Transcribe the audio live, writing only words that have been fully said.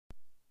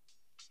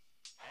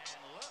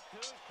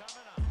Welcome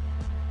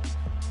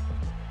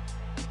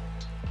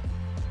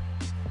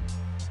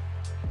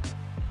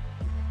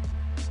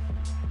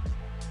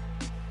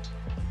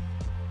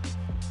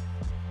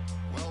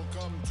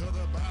to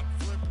the Bat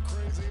Flip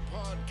Crazy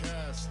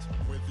Podcast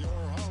with your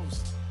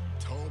host,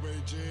 Toby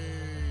G.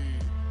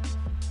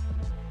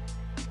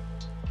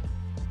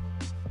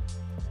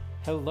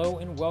 Hello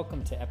and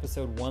welcome to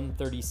episode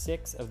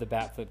 136 of the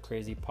Bat Flip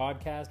Crazy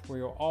Podcast, where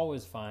you'll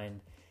always find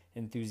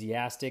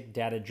enthusiastic,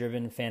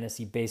 data-driven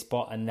fantasy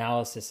baseball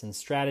analysis and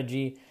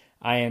strategy.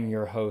 I am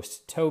your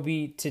host,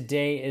 Toby.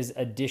 Today is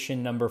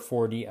edition number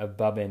 40 of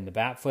Bubba and the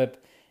Bat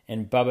Flip,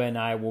 and Bubba and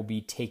I will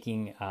be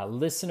taking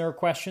listener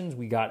questions.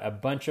 We got a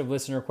bunch of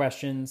listener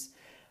questions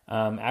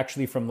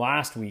actually from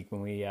last week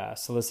when we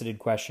solicited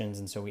questions,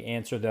 and so we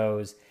answered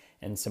those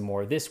and some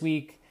more this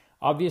week.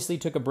 Obviously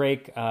took a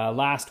break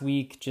last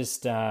week,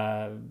 just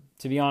to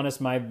be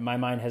honest, my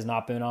mind has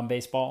not been on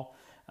baseball.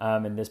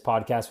 And this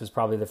podcast was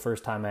probably the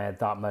first time I had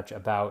thought much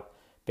about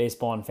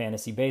baseball and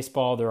fantasy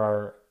baseball. There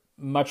are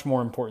much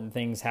more important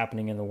things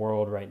happening in the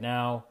world right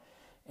now.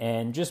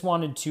 And just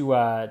wanted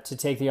to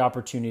take the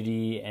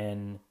opportunity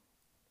and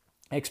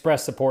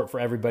express support for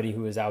everybody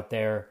who is out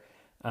there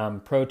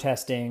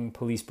protesting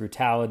police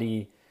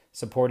brutality,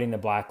 supporting the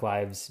Black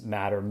Lives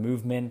Matter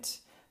movement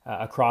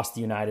across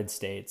the United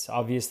States.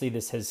 Obviously,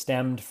 this has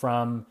stemmed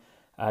from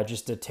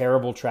just a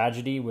terrible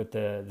tragedy with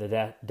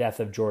the death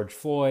of George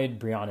Floyd,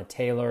 Breonna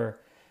Taylor,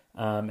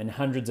 and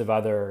hundreds of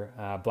other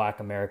Black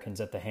Americans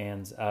at the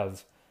hands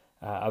of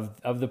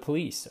the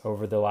police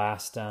over the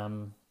last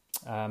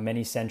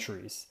many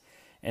centuries.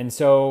 And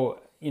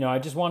so, I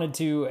just wanted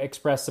to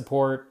express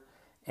support,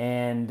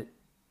 and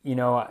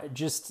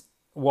just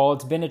while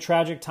it's been a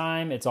tragic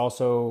time, it's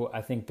also,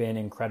 I think, been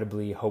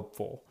incredibly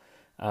hopeful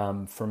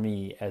for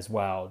me as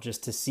well,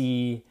 just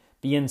to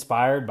be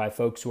inspired by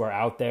folks who are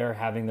out there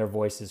having their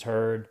voices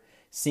heard,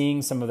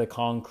 seeing some of the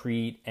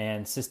concrete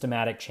and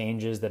systematic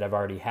changes that have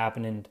already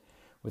happened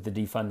with the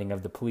defunding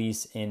of the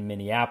police in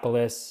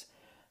Minneapolis.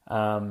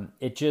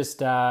 It's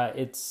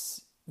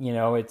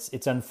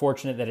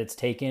unfortunate that it's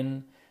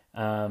taken,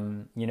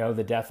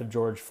 the death of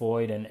George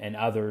Floyd and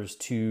others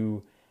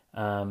to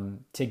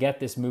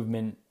get this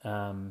movement,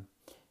 the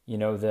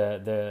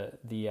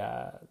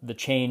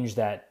change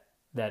that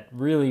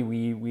really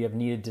we have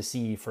needed to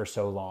see for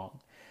so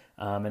long.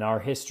 And our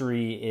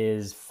history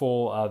is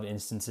full of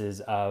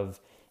instances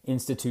of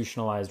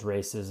institutionalized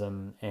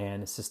racism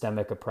and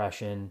systemic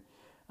oppression,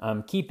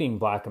 keeping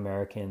Black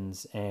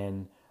Americans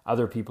and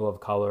other people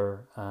of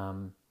color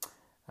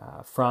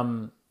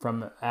from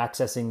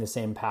accessing the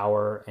same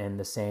power and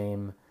the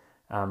same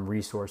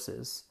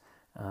resources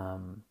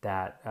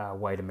that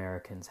white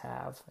Americans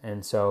have.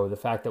 And so the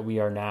fact that we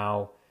are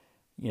now,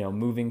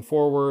 moving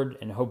forward,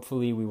 and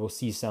hopefully we will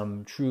see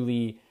some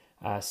truly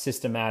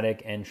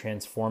systematic and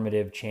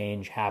transformative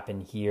change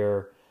happen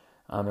here,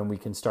 and we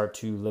can start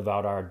to live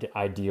out our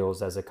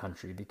ideals as a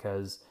country,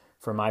 because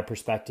from my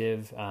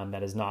perspective,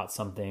 that is not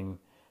something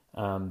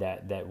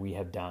that we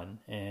have done.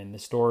 And the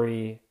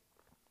story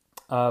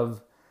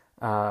of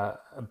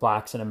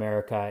Blacks in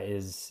America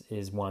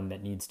is one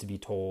that needs to be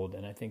told,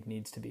 and I think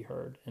needs to be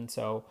heard. And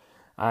so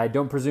I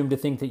don't presume to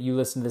think that you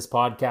listen to this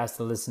podcast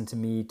to listen to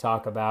me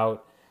talk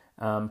about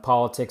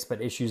politics, but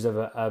issues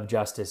of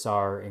justice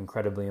are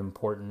incredibly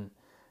important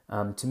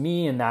to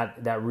me, and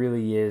that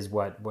really is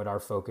what our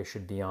focus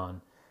should be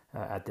on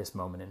at this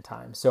moment in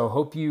time. So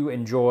hope you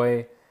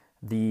enjoy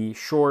the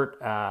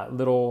short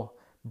little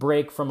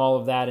break from all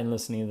of that and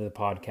listening to the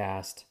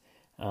podcast.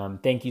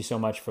 Thank you so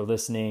much for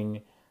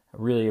listening. I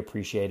really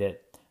appreciate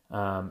it.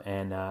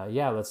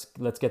 Let's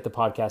get the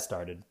podcast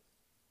started.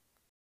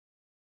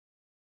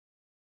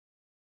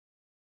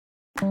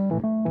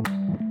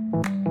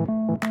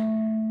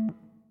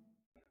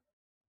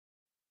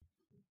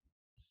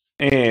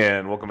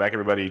 And welcome back,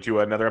 everybody,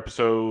 to another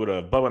episode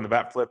of Bubba and the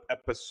Bat Flip,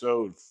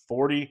 episode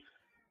 40,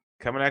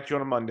 coming at you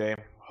on a Monday,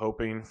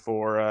 hoping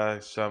for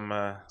some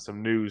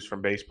news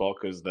from baseball,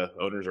 because the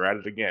owners are at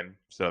it again,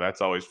 so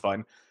that's always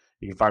fun.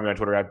 You can find me on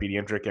Twitter at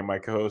BDintric, and my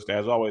co-host,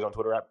 as always, on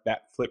Twitter at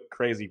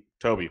BatFlipCrazy.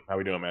 Toby, how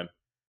we doing, man?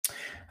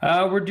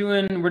 We're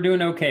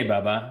doing okay,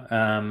 Bubba.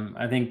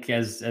 I think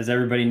as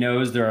everybody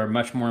knows, there are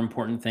much more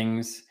important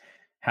things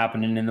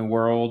happening in the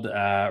world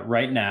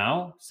right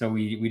now. So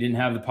we didn't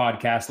have the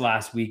podcast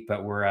last week,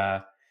 but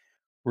we're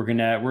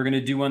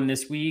gonna do one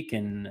this week,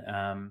 and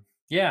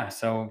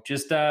so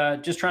just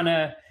trying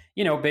to,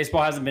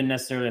 baseball hasn't been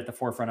necessarily at the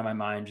forefront of my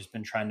mind. Just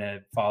been trying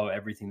to follow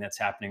everything that's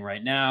happening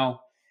right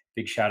now.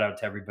 Big shout out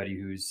to everybody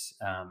who's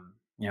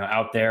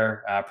out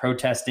there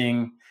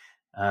protesting,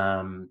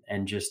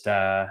 and just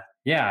I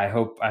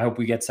hope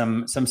we get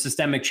some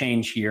systemic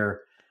change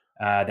here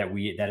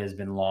that has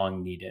been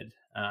long needed.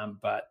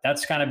 But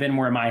that's kind of been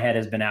where my head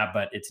has been at.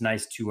 But it's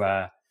nice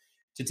to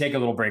take a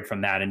little break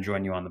from that and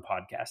join you on the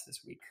podcast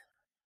this week.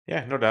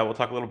 Yeah, no doubt. We'll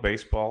talk a little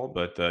baseball,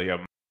 but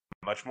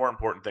much more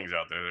important things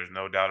out there. There's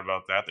no doubt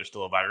about that. There's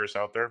still a virus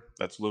out there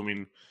that's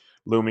looming,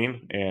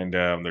 and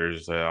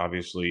there's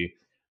obviously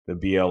the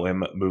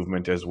BLM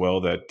movement as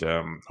well. That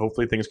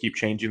hopefully things keep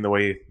changing the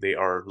way they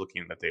are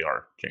looking that they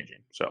are changing.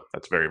 So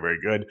that's very, very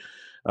good.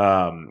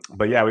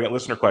 But yeah, we got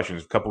listener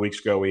questions. A couple weeks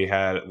ago, we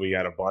had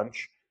a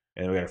bunch,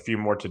 and we got a few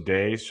more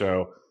today.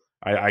 So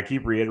I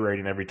keep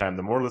reiterating every time: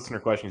 the more listener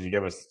questions you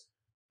give us,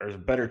 there's a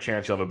better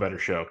chance you'll have a better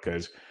show,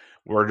 because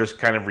we're just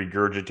kind of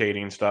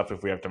regurgitating stuff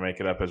if we have to make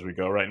it up as we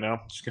go right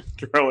now. Just gonna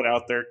throw it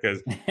out there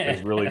because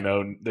there's really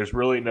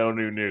no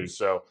new news.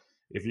 So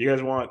if you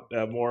guys want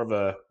more of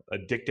a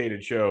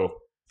dictated show,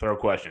 throw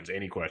questions,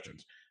 any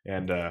questions,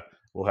 and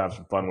we'll have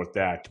some fun with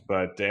that.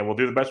 And we'll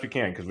do the best we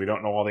can because we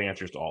don't know all the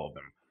answers to all of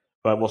them.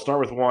 But we'll start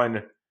with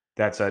one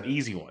that's an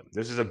easy one.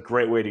 This is a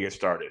great way to get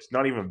started. It's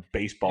not even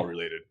baseball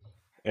related,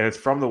 and it's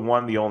from the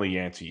one, the only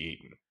Yancey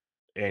Eaton.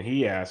 And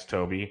he asked,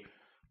 Toby,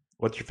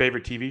 what's your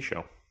favorite TV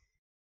show?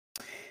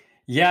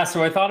 Yeah,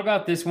 so I thought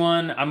about this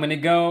one. I'm gonna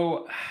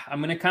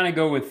kind of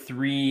go with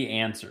 3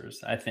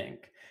 answers, I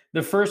think.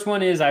 The first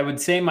one is, I would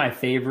say my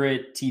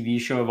favorite TV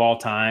show of all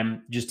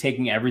time, just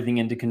taking everything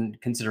into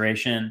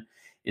consideration,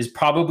 is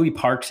probably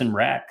Parks and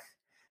Rec.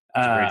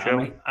 Great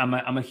show.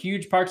 I'm a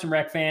huge Parks and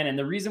Rec fan, and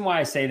the reason why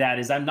I say that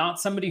is I'm not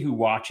somebody who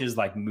watches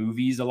like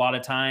movies a lot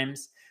of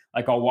times.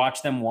 Like, I'll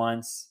watch them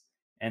once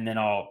and then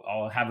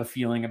I'll have a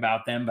feeling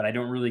about them, but I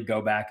don't really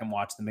go back and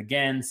watch them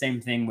again.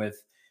 Same thing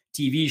with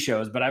TV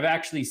shows, but I've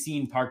actually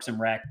seen Parks and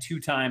Rec 2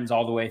 times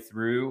all the way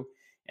through,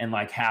 and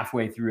like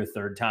halfway through a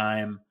third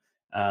time.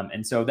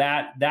 And so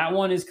that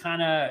one is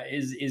kind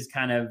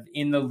of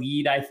in the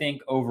lead, I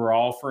think,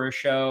 overall for a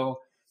show.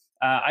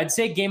 I'd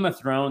say Game of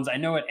Thrones. I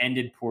know it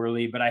ended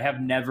poorly, but I have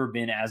never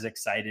been as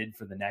excited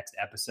for the next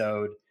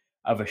episode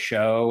of a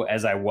show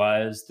as I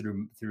was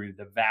through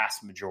the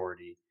vast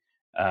majority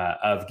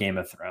of Game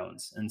of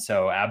Thrones. And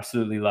so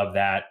absolutely love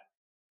that.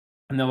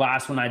 And the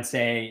last one I'd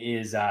say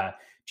is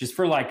just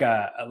for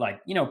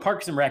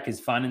Parks and Rec is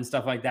fun and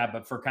stuff like that,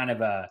 but for kind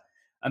of a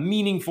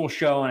meaningful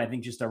show, and I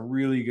think just a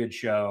really good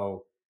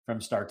show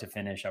from start to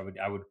finish, I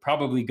would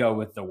probably go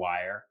with The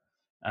Wire.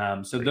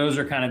 So those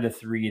are kind of the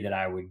 3 that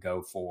I would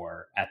go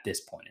for at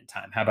this point in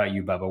time. How about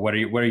you, Bubba? What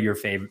are your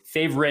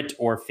favorite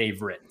or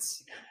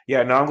favorites?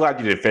 Yeah, no, I'm glad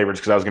you did favorites,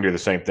 because I was going to do the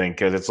same thing,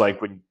 because it's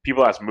like when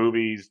people ask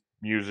movies,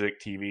 music,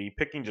 TV,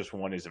 picking just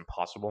one is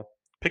impossible.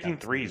 Picking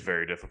 3 is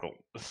very difficult.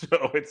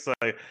 So it's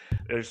like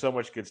there's so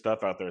much good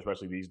stuff out there,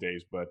 especially these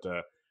days. But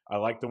I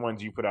like the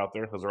ones you put out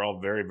there. Those are all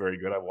very, very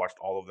good. I've watched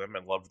all of them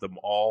and loved them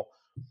all.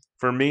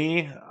 For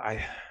me, I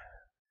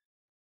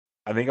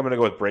think I'm going to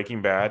go with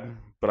Breaking Bad,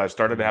 but I've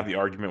started to have the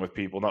argument with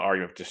people, not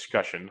argument,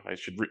 discussion. I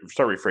should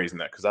start rephrasing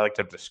that, because I like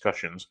to have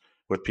discussions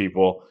with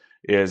people.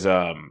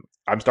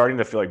 I'm starting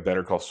to feel like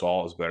Better Call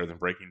Saul is better than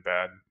Breaking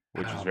Bad,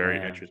 which is very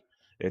interesting.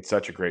 It's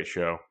such a great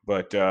show.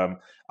 But I'm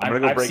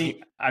going to go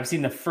I've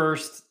seen the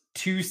first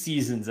 2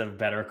 seasons of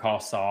Better Call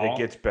Saul. It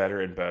gets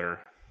better and better.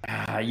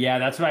 Yeah,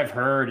 that's what I've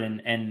heard.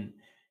 And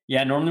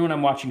yeah, normally when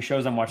I'm watching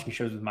shows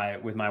with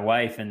my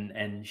wife,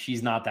 and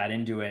she's not that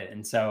into it.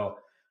 And so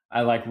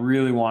I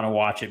really want to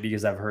watch it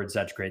because I've heard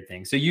such great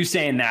things. So you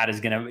saying that is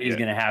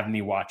gonna have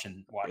me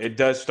watching. It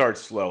does start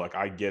slow. Like,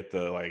 I get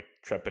the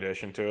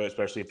trepidation to it,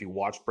 especially if you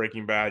watch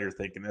Breaking Bad, you're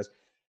thinking this.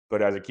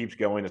 But as it keeps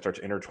going, it starts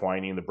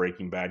intertwining the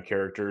Breaking Bad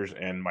characters,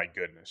 and my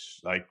goodness,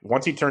 like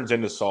once he turns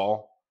into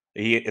Saul,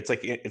 it's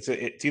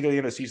either the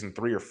end of season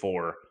 3 or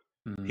 4.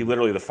 Mm-hmm. He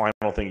literally, the final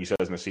thing he says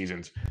in the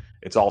seasons,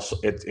 it's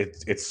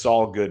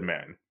Saul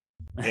Goodman,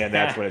 and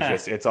that's when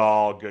it's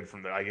all good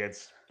from there.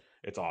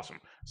 It's awesome.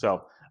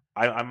 So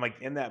I'm like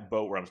in that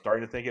boat where I'm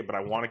starting to think it, but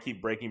I want to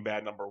keep Breaking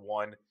Bad number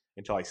 1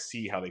 until I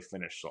see how they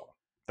finish Saul.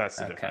 That's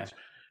the difference.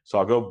 So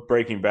I'll go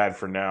Breaking Bad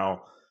for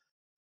now.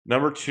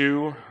 Number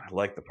 2, I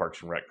like the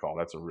Parks and Rec call.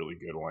 That's a really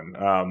good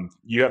one.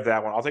 You have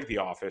that one. I'll take The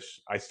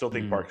Office. I still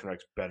think Parks and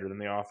Rec's better than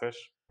The Office,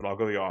 but I'll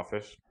go The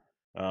Office.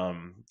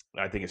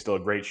 I think it's still a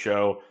great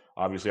show.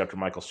 Obviously, after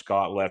Michael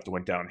Scott left, it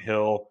went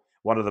downhill.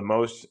 One of the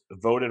most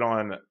voted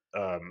on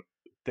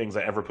things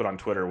I ever put on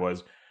Twitter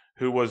was,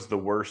 who was the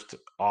worst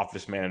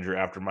office manager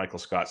after Michael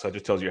Scott? So it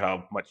just tells you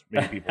how much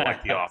many people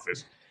like The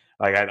Office.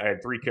 Like, I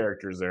had 3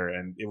 characters there,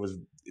 and it was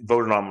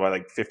voted on by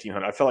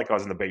 1,500. I felt like I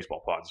was in the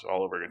baseball pods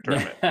all over again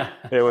tournament.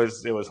 It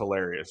was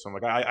hilarious. So I'm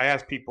like, I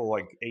asked people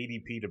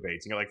ADP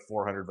debates, and got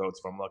 400 votes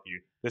if I'm lucky.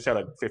 This had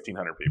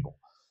 1,500 people.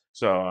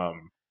 So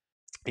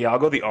yeah, I'll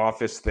go The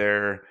Office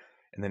there.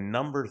 And then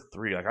number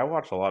 3, I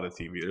watch a lot of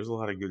TV. There's a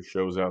lot of good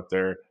shows out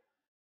there.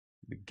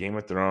 The Game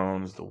of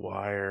Thrones, The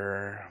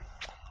Wire.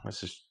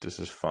 This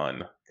is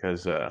fun,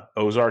 because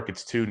Ozark,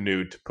 it's too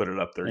new to put it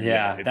up there.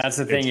 Yeah, that's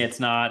the thing. It's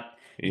not.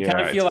 You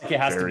kind of feel like it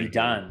has to be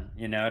done,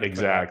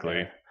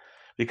 Exactly.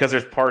 Because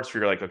there's parts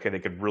where you're like, okay, they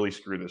could really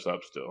screw this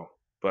up still,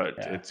 but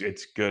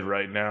it's good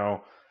right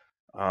now.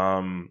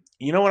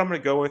 You know what I'm going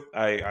to go with?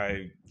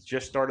 I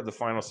just started the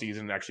final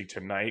season actually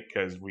tonight,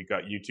 because we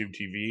got YouTube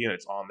TV and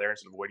it's on there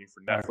instead of waiting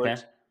for Netflix.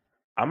 Okay.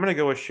 I'm going to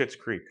go with Schitt's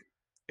Creek.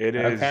 It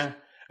is,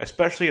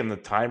 especially in the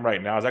time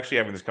right now. I was actually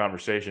having this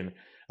conversation.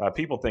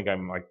 People think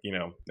I'm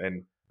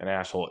an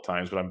asshole at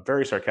times, but I'm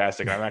very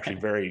sarcastic. I'm actually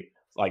very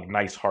like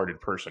nice-hearted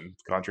person,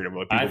 contrary to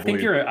what I people think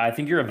believe. I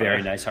think you're a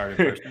very nice-hearted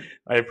person.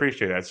 I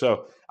appreciate that.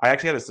 So I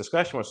actually had this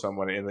discussion with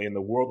someone in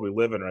the world we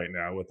live in right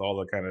now, with all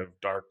the kind of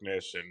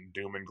darkness and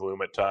doom and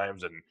gloom at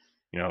times,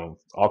 and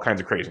all kinds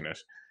of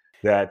craziness.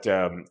 That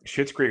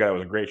Schitt's Creek, that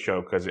was a great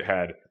show because it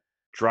had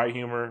dry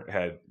humor, it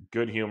had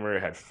good humor,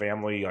 it had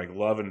family like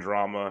love and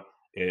drama.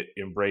 It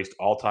embraced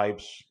all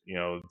types,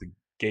 the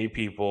gay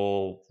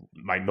people,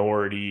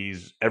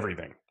 minorities,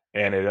 everything,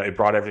 and it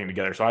brought everything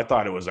together. So I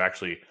thought it was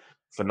actually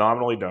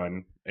phenomenally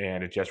done,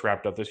 and it just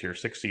wrapped up this year,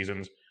 6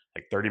 seasons,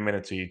 like 30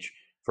 minutes each.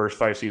 First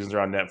 5 seasons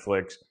are on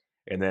Netflix,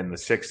 and then the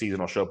sixth season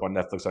will show up on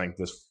Netflix, I think,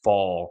 this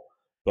fall.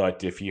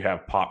 But if you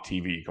have Pop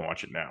TV, you can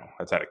watch it now.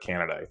 That's out of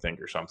Canada, I think,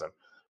 or something.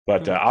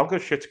 But I'll go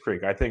Schitt's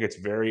Creek. I think it's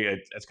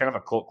kind of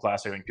a cult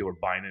classic. I think people are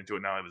buying into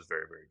it now. It was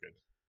very, very good.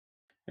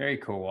 Very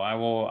cool. I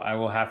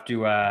will have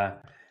to.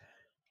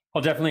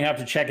 I'll definitely have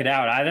to check it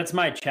out. That's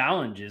my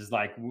challenge. Is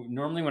like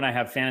normally when I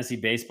have fantasy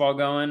baseball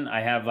going,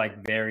 I have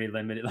like very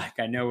limited. Like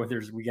I know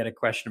we get a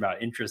question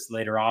about interest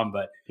later on,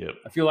 but Yep.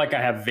 I feel like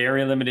I have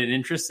very limited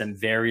interest and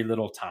very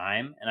little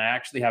time. And I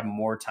actually have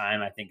more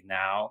time, I think,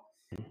 now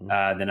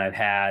than I've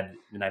had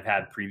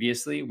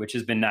previously, which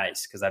has been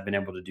nice because I've been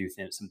able to do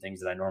some things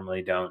that I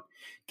normally don't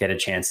get a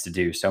chance to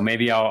do. So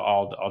maybe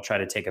I'll try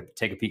to take a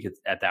peek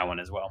at that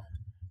one as well.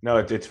 No,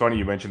 it's funny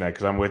you mentioned that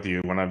because I'm with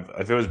you.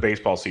 If it was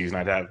baseball season,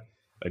 I'd have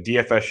a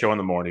DFS show in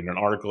the morning, an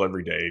article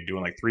every day,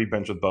 doing like 3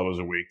 Bench with Bubba's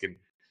a week, and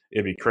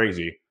it'd be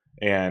crazy.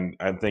 And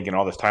I'm thinking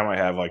all this time I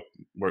have, like,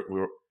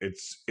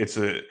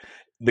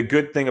 the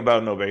good thing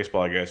about no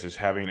baseball, I guess, is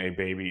having a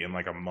baby in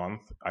like a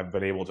month. I've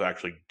been able to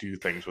actually do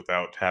things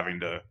without having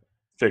to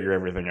figure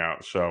everything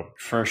out. So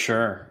for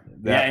sure,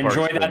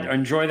 enjoy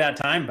that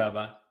time,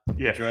 Bubba.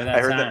 Yeah, enjoy that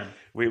I heard time. that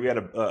we had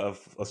a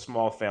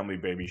small family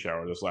baby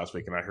shower this last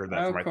week, and I heard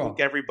that from cool. I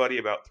think everybody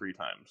about 3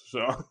 times.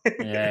 So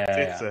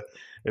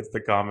it's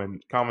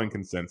the common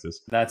consensus.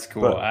 That's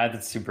cool.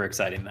 That's super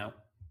exciting, though.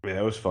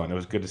 Yeah, it was fun. It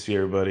was good to see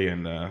everybody,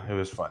 and it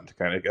was fun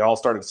to it all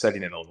started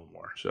setting in a little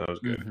more. So it was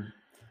good. Mm-hmm.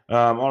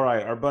 All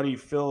right, our buddy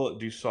Phil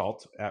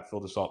Dussault at Phil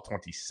Dussault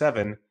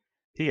 27.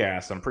 He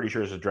asked, I'm pretty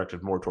sure this is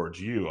directed more towards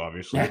you,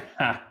 obviously.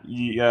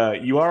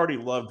 You already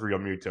loved Real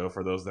Muto,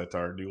 for those that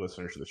are new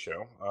listeners to the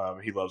show.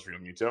 He loves Real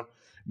Muto.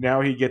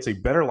 Now he gets a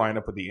better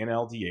lineup with the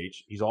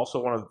NLDH. He's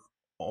also one of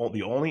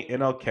the only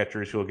NL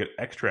catchers who will get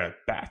extra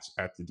at-bats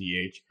at the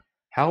DH.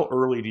 How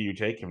early do you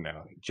take him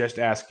now? Just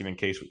asking in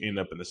case we end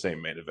up in the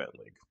same main event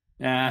league.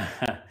 That's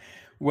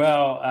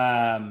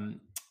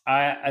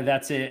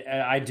it.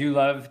 I do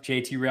love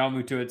JT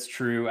Realmuto. It's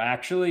true.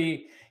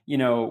 Actually,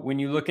 when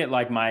you look at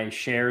like my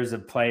shares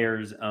of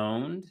players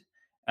owned,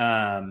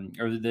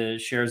 or the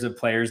shares of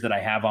players that I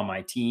have on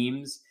my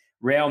teams,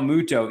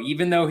 Realmuto,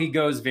 even though he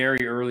goes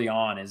very early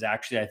on, is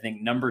actually, I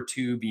think, number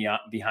 2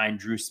 behind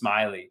Drew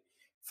Smyly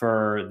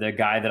for the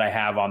guy that I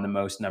have on the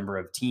most number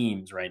of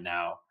teams right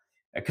now.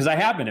 Because I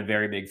have been a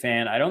very big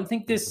fan. I don't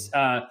think this,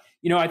 I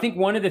think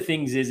one of the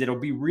things is it'll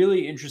be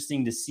really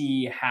interesting to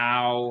see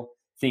how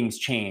things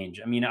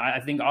change. I mean, I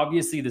think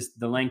obviously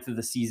the length of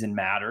the season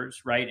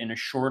matters, right? In a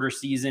shorter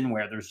season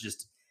where there's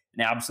just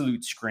an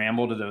absolute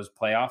scramble to those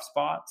playoff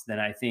spots, then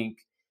I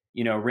think,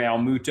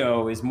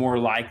 Realmuto is more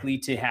likely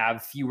to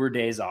have fewer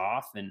days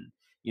off and,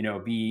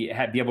 be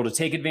able to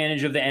take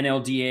advantage of the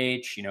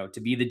NLDH, to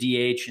be the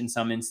DH in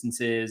some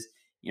instances,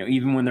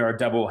 even when there are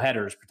double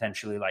headers,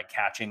 potentially like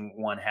catching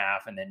one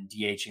half and then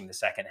DHing the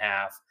second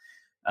half.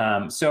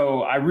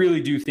 So I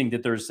really do think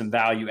that there's some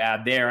value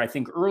add there. I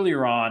think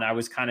earlier on, I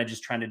was kind of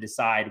just trying to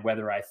decide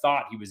whether I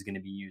thought he was going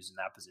to be used in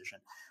that position.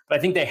 But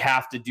I think they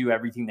have to do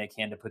everything they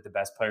can to put the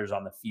best players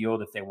on the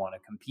field if they want to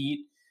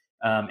compete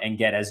and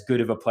get as good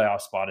of a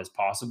playoff spot as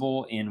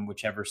possible in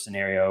whichever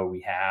scenario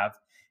we have.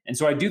 And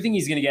so I do think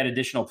he's going to get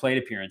additional plate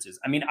appearances.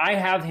 I mean, I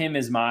have him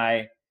as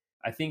I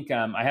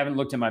haven't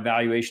looked at my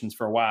valuations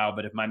for a while,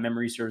 but if my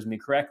memory serves me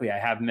correctly, I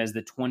have him as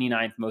the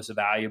 29th most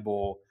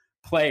valuable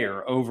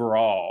player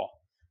overall.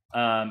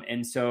 I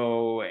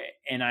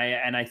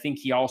think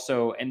he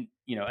also, and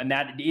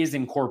that is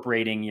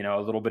incorporating, a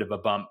little bit of a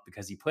bump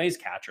because he plays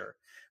catcher,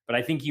 but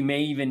I think you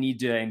may even need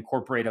to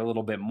incorporate a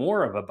little bit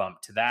more of a bump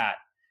to that,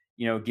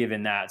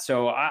 given that.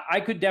 So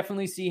I could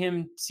definitely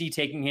see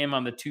taking him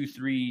on the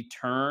 2-3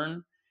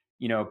 turn,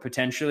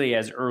 potentially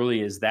as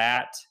early as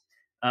that.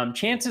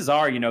 Chances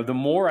are, the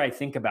more I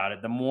think about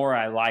it, the more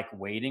I like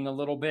waiting a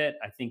little bit.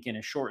 I think in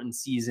a shortened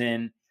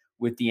season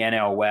with the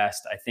NL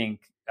West, I think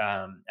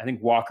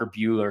Walker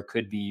Buehler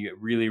could be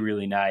really,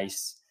 really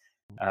nice,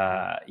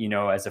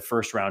 as a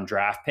first round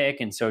draft pick.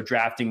 And so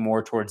drafting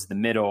more towards the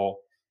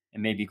middle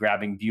and maybe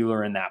grabbing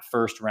Buehler in that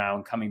first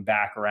round, coming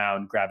back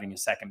around, grabbing a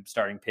second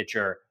starting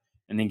pitcher,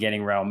 and then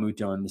getting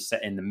Realmuto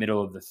in the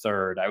middle of the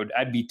third.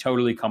 I'd be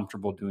totally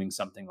comfortable doing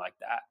something like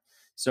that.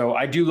 So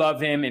I do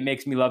love him. It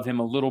makes me love him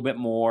a little bit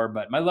more,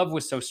 but my love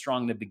was so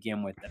strong to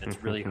begin with that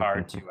it's really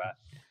hard to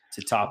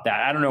top that.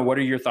 I don't know. What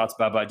are your thoughts,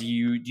 Bubba? Do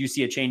you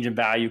see a change in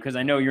value? Because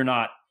I know you're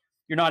not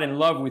in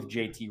love with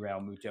JT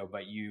Realmuto,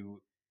 but you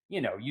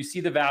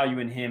see the value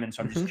in him, and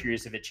so I'm just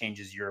curious if it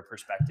changes your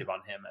perspective on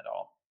him at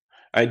all.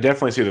 I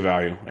definitely see the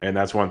value, and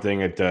that's one thing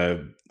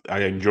that I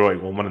enjoy.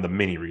 Well, one of the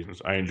many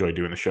reasons I enjoy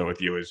doing the show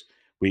with you is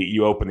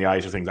you open the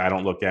eyes to things I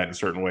don't look at in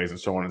certain ways, and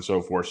so on and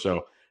so forth.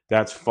 So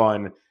that's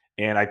fun,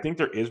 and I think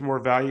there is more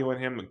value in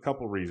him. A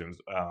couple reasons.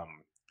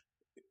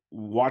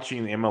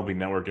 Watching the MLB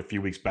Network a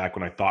few weeks back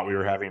when I thought we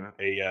were having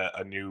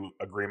a new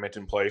agreement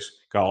in place,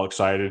 got all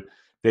excited.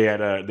 They had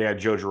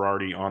Joe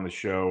Girardi on the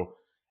show,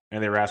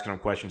 and they were asking him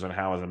questions on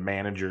how, as a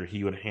manager,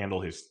 he would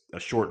handle a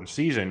shortened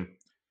season.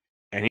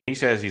 And he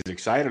says he's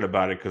excited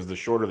about it because the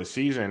shorter the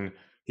season,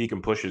 he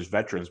can push his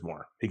veterans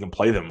more. He can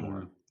play them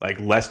more, like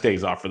less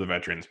days off for the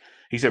veterans.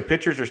 He said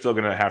pitchers are still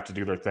going to have to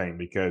do their thing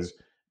because,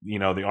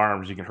 the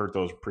arms, you can hurt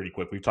those pretty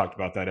quick. We've talked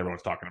about that.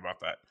 Everyone's talking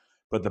about that.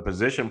 But the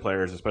position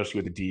players,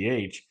 especially with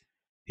the DH,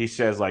 he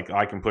says, like,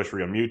 I can push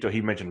Real Muto. He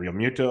mentioned Real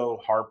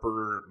Muto,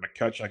 Harper,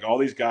 McCutcheon, like all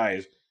these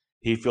guys.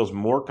 He feels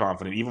more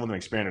confident, even with an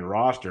expanded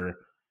roster,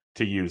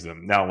 to use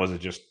them. Now, was it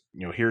just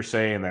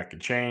hearsay and that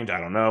could change? I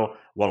don't know.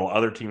 What will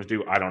other teams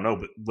do? I don't know.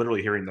 But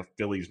literally hearing the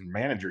Phillies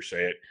manager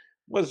say it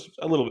was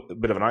a little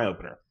bit of an eye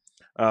opener.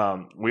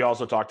 We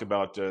also talked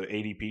about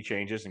ADP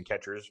changes and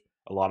catchers.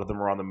 A lot of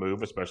them are on the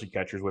move, especially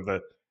catchers with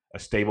a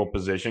stable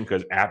position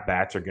because at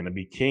bats are going to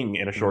be king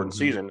in a shortened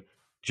season.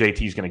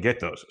 JT's going to get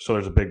those, so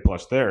there's a big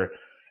plus there.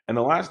 And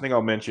the last thing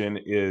I'll mention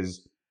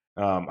is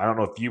I don't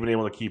know if you've been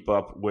able to keep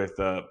up with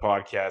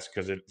podcasts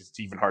because it's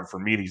even hard for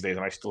me these days,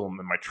 and I still am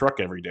in my truck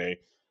every day.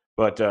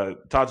 But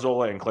Todd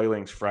Zola and Clay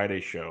Link's Friday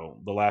show,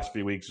 the last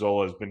few weeks,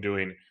 Zola has been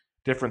doing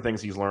different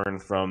things he's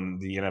learned from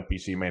the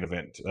NFBC main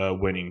event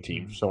winning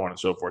team, so on and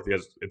so forth.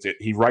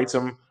 He writes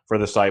them for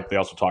the site, but they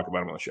also talk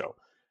about him on the show.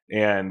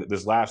 And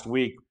this last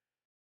week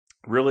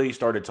really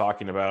started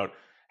talking about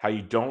how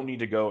you don't need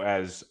to go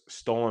as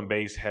stolen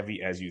base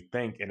heavy as you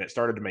think. And it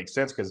started to make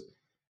sense because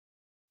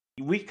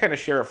we kind of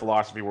share a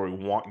philosophy where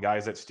we want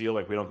guys that steal.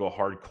 Like, we don't go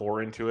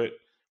hardcore into it.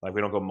 Like,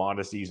 we don't go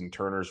Mondesi's and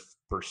Turners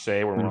per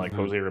se, where we're like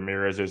Jose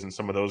Ramirez's and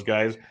some of those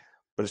guys.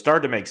 But it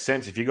started to make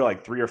sense. If you go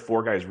like 3 or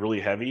 4 guys really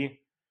heavy,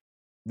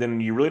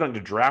 then you really don't need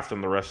to draft them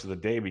the rest of the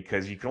day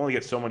because you can only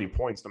get so many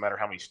points no matter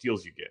how many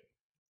steals you get.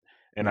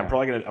 And I'm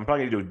probably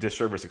gonna do a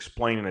disservice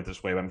explaining it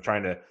this way, but I'm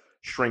trying to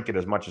shrink it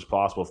as much as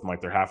possible from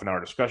like their half-an-hour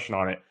discussion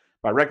on it.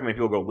 But I recommend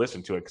people go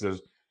listen to it because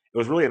it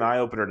was really an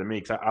eye-opener to me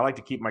because I like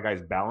to keep my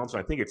guys balanced.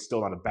 And I think it's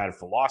still not a bad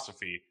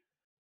philosophy,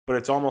 but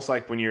it's almost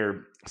like when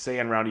you're, say,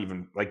 in round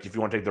even, like if you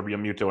want to take the Real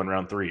Muto in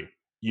round 3,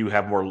 you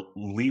have more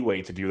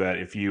leeway to do that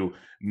if you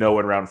know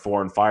in round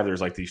 4 and 5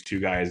 there's like these 2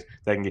 guys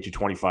that can get you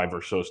 25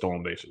 or so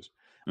stolen bases.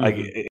 Like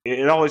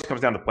it always comes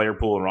down to player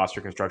pool and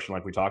roster construction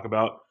like we talk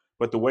about.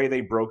 But the way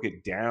they broke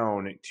it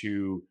down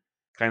to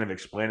kind of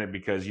explain it,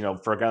 because,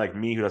 for a guy like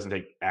me who doesn't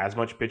take as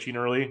much pitching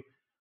early,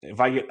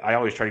 I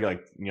always try to get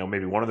like,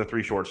 maybe one of the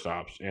 3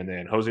 shortstops and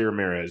then Jose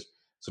Ramirez.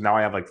 So now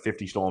I have like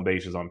 50 stolen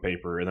bases on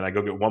paper. And then I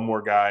go get one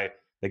more guy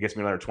that gets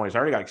me another 20. So I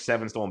already got like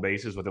 7 stolen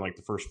bases within like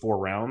the first 4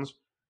 rounds.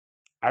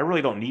 I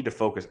really don't need to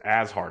focus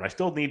as hard. I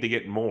still need to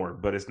get more,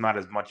 but it's not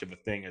as much of a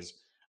thing as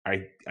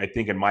I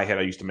think in my head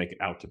I used to make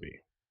it out to be.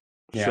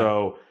 Yeah.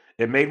 So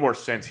it made more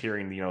sense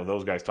hearing,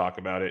 those guys talk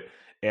about it.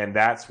 And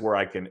that's where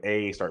I can,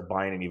 A, start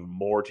buying in even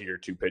more to your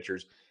 2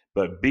 pitchers,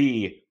 but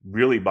B,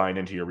 really buying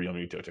into your Real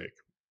Muto take.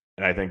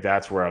 And I think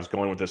that's where I was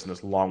going with this in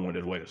this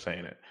long-winded way of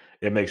saying it.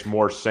 It makes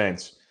more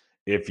sense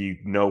if you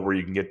know where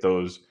you can get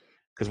those.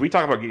 Because we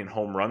talk about getting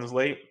home runs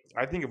late.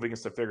 I think if we can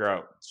still figure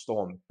out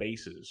stolen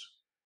bases,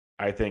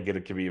 I think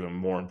it could be even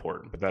more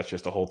important. But that's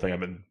just the whole thing I've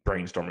been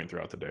brainstorming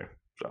throughout the day.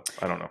 So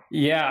I don't know.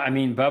 Yeah, I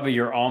mean, Bubba,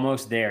 you're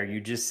almost there.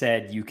 You just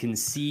said you can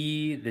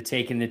see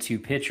taking the 2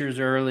 pitchers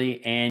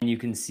early, and you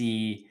can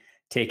see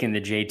taking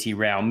the JT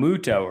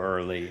Realmuto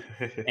early.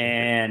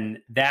 And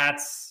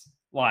that's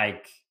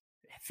like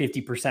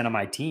 50% of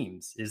my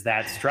teams is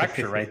that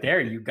structure right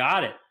there. You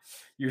got it.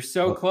 You're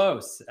so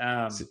close.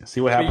 See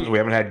what happens? We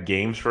haven't had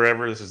games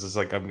forever. This is just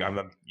like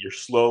you're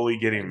slowly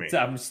getting me.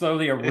 I'm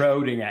slowly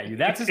eroding at you.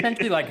 That's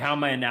essentially like how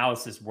my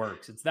analysis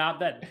works. It's not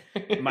that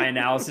my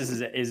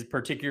analysis is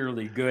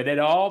particularly good at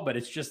all, but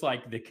it's just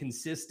like the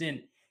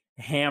consistent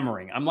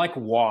hammering. I'm like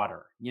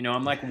water.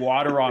 I'm like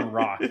water on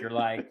rock. You're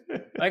like,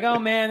 oh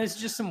man, it's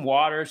just some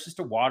water. It's just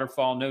a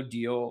waterfall. No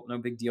deal. No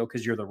big deal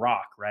because you're the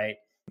rock, right?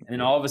 And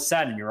then all of a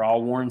sudden you're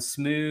all worn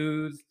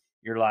smooth.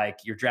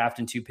 You're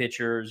drafting 2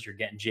 pitchers. You're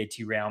getting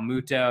JT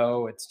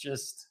Realmuto.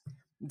 It's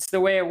the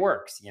way it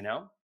works,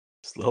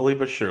 Slowly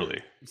but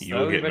surely.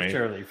 Slowly but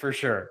surely, for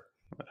sure.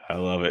 I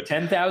love it.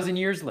 10,000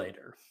 years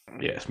later.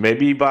 Yes,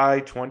 maybe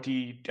by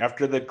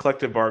after the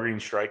collective bargaining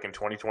strike in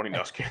 2020.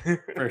 No,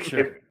 for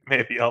sure.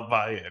 Maybe I'll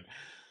buy in.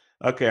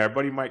 Okay, our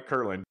buddy Mike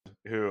Kirtland,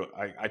 who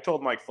I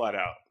told Mike flat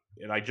out,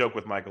 and I joke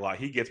with Mike a lot.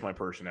 He gets my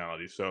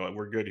personality, so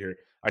we're good here.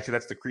 I say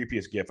that's the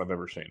creepiest GIF I've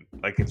ever seen.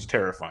 Like, it's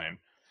terrifying.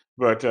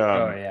 But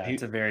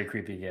it's a very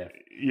creepy gift.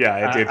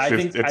 Yeah,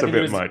 it's a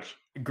bit much.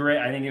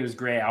 I think it was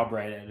Gray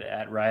Albright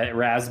at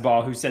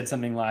Razzball who said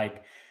something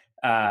like,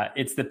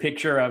 It's the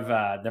picture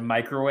of the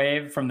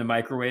microwave from the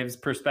microwave's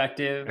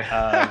perspective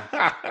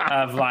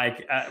of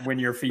like when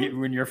your food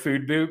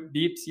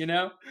beeps, you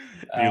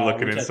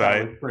looking which inside. I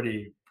thought was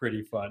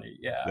pretty funny.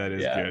 Yeah, that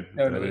is good.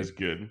 Totally. That is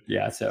good.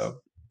 Yeah.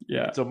 So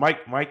yeah. So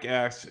Mike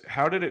asks,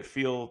 how did it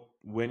feel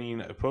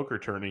winning a poker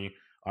tourney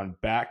on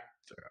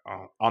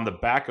the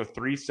back of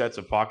 3 sets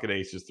of pocket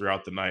aces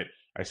throughout the night?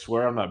 I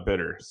swear I'm not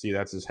bitter. See,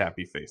 that's his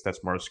happy face.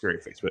 That's Marv's scary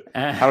face. But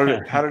how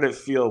did it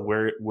feel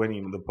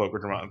winning the poker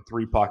tournament on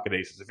 3 pocket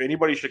aces? If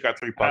anybody should have got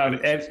 3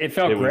 pocket aces, it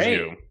felt great.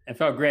 It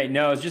felt great.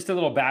 No, it's just a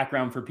little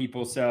background for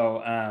people.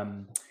 So,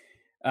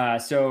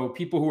 so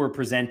people who were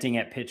presenting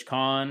at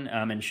PitchCon,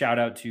 and shout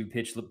out to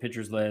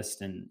Pitchers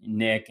List and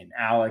Nick and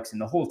Alex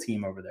and the whole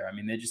team over there. I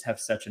mean, they just have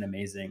such an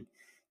amazing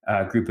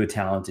group of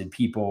talented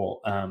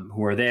people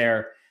who are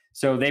there.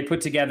 So they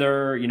put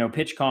together,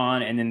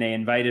 PitchCon, and then they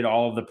invited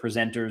all of the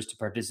presenters to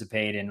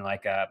participate in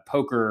like a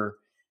poker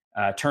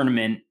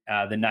tournament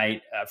the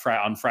night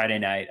on Friday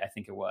night, I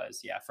think it was.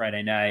 Yeah,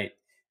 Friday night.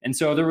 And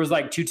so there was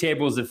like 2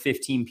 tables of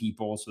 15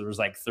 people. So there was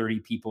like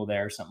 30 people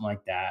there, something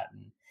like that.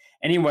 And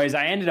anyways,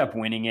 I ended up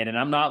winning it. And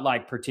I'm not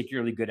like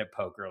particularly good at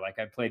poker. Like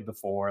I played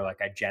before,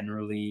 like I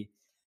generally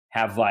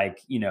have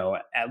like,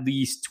 at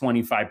least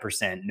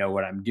 25% know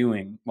what I'm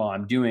doing while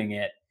I'm doing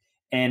it.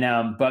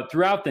 And, but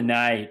throughout the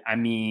night, I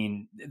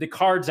mean, the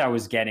cards I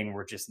was getting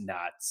were just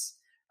nuts.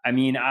 I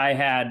mean,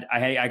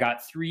 I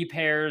got 3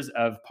 pairs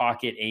of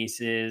pocket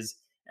aces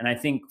and I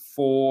think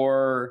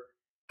 4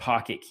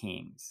 pocket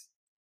kings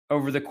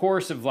over the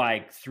course of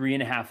like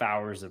 3.5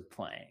 hours of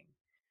playing,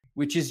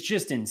 which is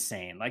just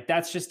insane. Like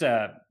that's just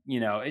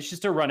it's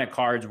just a run of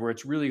cards where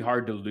it's really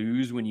hard to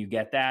lose when you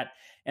get that.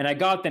 And I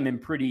got them in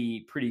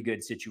pretty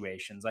good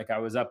situations. Like I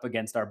was up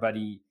against our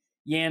buddy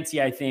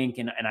Yancey, I think,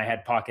 and I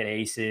had pocket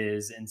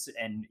aces,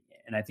 and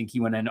I think he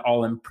went in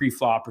all in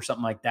pre-flop or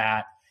something like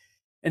that.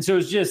 And so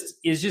it's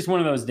just one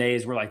of those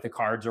days where like the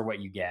cards are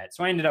what you get.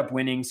 So I ended up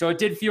winning. So it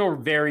did feel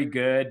very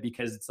good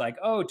because it's like,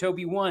 oh,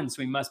 Toby won,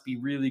 so he must be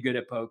really good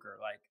at poker,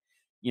 like,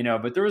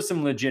 But there was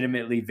some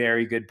legitimately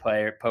very good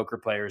poker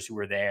players who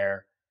were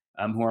there,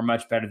 who are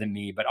much better than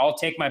me. But I'll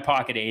take my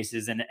pocket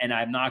aces, and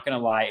I'm not going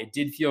to lie, it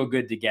did feel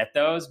good to get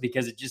those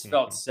because it just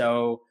felt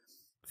so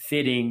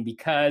fitting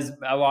because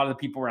a lot of the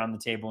people around the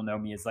table know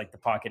me as like the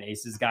pocket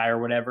aces guy or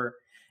whatever.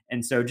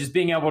 And so just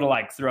being able to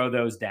like throw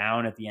those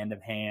down at the end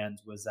of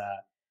hands was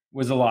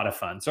a lot of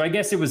fun. So I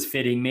guess it was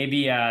fitting.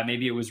 Maybe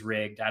it was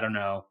rigged. I don't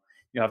know.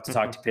 You'll have to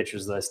talk to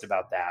Pitchers List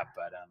about that.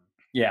 But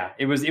yeah,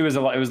 it was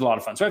a lot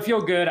of fun. So I feel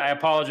good. I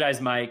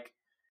apologize, Mike.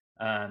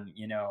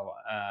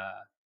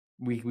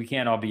 We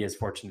can't all be as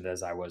fortunate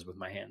as I was with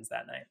my hands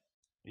that night.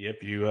 Yep,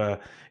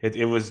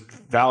 it was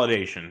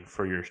validation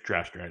for your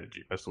draft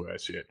strategy. That's the way I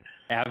see it.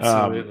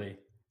 Absolutely.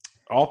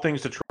 All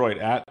things Detroit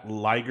at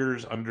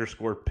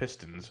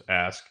Ligers_Pistons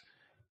ask,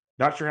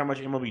 not sure how much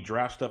MLB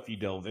draft stuff you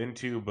delved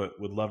into, but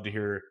would love to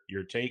hear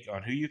your take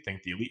on who you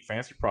think the elite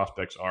fantasy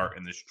prospects are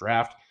in this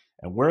draft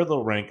and where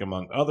they'll rank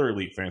among other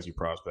elite fantasy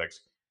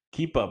prospects.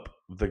 Keep up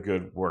the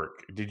good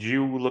work. Did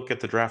you look at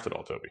the draft at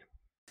all, Toby?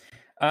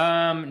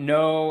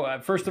 No.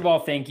 First of all,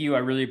 thank you. I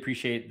really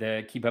appreciate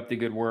the keep up the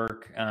good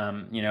work.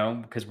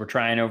 Because we're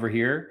trying over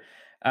here.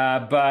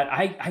 But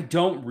I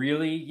don't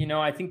really,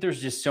 I think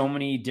there's just so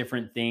many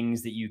different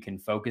things that you can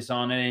focus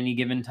on at any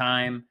given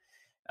time.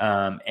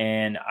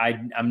 And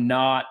I'm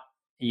not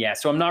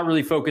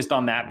really focused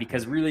on that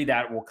because really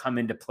that will come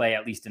into play,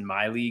 at least in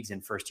my leagues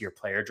and first year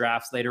player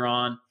drafts later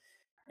on.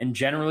 And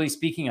generally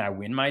speaking, I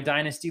win my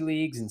dynasty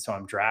leagues. And so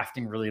I'm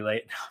drafting really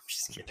late. No, I'm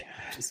just kidding.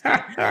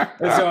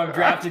 And so I'm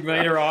drafting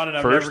later on and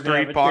I'm never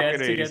going to have a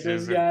chance to get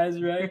those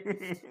guys, right?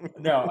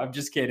 No, I'm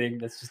just kidding.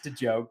 That's just a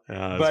joke.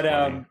 But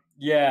funny.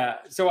 Yeah.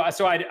 So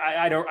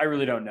I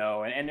really don't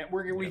know. And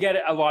we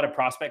get a lot of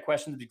prospect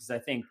questions because I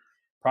think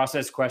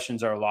process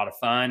questions are a lot of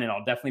fun, and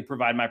I'll definitely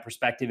provide my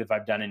perspective if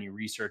I've done any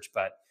research,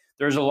 but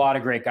there's a lot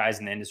of great guys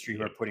in the industry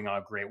who are putting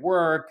on great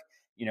work.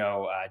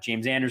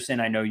 James Anderson,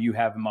 I know you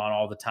have him on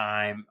all the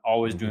time,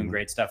 always doing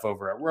great stuff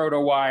over at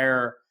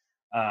RotoWire.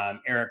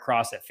 Eric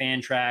Cross at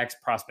Fantrax,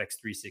 Prospects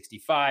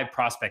 365,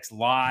 Prospects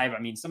Live. I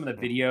mean, some of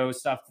the video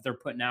stuff that they're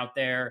putting out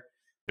there,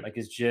 like,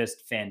 is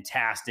just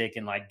fantastic,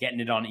 and like getting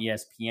it on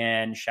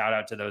ESPN. Shout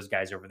out to those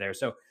guys over there.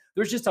 So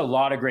there's just a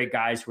lot of great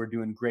guys who are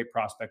doing great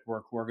prospect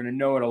work, who are going to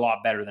know it a lot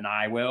better than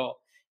I will.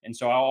 And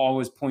so I'll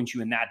always point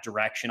you in that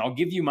direction. I'll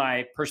give you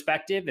my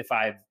perspective if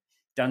I've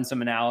done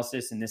some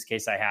analysis. In this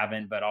case, I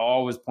haven't, but I'll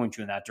always point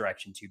you in that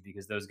direction too,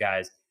 because those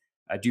guys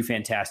do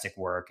fantastic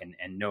work and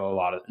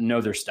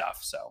know their stuff.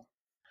 So.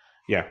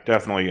 Yeah,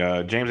 definitely.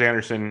 James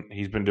Anderson,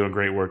 he's been doing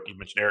great work. You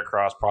mentioned Eric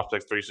Cross,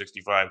 Prospects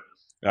 365.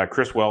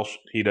 Chris Welsh,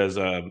 he does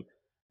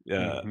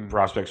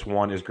Prospects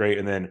 1 is great.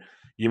 And then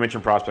you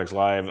mentioned Prospects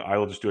Live. I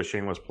will just do a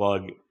shameless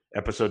plug.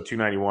 Episode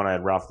 291, I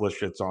had Ralph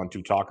Lifshitz on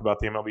to talk about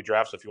the MLB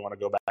draft. So if you want to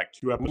go back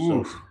 2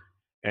 episodes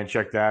and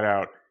check that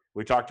out,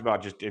 we talked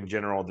about just in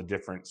general the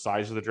different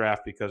size of the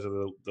draft because of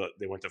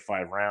they went to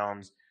 5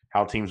 rounds,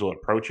 how teams will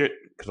approach it,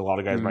 because a lot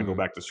of guys might go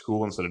back to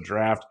school instead of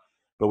draft.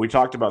 But we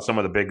talked about some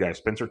of the big guys.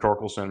 Spencer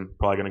Torkelson,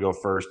 probably going to go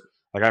first.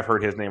 Like I've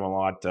heard his name a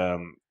lot.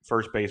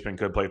 First baseman,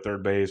 could play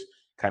third base,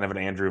 kind of an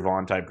Andrew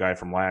Vaughn type guy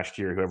from last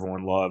year who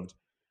everyone loved.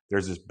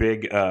 There's this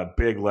big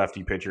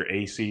lefty pitcher,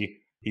 AC.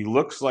 He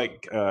looks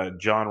like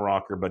John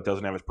Rocker, but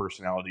doesn't have his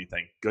personality.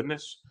 Thank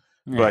goodness.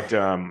 But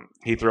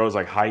he throws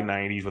like high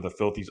 90s with a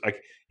filthy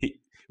like he.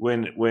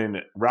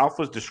 When Ralph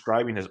was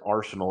describing his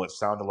arsenal, it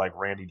sounded like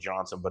Randy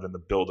Johnson, but in the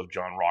build of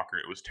John Rocker,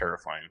 it was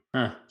terrifying.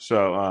 Huh.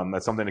 So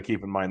that's something to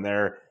keep in mind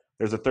there.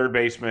 There's a third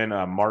baseman,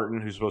 Martin,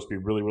 who's supposed to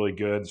be really, really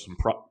good. Some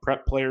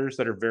prep players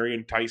that are very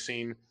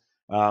enticing.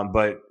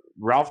 But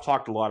Ralph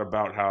talked a lot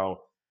about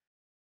how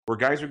where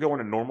guys would go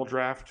in a normal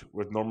draft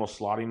with normal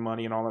slotting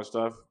money and all that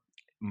stuff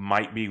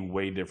might be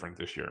way different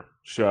this year.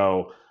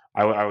 So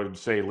I would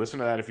say listen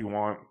to that if you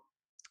want.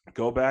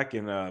 Go back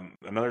and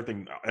another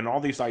thing, and all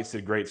these sites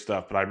did great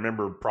stuff, but I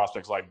remember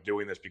Prospects Live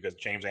doing this because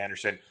James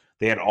Anderson,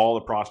 they had all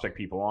the prospect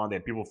people on. They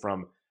had people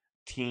from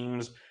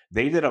teams.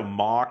 They did a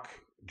mock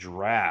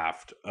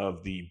draft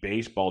of the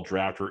baseball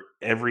draft where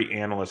every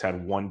analyst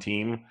had one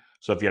team.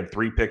 So if you had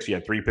 3 picks, you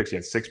had 3 picks, you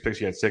had 6 picks,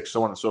 you had 6,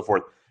 so on and so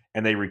forth.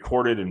 And they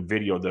recorded and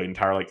videoed the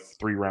entire like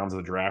 3 rounds of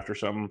the draft or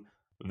something.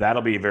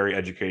 That'll be very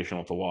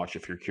educational to watch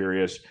if you're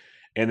curious.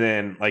 And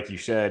then, like you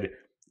said,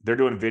 they're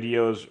doing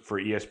videos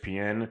for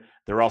ESPN.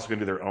 They're also going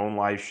to do their own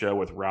live show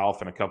with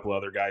Ralph and a couple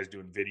other guys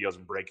doing videos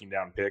and breaking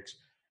down picks.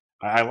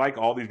 I like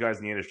all these guys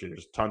in the industry.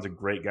 There's tons of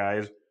great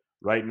guys.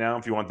 Right now,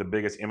 if you want the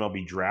biggest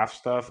MLB draft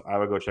stuff, I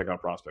would go check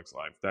out Prospects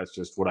Live. That's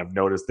just what I've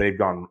noticed. They've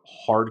gone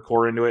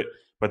hardcore into it,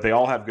 but they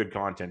all have good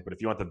content. But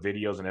if you want the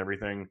videos and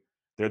everything,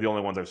 they're the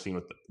only ones I've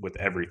seen with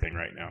everything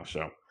right now.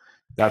 So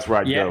that's where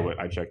I'd go.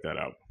 I check that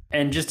out.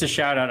 And just a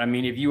shout out, I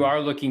mean, if you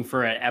are looking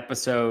for an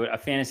episode, a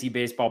fantasy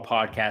baseball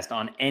podcast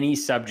on any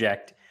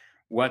subject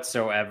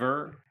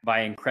whatsoever by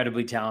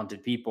incredibly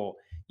talented people,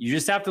 you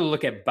just have to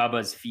look at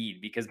Bubba's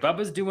feed because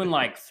Bubba's doing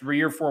like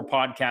 3 or 4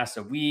 podcasts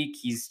a week.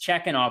 He's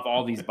checking off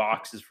all these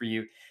boxes for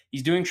you.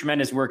 He's doing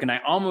tremendous work. And I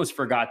almost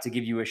forgot to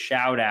give you a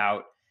shout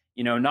out.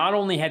 You know, not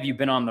only have you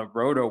been on the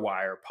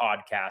RotoWire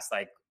podcast,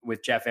 like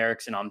with Jeff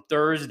Erickson on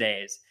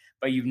Thursdays,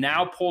 but you've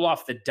now pulled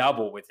off the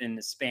double within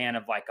the span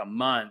of like a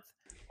month,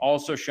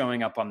 also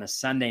showing up on the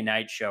Sunday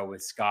night show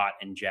with Scott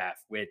and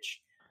Jeff,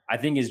 which I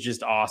think is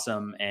just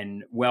awesome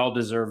and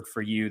well-deserved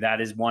for you.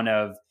 That is one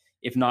of,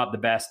 if not the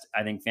best,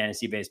 I think,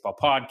 fantasy baseball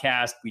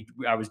podcast.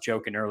 I was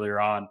joking earlier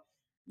on,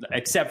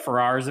 except for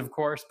ours, of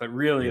course, but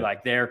really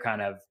like they're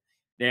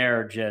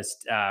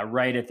just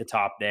right at the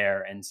top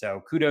there. And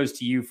so kudos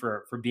to you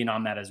for being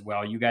on that as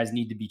well. You guys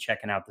need to be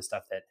checking out the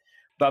stuff that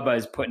Bubba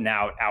is putting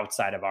out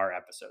outside of our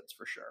episodes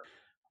for sure.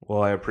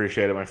 Well, I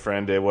appreciate it, my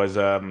friend. It was,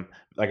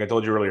 like I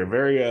told you earlier,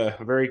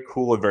 very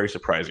cool and very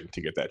surprising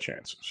to get that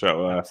chance.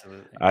 So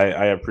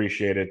I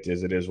appreciate it,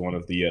 as it is one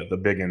of the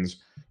biggins.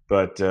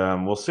 But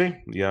we'll see.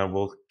 Yeah,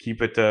 we'll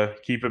keep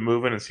it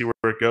moving and see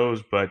where it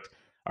goes. But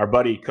our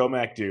buddy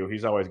Comac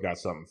he's always got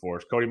something for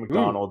us. Cody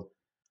McDonald.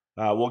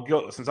 We'll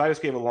go, since I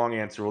just gave a long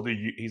answer.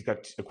 He's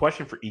got a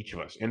question for each of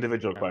us,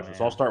 individual questions.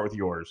 So I'll start with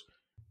yours.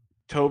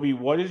 Toby,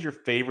 what is your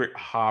favorite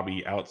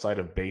hobby outside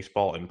of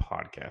baseball and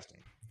podcasting?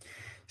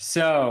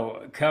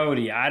 So,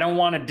 Cody, I don't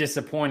want to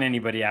disappoint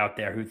anybody out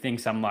there who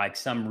thinks I'm like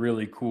some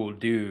really cool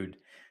dude,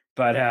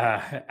 but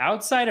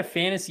outside of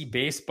fantasy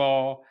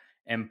baseball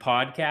and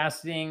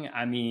podcasting,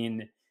 I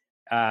mean,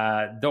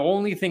 the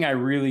only thing I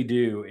really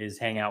do is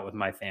hang out with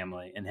my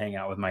family and hang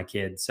out with my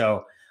kids.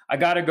 So I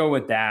got to go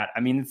with that.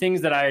 I mean, the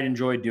things that I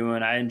enjoy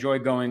doing, I enjoy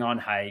going on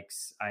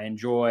hikes. I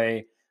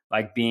enjoy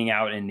like being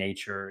out in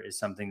nature is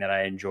something that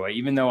I enjoy,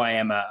 even though I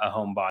am a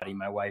homebody.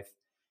 My wife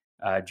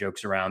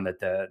jokes around that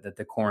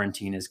the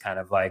quarantine is kind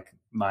of like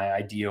my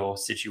ideal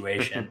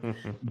situation.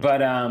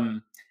 But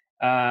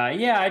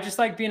I just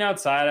like being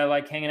outside. I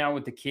like hanging out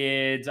with the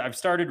kids. I've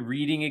started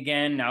reading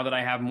again now that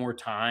I have more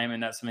time,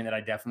 and that's something that I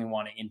definitely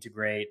want to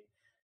integrate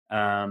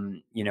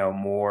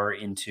more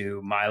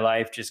into my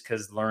life, just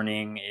because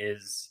learning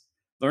is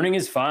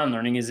fun.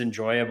 Learning is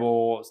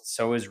enjoyable.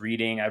 So is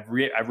reading. I've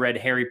read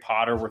Harry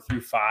Potter. We're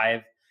through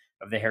 5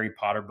 of the Harry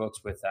Potter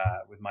books with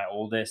my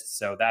oldest.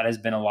 So that has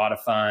been a lot of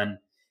fun.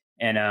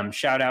 And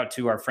shout out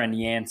to our friend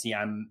Yancey.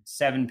 I'm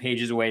 7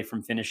 pages away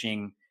from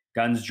finishing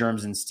Guns,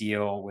 Germs, and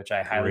Steel, which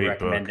I highly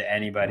recommend to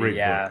anybody.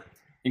 Book. I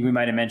think we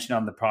might have mentioned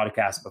on the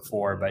podcast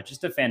before, but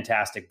just a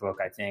fantastic book,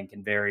 I think,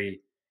 and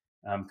very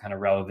kind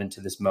of relevant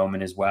to this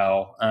moment as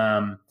well.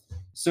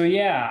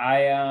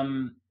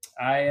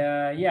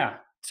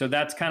 So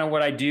that's kind of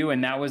what I do.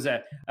 And that was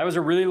a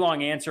really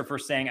long answer for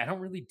saying I don't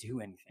really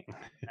do anything like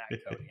that,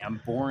 Cody. I'm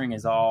boring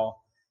as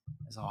all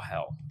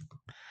hell.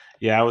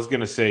 Yeah, I was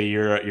gonna say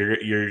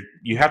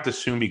you have to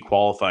soon be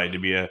qualified to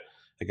be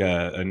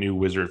a new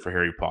wizard for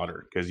Harry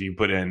Potter, because you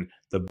put in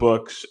the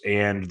books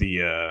and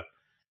the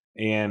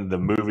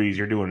movies.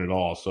 You're doing it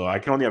all. So I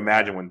can only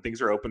imagine when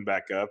things are open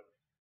back up,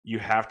 you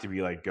have to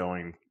be like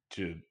going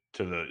to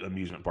the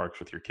amusement parks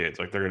with your kids.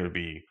 Like they're gonna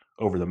be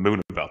over the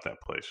moon about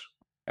that place.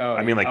 Oh,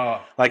 I mean,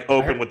 like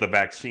open with the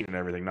vaccine and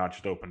everything, not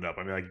just opened up.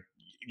 I mean, like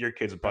your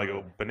kids would probably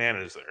go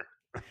bananas there.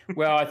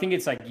 Well, I think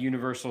it's like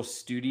Universal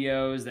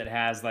Studios that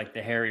has like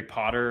the Harry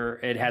Potter.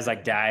 It has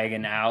like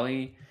Diagon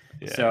Alley.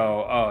 Yeah.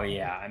 So, oh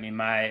yeah, I mean,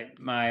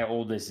 my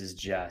oldest is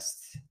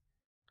just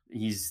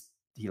he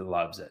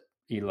loves it.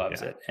 He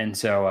loves it, and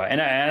so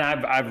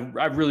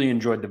I've really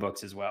enjoyed the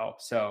books as well.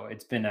 So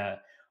it's been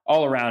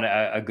all around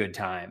a good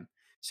time.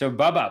 So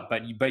Bubba,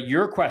 but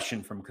your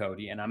question from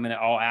Cody, and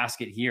I'll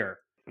ask it here.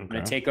 I'm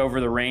gonna take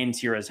over the reins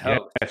here as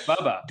host. Yes,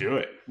 Bubba, do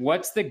it.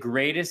 What's the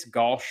greatest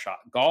golf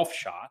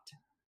shot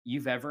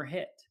you've ever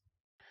hit?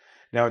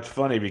 Now it's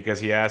funny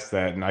because he asked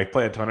that, and I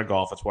play a ton of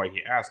golf. That's why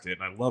he asked it,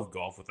 and I love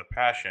golf with a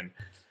passion.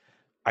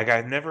 Like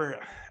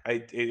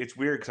it's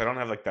weird because I don't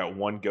have like that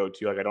one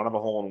go-to. Like I don't have a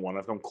hole in one.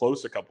 I've come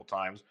close a couple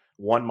times.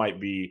 One might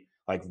be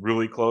like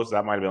really close.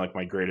 That might have been like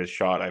my greatest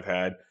shot I've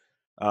had.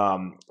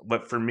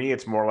 But for me,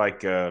 it's more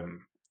like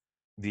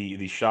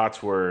the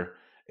shots where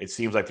it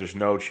seems like there's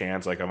no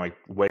chance. Like I'm like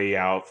way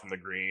out from the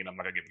green. I'm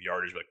not gonna get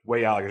yardage. Like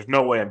way out. Like there's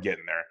no way I'm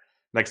getting there.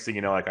 Next thing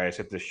you know, like I just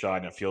hit this shot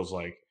and it feels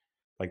like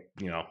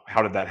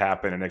how did that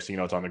happen? And next thing you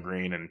know, it's on the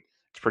green and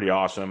it's pretty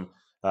awesome.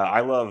 I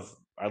love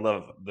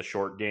the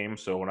short game,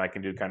 so when I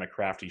can do kind of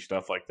crafty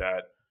stuff like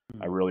that,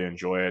 I really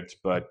enjoy it.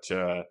 But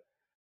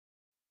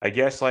I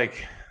guess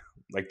like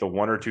the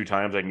one or two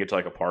times I can get to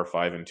like a par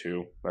 5 and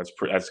 2,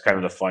 that's kind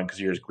of the fun because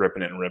you're just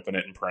gripping it and ripping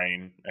it and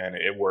praying, and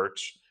it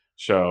works.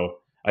 So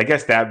I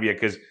guess that'd be it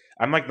because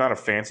I'm like not a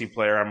fancy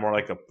player. I'm more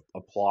like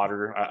a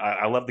plotter.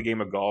 I love the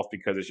game of golf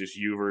because it's just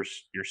you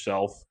versus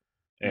yourself,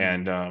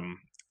 and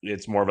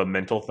it's more of a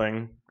mental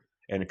thing,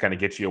 and it kind of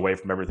gets you away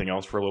from everything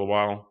else for a little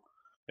while.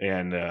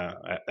 And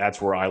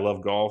that's where I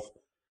love golf.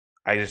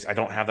 I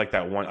don't have like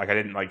that one. Like I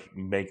didn't like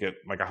make it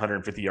like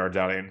 150 yards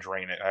out and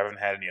drain it. I haven't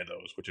had any of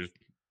those, which is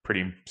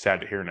pretty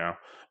sad to hear now.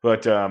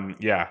 But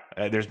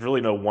there's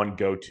really no one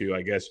go-to.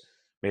 I guess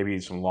maybe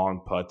some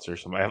long putts or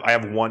something. I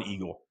have one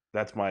eagle.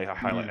 That's my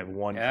highlight. I have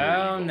one.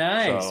 Oh, eagle.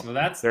 nice. So, well,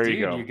 that's there dude.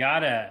 you go. You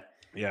gotta.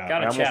 Yeah,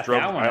 Gotta chat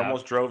that one I up.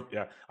 almost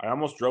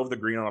drove the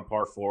green on a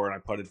par 4, and I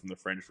putted from the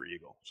fringe for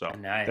eagle. So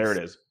Nice. there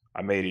it is.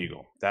 I made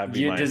eagle. That'd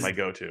be my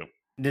go-to.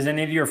 Does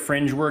any of your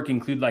fringe work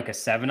include like a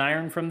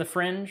 7-iron from the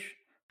fringe?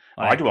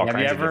 I do all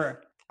kinds of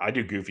I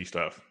do goofy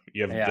stuff.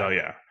 Yeah. Oh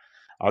yeah.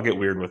 I'll get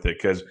weird with it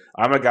because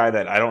I'm a guy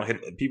that I don't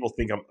hit. People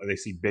think they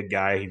see big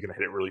guy, he's gonna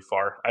hit it really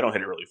far. I don't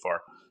hit it really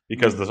far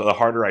because the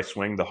harder I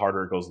swing, the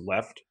harder it goes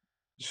left.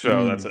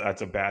 So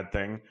that's a bad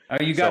thing.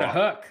 Oh, you got a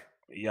hook.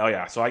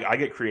 Yeah. So I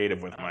get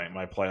creative with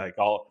my play. Like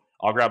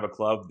I'll grab a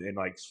club and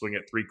like swing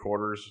it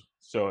 3/4.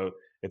 So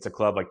it's a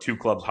club like 2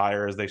 clubs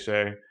higher, as they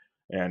say.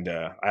 And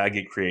I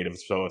get creative.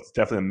 So it's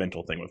definitely a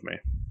mental thing with me.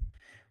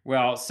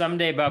 Well,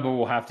 someday, Bubba,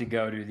 will have to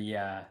go to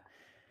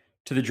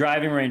the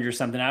driving range or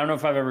something. I don't know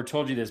if I've ever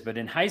told you this, but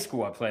in high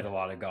school, I played a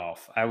lot of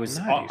golf. I was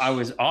awful. I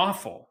was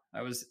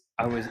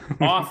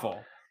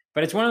awful.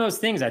 But it's one of those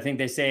things I think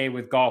they say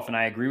with golf, and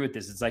I agree with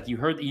this. It's like you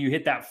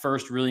hit that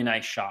first really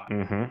nice shot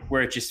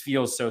where it just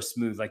feels so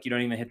smooth. Like you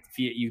don't even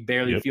you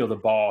barely feel the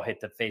ball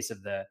hit the face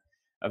of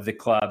the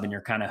club, and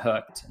you're kind of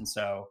hooked. And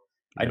so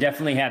I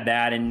definitely had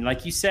that. And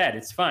like you said,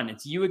 it's fun.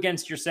 It's you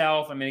against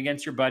yourself. I mean,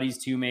 against your buddies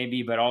too,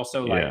 maybe, but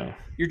also like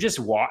you're just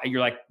you're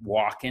like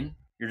walking.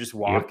 You're just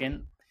walking.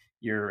 Yep.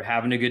 You're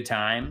having a good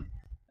time.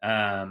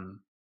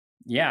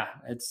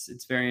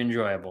 It's very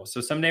enjoyable.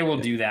 So someday we'll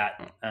do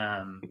that.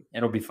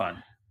 It'll be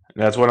fun.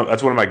 That's one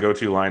of my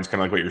go-to lines,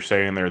 kind of like what you're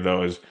saying there,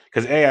 though, is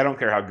because I don't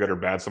care how good or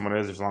bad someone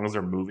is, as long as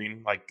they're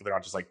moving, like they're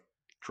not just like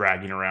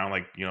dragging around,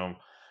 like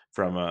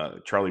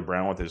from Charlie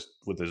Brown with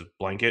his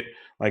blanket.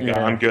 Like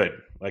I'm good.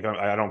 Like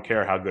I don't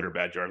care how good or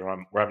bad you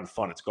are. We're having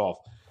fun. It's golf.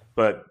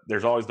 But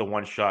there's always the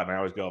one shot, and I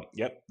always go,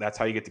 "Yep, that's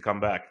how you get to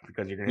come back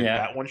because you're gonna hit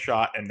that one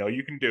shot and know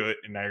you can do it,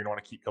 and now you're gonna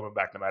want to keep coming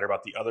back no matter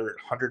about the other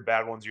 100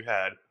 bad ones you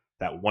had.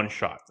 That one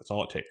shot, that's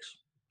all it takes."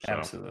 So,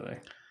 absolutely.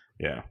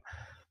 Yeah.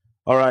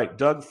 All right,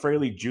 Doug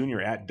Fraley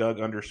Jr. at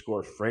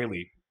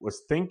Doug_Fraley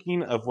was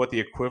thinking of what the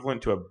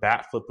equivalent to a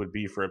bat flip would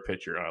be for a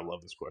pitcher. I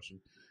love this question.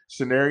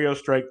 Scenario: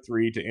 strike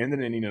 3 to end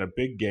an inning in a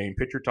big game.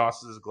 Pitcher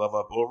tosses his glove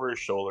up over his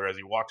shoulder as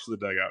he walks to the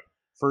dugout.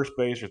 First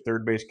base or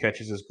third base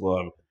catches his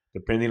glove,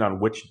 depending on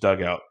which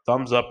dugout.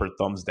 Thumbs up or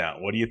thumbs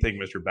down? What do you think,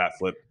 Mr.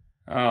 Batflip?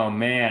 Oh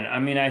man, I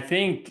mean, I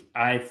think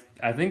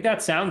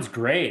that sounds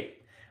great.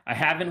 I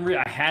hadn't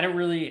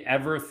really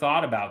ever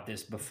thought about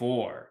this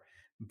before.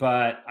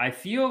 But I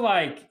feel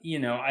like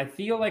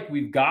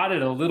we've got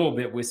it a little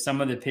bit with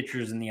some of the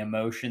pitchers and the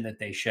emotion that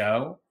they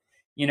show,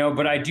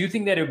 but I do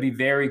think that it would be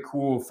very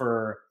cool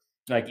for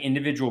like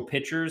individual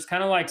pitchers,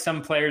 kind of like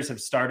some players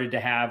have started to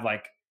have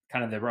like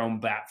kind of their own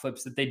bat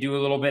flips that they do a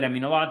little bit. I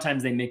mean, a lot of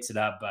times they mix it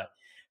up, but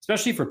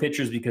especially for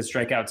pitchers because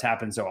strikeouts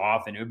happen so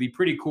often, it would be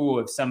pretty cool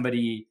if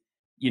somebody,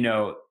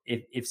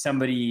 if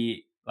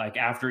somebody like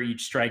after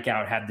each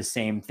strikeout had the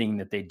same thing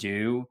that they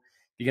do.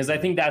 Because I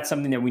think that's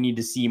something that we need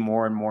to see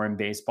more and more in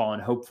baseball.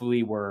 And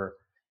hopefully we're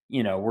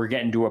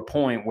getting to a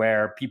point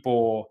where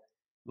people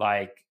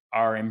like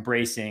are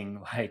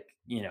embracing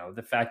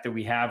the fact that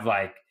we have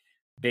like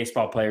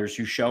baseball players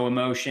who show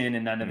emotion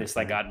and none of this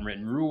like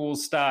unwritten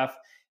rules stuff.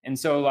 And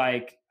so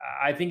like,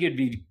 I think it'd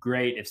be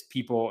great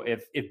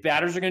if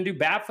batters are going to do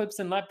bat flips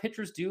and let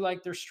pitchers do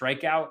like their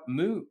strikeout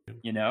move,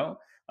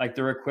 like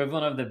their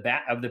equivalent of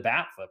the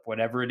bat flip,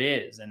 whatever it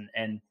is.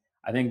 And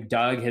I think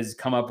Doug has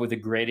come up with a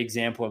great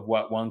example of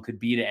what one could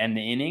be to end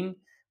the inning.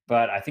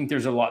 But I think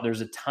there's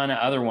a ton of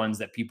other ones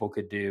that people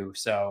could do.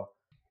 So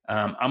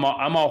I'm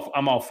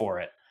all for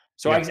it.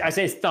 So I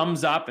say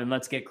thumbs up, and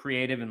let's get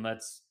creative, and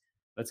let's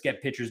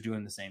get pitchers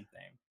doing the same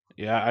thing.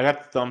 Yeah, I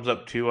got the thumbs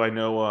up too. I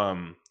know.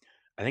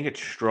 I think it's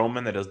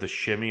Stroman that does the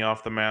shimmy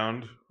off the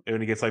mound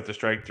when he gets like the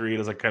strike three. He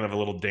does like kind of a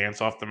little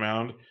dance off the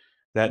mound.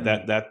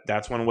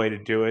 That's one way to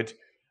do it.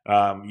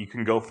 You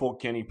can go full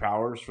Kenny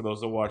Powers for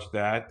those that watch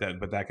that.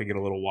 But that could get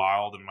a little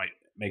wild and might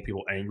make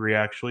people angry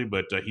actually.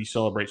 But he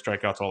celebrates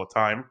strikeouts all the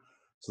time,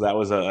 so that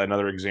was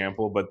another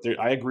example. But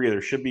I agree. You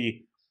should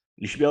be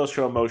able to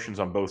show emotions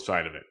on both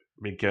sides of it.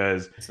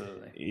 Because,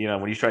 Absolutely.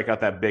 when you strike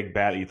out that big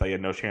bat, you thought you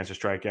had no chance to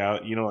strike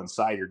out.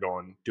 Inside you're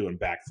doing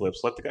backflips.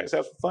 Let the guys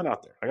have some fun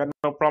out there. I got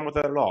no problem with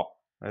that at all.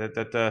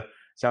 That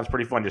sounds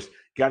pretty fun. Just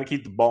got to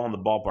keep the ball in the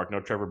ballpark. No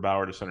Trevor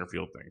Bauer to center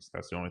field things.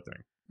 That's the only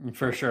thing.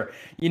 For sure.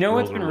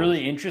 What's been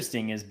really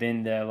interesting has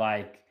been the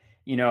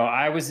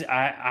I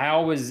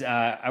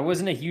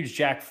wasn't a huge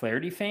Jack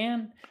Flaherty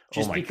fan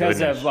just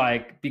because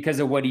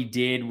of what he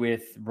did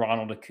with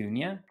Ronald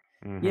Acuna.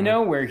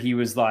 Mm-hmm. Where he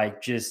was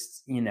like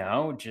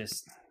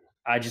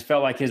I just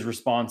felt like his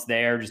response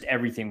there, just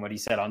everything, what he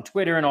said on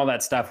Twitter and all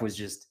that stuff was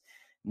just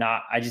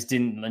I just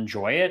didn't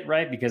enjoy it,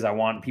 right? Because I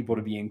want people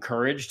to be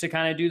encouraged to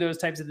kind of do those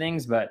types of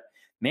things. But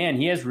man,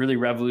 he has really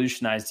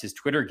revolutionized his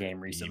Twitter game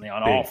recently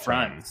on all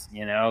fronts,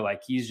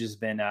 he's just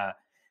been,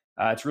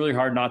 it's really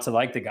hard not to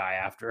like the guy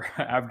after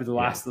the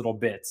last little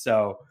bit.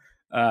 So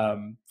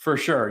for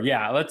sure.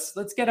 Yeah.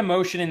 Let's get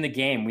emotion in the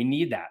game. We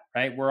need that,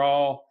 right? We're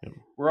all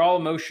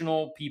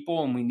emotional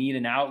people and we need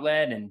an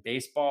outlet, and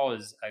baseball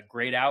is a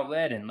great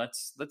outlet, and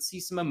let's see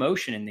some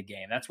emotion in the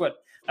game. That's what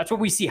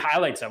we see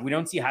highlights of. We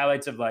don't see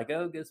highlights of like,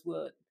 oh, guess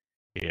what?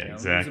 Yeah,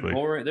 exactly.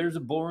 There's a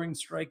boring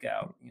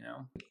strikeout,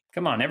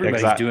 come on.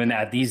 Everybody's doing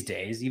that these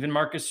days. Even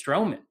Marcus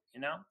Stroman,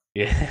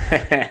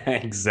 Yeah,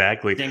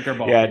 exactly.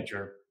 Tinkerball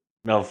pitcher.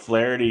 No,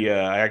 Flaherty,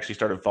 I actually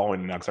started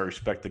following him now because I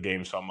respect the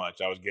game so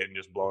much. I was getting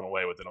just blown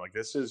away with it. I'm like,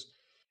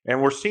 and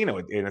we're seeing it,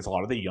 and it's a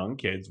lot of the young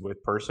kids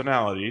with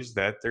personalities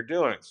that they're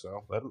doing.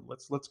 So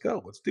let's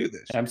go. Let's do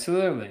this.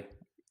 Absolutely.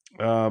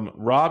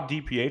 Rob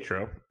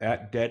DiPietro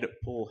at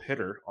Deadpool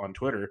Hitter on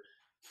Twitter.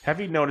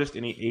 Have you noticed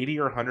any 80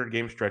 or 100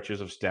 game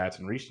stretches of stats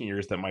in recent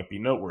years that might be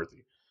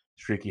noteworthy?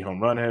 Streaky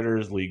home run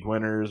hitters, league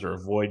winners, or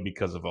avoid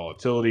because of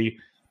volatility,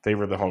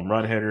 favor the home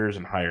run hitters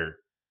and higher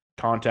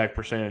contact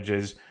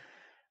percentages.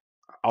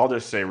 I'll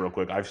just say real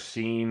quick, I've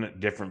seen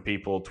different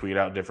people tweet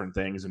out different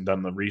things and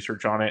done the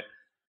research on it.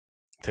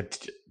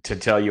 To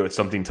tell you it's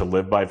something to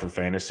live by for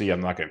fantasy,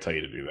 I'm not going to tell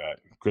you to do that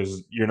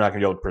because you're not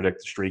going to be able to predict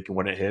the streak and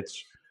when it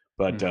hits.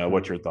 But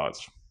what's your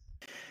thoughts?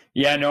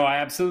 Yeah, no, I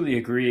absolutely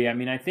agree. I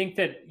mean, I think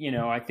that,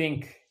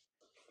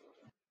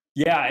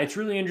 it's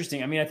really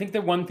interesting. I mean, I think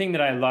the one thing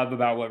that I love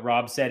about what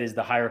Rob said is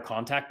the higher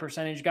contact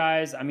percentage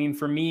guys. I mean,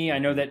 for me, I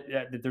know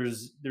that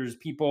there's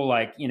people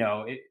like,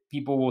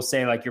 people will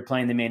say like you're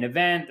playing the main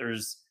event.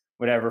 There's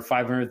whatever,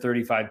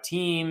 535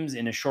 teams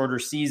in a shorter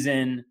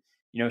season.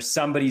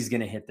 Somebody's going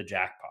to hit the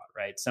jackpot,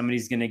 right?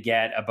 Somebody's going to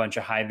get a bunch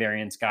of high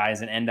variance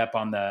guys and end up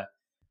on the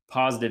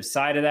positive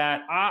side of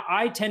that.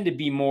 I tend to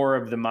be more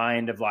of the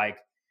mind of like,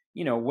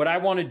 what I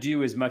want to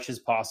do as much as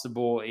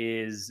possible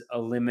is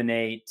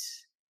eliminate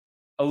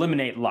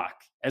luck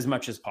as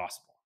much as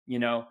possible,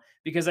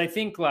 because I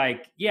think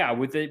like,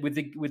 with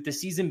the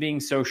season being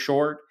so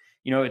short,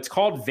 it's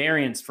called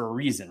variance for a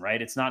reason,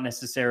 right? It's not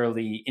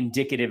necessarily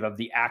indicative of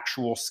the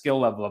actual skill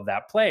level of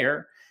that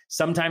player.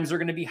 Sometimes they're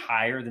going to be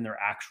higher than their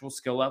actual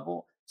skill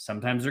level.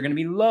 Sometimes they're going to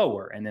be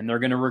lower, and then they're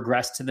going to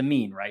regress to the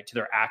mean, right? To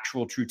their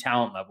actual true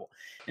talent level.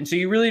 And so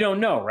you really don't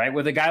know, right?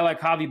 With a guy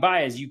like Javi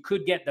Baez, you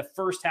could get the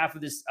first half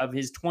of his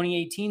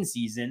 2018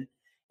 season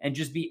and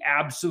just be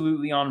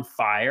absolutely on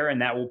fire,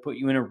 and that will put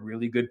you in a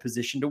really good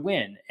position to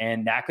win.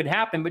 And that could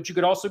happen, but you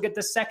could also get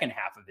the second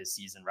half of his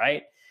season,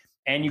 right?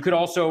 And you could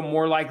also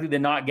more likely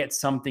than not get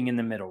something in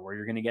the middle where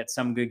you're going to get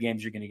some good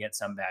games, you're going to get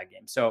some bad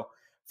games. So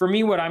for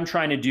me, what I'm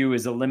trying to do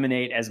is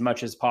eliminate as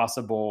much as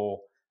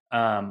possible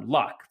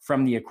luck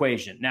from the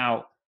equation.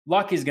 Now,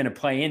 luck is going to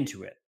play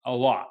into it a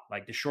lot.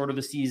 Like the shorter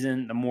the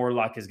season, the more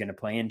luck is going to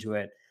play into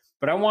it.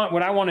 But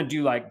what I want to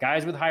do, like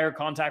guys with higher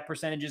contact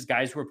percentages,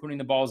 guys who are putting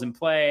the balls in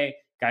play,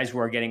 guys who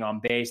are getting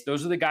on base,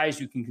 those are the guys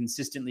who can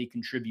consistently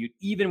contribute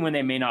even when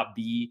they may not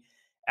be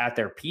at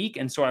their peak.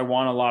 And so I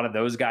want a lot of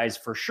those guys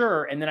for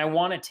sure. And then I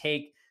want to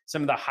take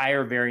some of the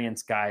higher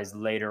variance guys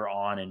later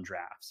on in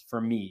drafts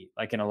for me,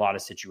 like in a lot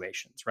of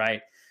situations,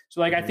 right? So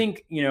like, I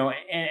think,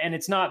 and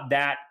it's not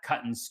that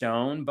cut in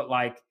stone, but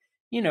like,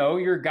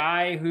 your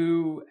guy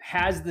who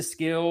has the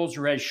skills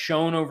or has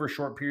shown over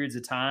short periods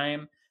of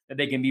time that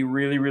they can be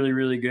really, really,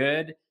 really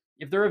good.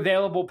 If they're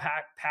available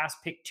past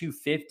pick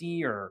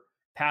 250 or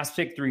past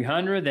pick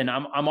 300, then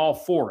I'm all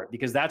for it,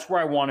 because that's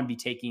where I want to be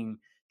taking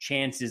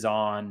chances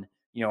on,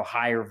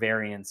 higher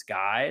variance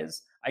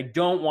guys. I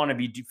don't want to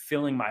be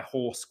filling my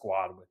whole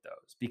squad with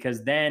those,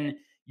 because then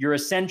you're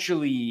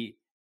essentially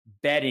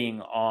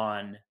betting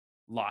on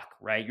luck,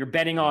 right? You're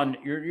betting on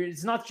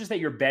it's not just that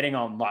you're betting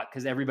on luck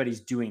because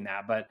everybody's doing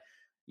that, but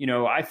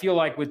I feel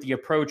like with the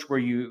approach where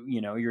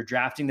you're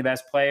drafting the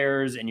best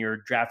players and you're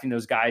drafting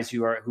those guys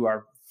who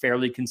are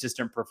fairly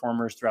consistent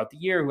performers throughout the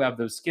year, who have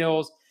those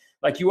skills,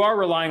 like you are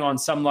relying on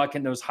some luck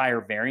in those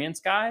higher variance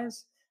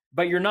guys,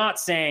 but you're not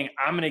saying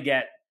I'm going to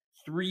get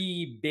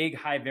 3 big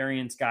high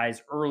variance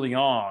guys early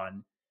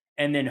on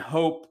and then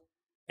hope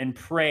and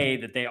pray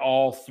that they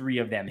all 3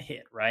 of them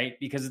hit, right?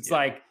 Because it's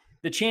like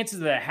the chances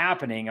of that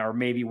happening are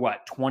maybe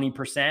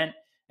 20%.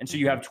 And so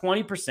you have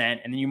 20%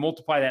 and then you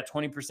multiply that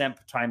 20%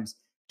 times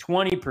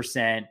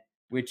 20%,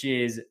 which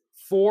is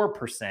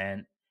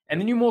 4%. And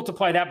then you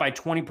multiply that by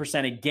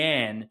 20%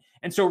 again.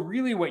 And so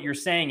really what you're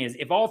saying is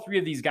if all 3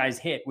 of these guys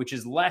hit, which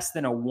is less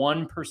than a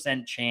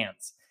 1%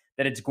 chance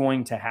that it's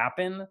going to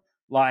happen,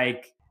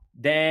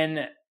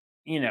 then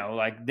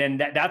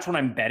that's what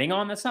I'm betting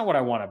on. That's not what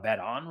I want to bet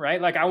on,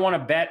 right? Like I want to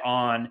bet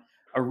on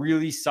a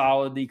really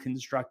solidly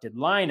constructed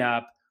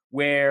lineup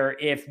where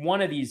if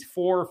one of these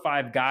 4 or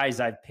 5 guys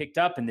I've picked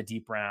up in the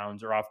deep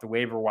rounds or off the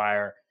waiver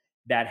wire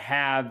that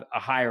have a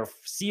higher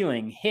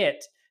ceiling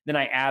hit, then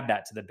I add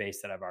that to the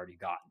base that I've already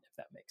gotten, if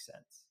that makes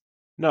sense.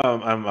 No,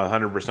 I'm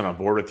 100% on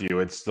board with you.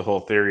 It's the whole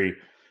theory.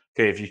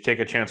 Okay, if you take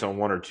a chance on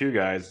 1 or 2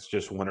 guys, it's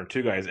just 1 or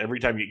 2 guys. Every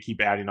time you keep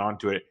adding on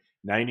to it,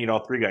 now you need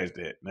all 3 guys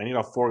to hit. Now you need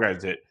all 4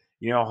 guys to hit.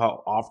 You know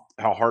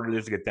how hard it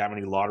is to get that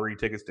many lottery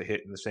tickets to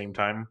hit in the same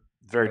time?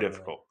 Very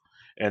difficult.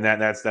 And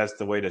that's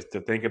the way to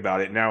think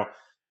about it. Now,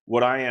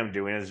 what I am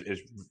doing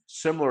is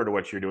similar to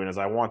what you're doing. Is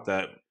I want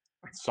that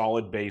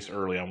solid base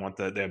early. I want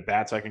the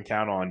bats I can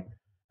count on,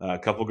 a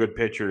couple good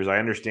pitchers. I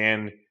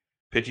understand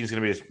pitching's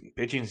going to be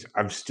pitching.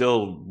 I'm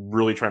still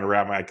really trying to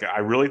wrap my. I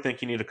really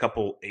think you need a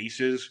couple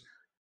aces,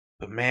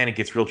 but man, it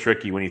gets real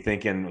tricky when you're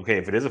thinking, okay,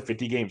 if it is a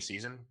 50-game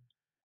season,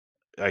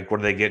 like what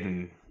are they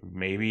getting?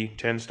 Maybe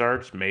 10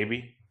 starts,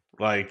 maybe.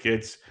 Like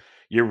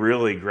you're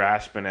really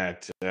grasping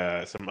at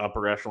some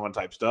upper echelon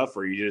type stuff,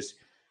 or do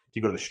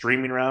you go the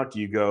streaming route?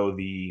 Do you go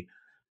the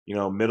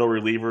middle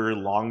reliever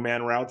long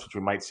man routes, which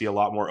we might see a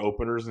lot more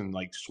openers and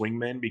like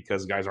swingmen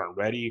because guys aren't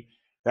ready?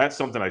 That's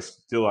something I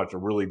still have to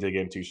really dig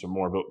into some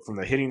more. But from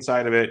the hitting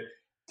side of it,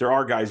 there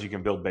are guys you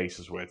can build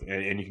bases with,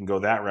 and you can go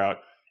that route.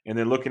 And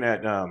then looking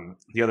at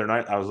the other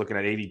night, I was looking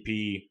at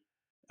ADP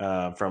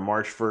from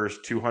March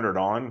 1st, 200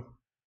 on.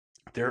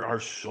 There are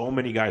so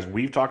many guys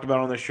we've talked about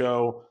on the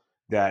show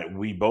that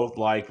we both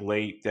like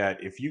late,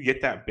 that if you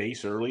get that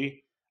base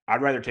early,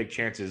 I'd rather take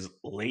chances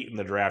late in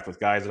the draft with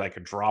guys that I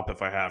could drop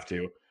if I have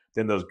to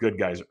than those good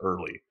guys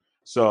early.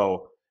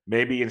 So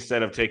maybe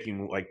instead of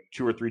taking like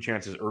 2 or 3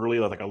 chances early,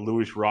 like a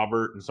Luis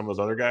Robert and some of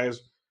those other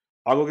guys,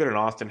 I'll go get an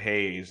Austin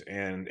Hayes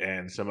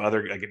and some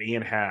other, like an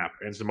Ian Happ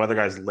and some other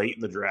guys late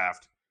in the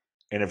draft.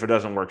 And if it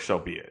doesn't work, so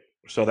be it.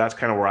 So that's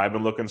kind of where I've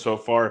been looking so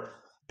far.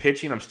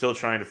 Pitching, I'm still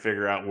trying to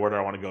figure out where do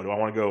I want to go. Do I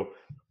want to go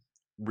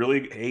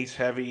really ace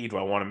heavy? Do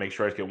I want to make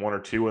sure I get 1 or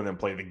 2 and then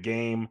play the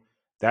game?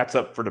 That's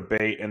up for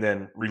debate. And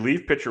then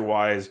relief pitcher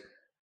wise,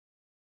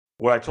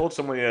 what I told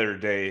someone the other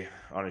day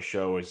on a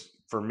show is,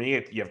 for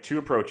me, you have 2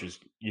 approaches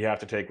you have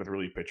to take with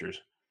relief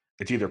pitchers.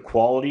 It's either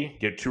quality,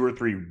 get 2 or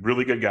 3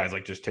 really good guys,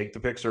 like just take the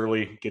picks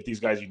early, get these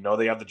guys,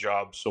 they have the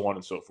job, so on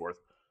and so forth,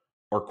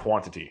 or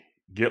quantity.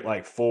 Get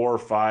like 4 or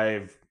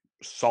 5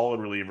 solid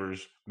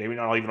relievers, maybe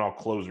not even all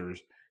closers,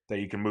 that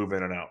you can move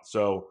in and out.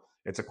 So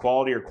it's a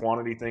quality or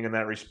quantity thing in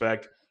that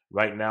respect.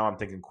 Right now I'm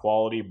thinking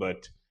quality,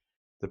 but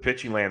the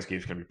pitching landscape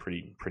is going to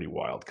be pretty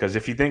wild. Because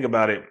if you think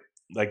about it,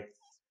 like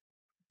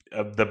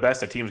the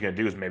best a team's going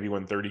to do is maybe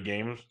win 30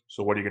 games.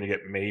 So what are you going to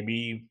get?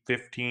 Maybe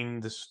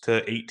 15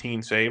 to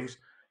 18 saves,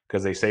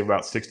 because they save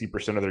about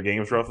 60% of their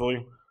games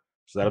roughly.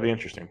 So that'll be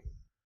interesting.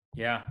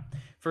 Yeah,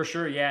 for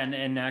sure. Yeah.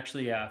 And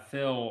actually,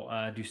 Phil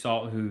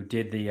Dussault, who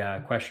did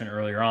the question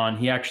earlier on,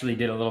 he actually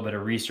did a little bit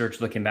of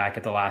research looking back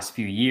at the last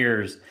few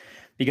years,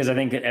 because I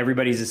think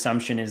everybody's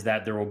assumption is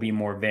that there will be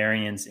more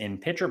variance in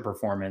pitcher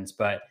performance.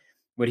 But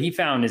what he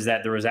found is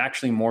that there was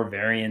actually more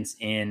variance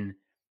in,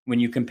 when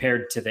you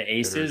compared to the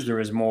aces, hitters. There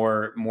was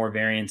more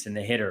variance in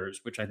the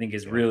hitters, which I think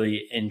is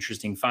really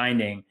interesting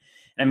finding.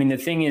 I mean, the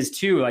thing is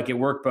too, like it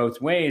worked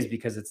both ways,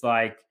 because it's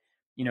like,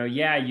 you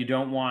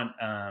don't want,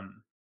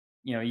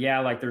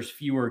 like there's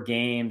fewer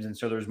games and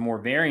so there's more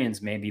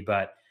variance maybe,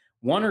 but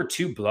 1 or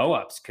 2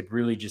 blowups could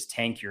really just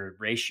tank your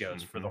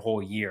ratios for the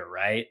whole year,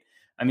 right?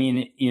 I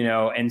mean,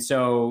 and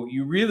so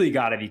you really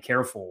got to be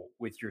careful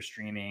with your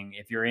streaming.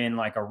 If you're in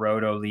like a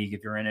roto league,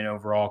 if you're in an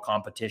overall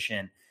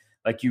competition,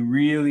 like you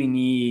really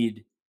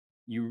need,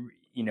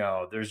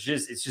 it's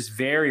just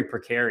very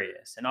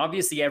precarious. And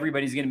obviously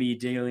everybody's going to be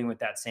dealing with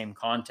that same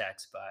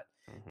context, but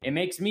it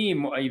makes me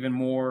even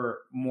more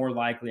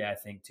likely, I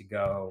think, to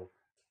go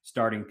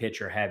starting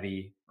pitcher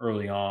heavy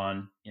early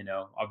on.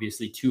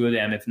 Obviously 2 of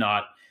them, if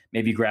not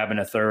maybe grabbing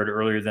a third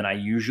earlier than I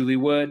usually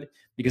would,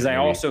 because I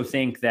also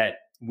think that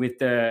with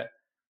the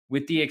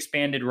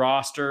expanded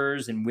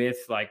rosters and with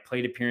like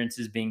plate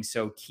appearances being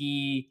so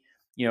key,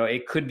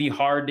 it could be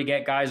hard to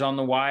get guys on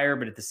the wire,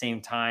 but at the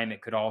same time,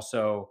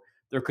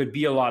 there could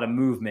be a lot of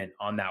movement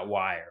on that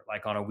wire,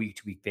 like on a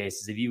week-to-week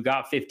basis. If you've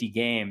got 50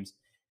 games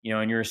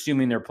and you're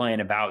assuming they're playing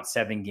about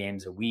 7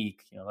 games a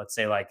week, let's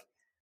say like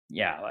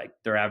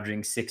they're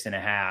averaging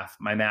 6.5.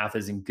 My math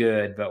isn't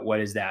good, but what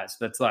is that? So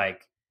that's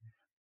like,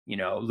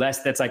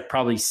 that's like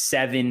probably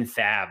 7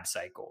 fab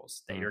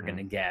cycles that you're going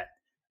to get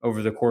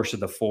over the course of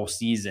the full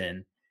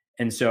season.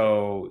 And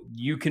so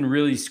you can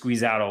really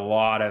squeeze out a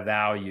lot of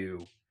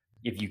value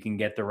if you can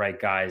get the right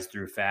guys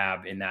through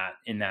fab in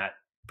that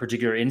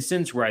particular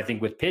instance, where I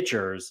think with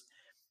pitchers,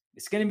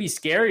 it's going to be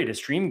scary to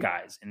stream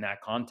guys in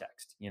that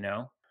context,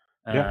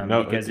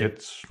 because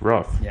it's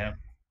rough. Yeah.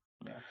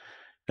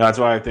 That's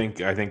why I think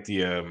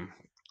the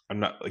I'm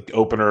not like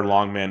opener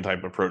long man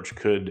type approach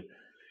could,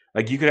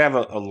 like, you could have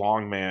a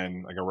long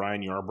man like a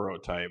Ryan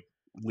Yarbrough type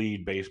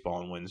lead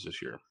baseball and wins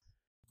this year.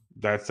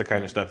 That's the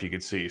kind of stuff you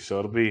could see. So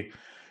it'll be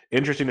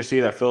interesting to see.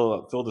 That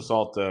Phil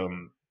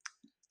DeSalt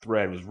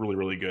thread was really,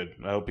 really good.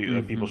 I hope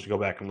people should go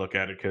back and look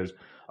at it, because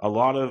a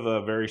lot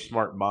of very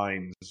smart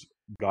minds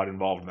got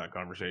involved in that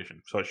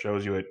conversation. So it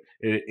shows you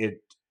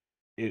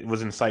it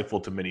was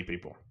insightful to many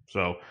people.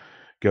 So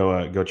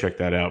go check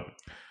that out.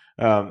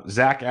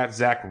 Zach at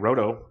Zach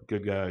Roto,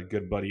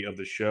 good buddy of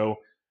the show.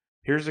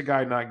 Here's a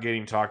guy not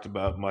getting talked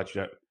about much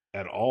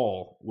at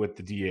all with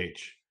the DH.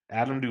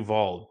 Adam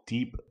Duvall,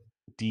 deep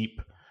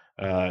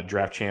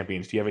draft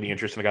champions. Do you have any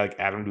interest in a guy like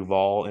Adam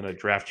Duvall in a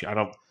draft?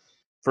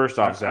 First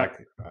off,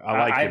 Zach, I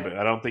like you, but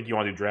I don't think you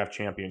want to do draft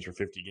champions for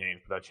 50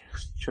 games. But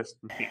that's just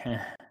me.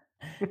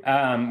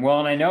 Well,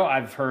 and I know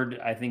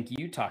I think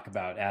you talk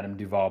about Adam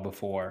Duvall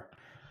before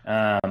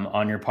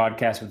on your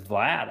podcast with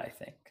Vlad, I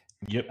think.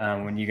 Yep.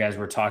 When you guys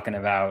were talking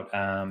about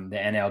the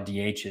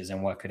NLDHs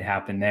and what could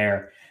happen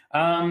there.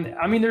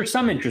 I mean, there's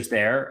some interest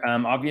there.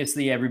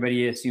 Obviously,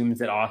 everybody assumes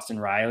that Austin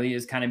Riley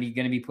is kind of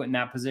going to be put in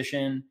that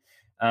position.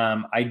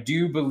 I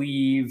do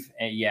believe,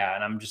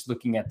 and I'm just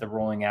looking at the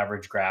rolling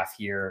average graph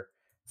here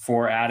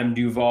for Adam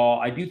Duvall.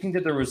 I do think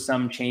that there was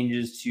some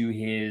changes to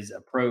his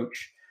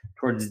approach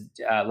towards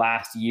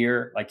last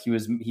year. Like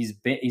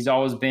he's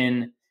always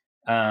been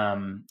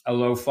a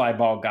low fly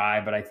ball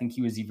guy, but I think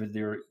he was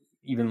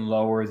even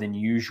lower than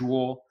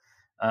usual.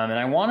 And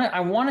I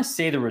want to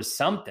say there was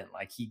something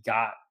like he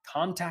got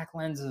contact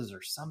lenses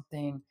or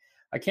something.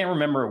 I can't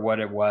remember what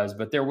it was,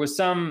 but there was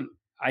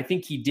I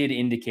think he did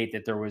indicate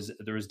that there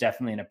was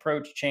definitely an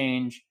approach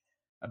change,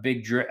 a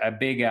big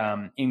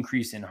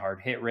increase in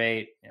hard hit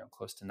rate,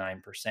 close to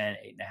 9%,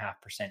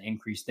 8.5%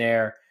 increase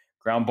there.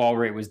 Ground ball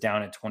rate was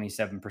down at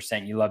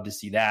 27%. You love to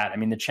see that. I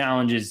mean, the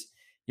challenge is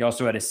he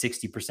also had a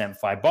 60%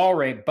 fly ball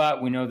rate,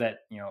 but we know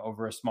that,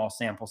 over a small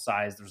sample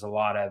size, there's a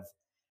lot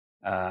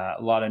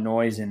of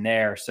noise in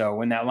there. So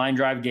when that line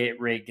drive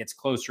rate gets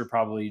closer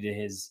probably to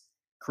his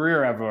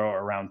career ever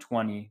around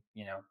 20,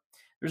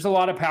 there's a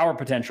lot of power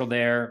potential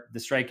there. The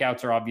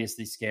strikeouts are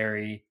obviously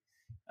scary.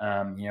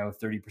 30%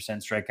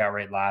 strikeout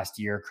rate last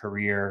year,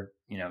 career,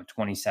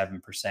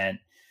 27%.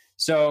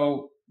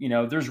 So,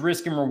 there's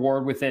risk and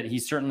reward with it.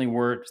 He's certainly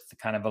worth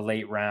kind of a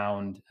late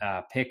round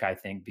pick, I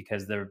think,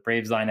 because the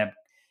Braves lineup,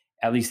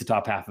 at least the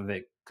top half of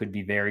it, could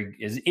be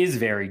is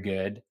very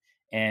good.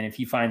 And if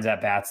he finds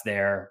at bats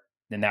there,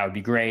 then that would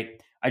be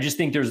great. I just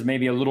think there's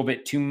maybe a little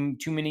bit too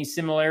many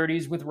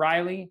similarities with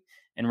Riley,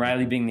 and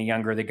Riley being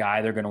the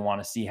guy, they're going to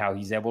want to see how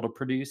he's able to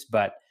produce.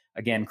 But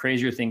again,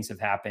 crazier things have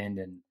happened,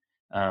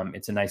 and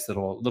it's a nice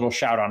little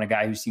shout on a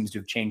guy who seems to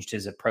have changed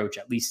his approach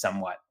at least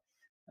somewhat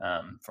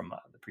from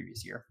the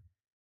previous year.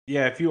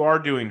 Yeah, if you are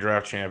doing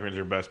draft champions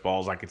or best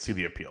balls, I could see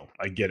the appeal.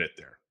 I get it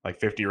there. Like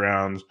 50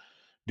 rounds,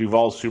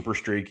 Duvall's super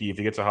streaky. If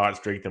he gets a hot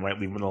streak, they might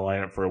leave him in the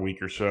lineup for a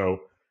week or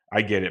so.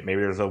 I get it. Maybe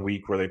there's a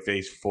week where they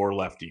face 4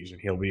 lefties and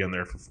he'll be in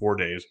there for 4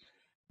 days.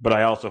 But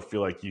I also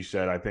feel like you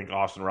said, I think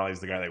Austin Riley's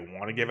the guy they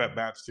want to give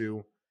at-bats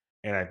to,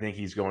 and I think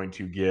he's going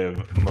to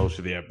give most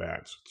of the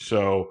at-bats.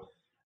 So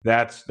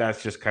that's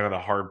just kind of the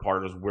hard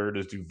part, is where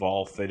does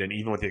Duvall fit in,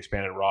 even with the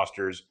expanded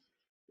rosters.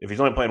 If he's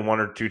only playing 1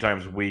 or 2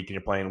 times a week and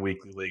you're playing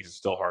weekly leagues, it's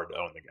still hard to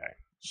own the guy.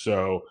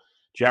 So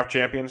draft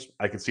champions,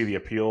 I can see the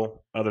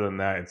appeal. Other than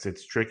that,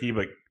 it's tricky,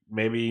 but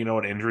maybe,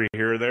 an injury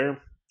here or there,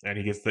 and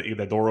he gets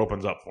the door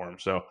opens up for him.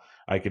 So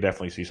I could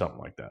definitely see something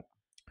like that.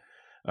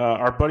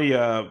 Our buddy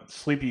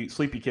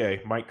Sleepy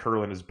K, Mike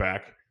Curlin, is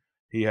back.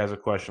 He has a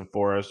question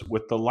for us.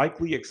 With the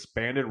likely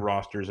expanded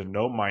rosters and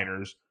no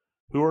minors,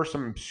 who are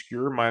some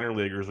obscure minor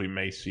leaguers we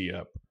may see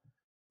up?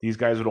 These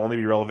guys would only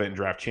be relevant in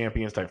draft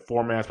champions type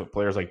formats, but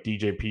players like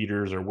DJ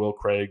Peters or Will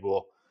Craig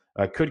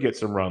could get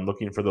some run.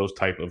 Looking for those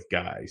type of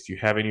guys. Do you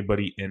have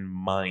anybody in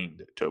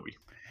mind, Toby?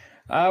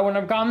 When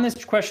I've gotten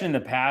this question in the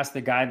past,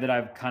 the guy that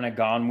I've kind of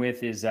gone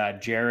with is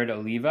Jared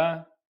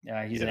Oliva.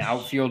 He's an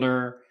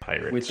outfielder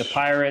with the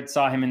Pirates.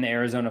 Saw him in the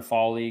Arizona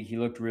Fall League. He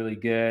looked really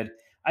good.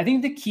 I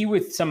think the key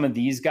with some of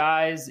these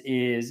guys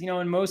is,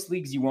 in most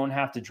leagues, you won't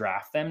have to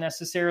draft them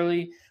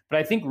necessarily, but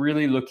I think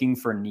really looking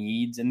for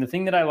needs. And the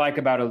thing that I like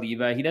about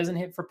Oliva, he doesn't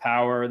hit for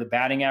power. The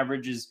batting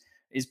average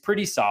is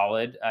pretty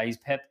solid. He's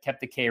kept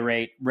the K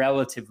rate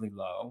relatively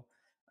low,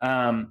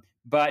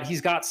 but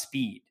he's got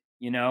speed,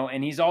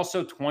 and he's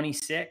also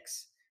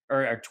 26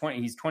 or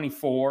 20. He's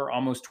 24,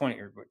 almost 20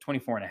 or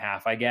 24 and a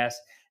half, I guess.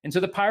 And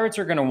so the Pirates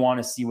are going to want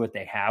to see what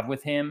they have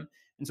with him.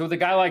 And so with a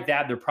guy like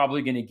that, they're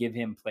probably going to give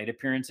him plate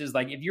appearances.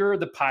 Like if you're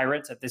the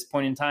Pirates at this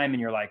point in time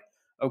and you're like,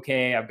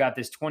 okay, I've got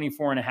this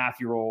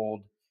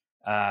 24-and-a-half-year-old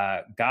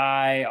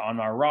guy on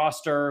our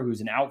roster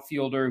who's an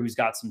outfielder who's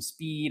got some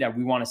speed.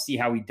 We want to see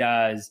how he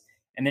does.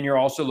 And then you're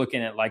also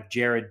looking at like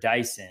Jared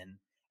Dyson.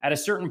 At a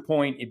certain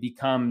point, it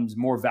becomes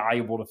more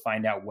valuable to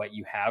find out what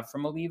you have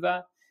from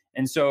Oliva.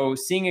 And so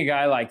seeing a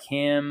guy like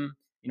him,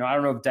 I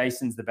don't know if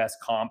Dyson's the best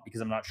comp because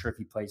I'm not sure if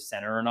he plays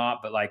center or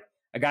not, but like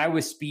a guy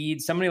with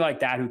speed, somebody like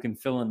that who can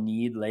fill a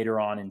need later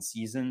on in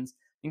seasons.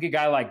 I think a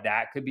guy like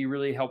that could be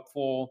really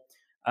helpful.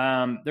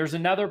 There's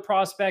another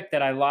prospect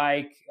that I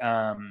like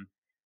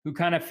who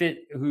kind of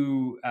fit,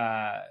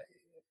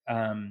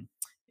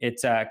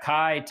 it's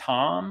Kai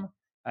Tom.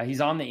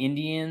 He's on the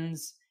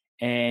Indians,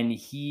 and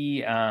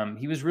he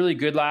was really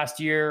good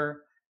last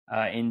year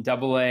in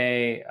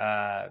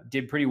AA,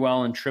 did pretty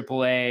well in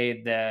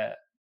AAA. The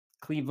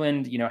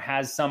Cleveland,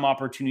 has some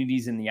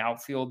opportunities in the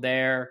outfield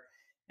there.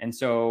 And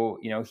so,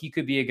 he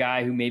could be a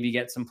guy who maybe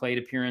gets some plate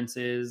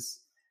appearances.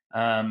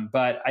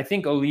 But I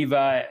think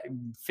Oliva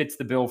fits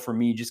the bill for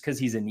me just because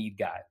he's a need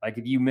guy. Like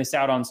if you miss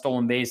out on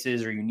stolen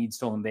bases or you need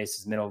stolen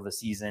bases middle of the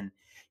season,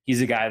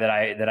 he's a guy that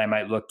I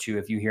might look to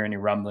if you hear any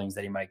rumblings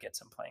that he might get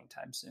some playing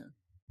time soon.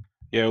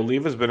 Yeah,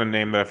 Oliva's been a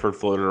name that I've heard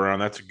floated around.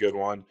 That's a good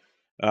one.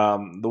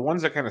 The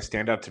ones that kind of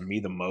stand out to me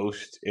the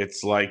most,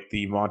 it's like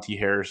the Monty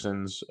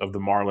Harrisons of the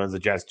Marlins, the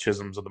Jazz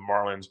Chisholms of the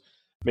Marlins.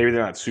 Maybe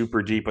they're not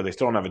super deep, but they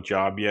still don't have a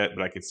job yet,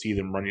 but I could see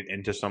them running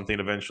into something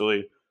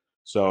eventually.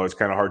 So it's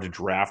kind of hard to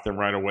draft them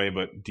right away,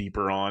 but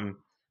deeper on,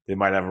 they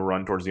might have a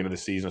run towards the end of the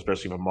season,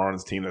 especially if a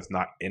Marlins team that's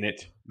not in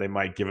it. They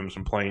might give them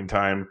some playing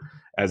time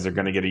as they're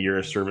going to get a year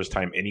of service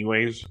time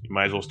anyways. You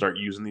might as well start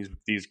using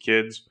these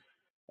kids.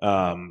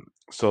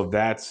 So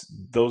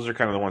those are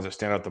kind of the ones that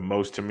stand out the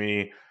most to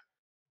me.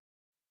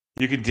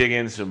 You could dig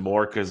in some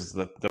more because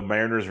the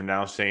Mariners are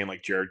now saying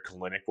like Jared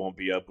Kelenic won't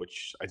be up,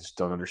 which I just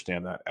don't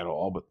understand that at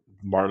all. But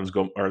the Mariners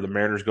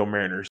go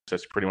Mariners.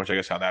 That's pretty much, I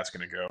guess, how that's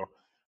going to go.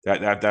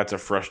 That's a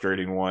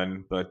frustrating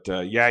one. But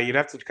yeah, you'd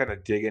have to kind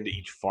of dig into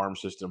each farm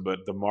system.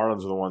 But the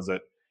Marlins are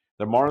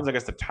the Marlins, I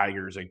guess, the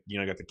Tigers. Like,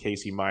 got the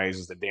Casey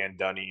Mizes, the Dan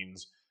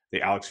Dunnings,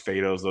 the Alex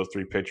Faedos, those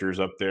three pitchers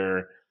up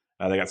there.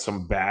 They got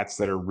some bats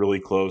that are really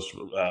close.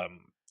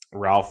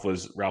 Ralph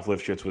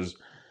Lifshitz was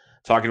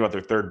talking about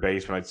their third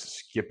baseman. It's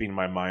skipping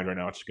my mind right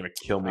now. It's going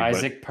to kill me.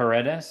 Isaac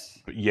Paredes?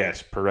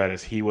 Yes,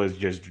 Paredes. He was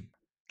just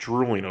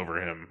drooling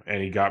over him,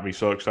 and he got me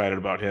so excited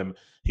about him.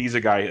 He's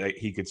a guy that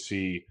he could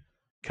see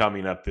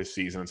coming up this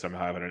season and somehow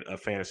having a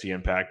fantasy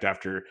impact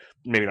after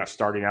maybe not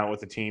starting out with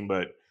the team,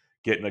 but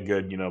getting a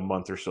good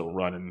month or so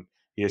run. And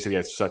he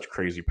has such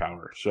crazy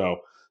power. So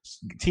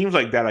teams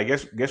like that, I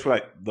guess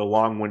what the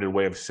long-winded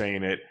way of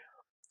saying it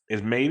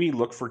is maybe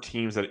look for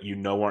teams that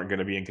aren't going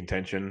to be in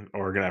contention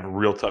or are going to have a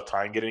real tough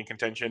time getting in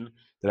contention,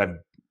 that have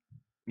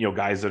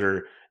guys that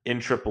are in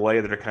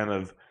AAA that are kind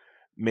of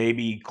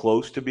maybe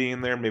close to being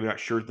there, maybe not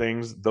sure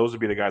things. Those would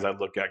be the guys I'd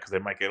look at because they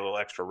might get a little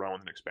extra run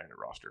with an expanded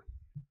roster.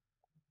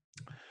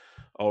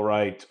 All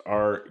right,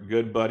 our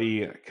good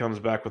buddy comes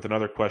back with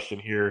another question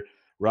here.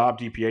 Rob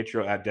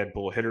DiPietro at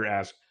Deadpool Hitter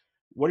asks,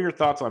 what are your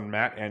thoughts on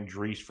Matt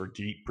Andriese for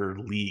deeper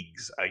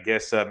leagues? I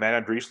guess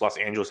Matt Andriese, Los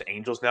Angeles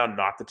Angels now,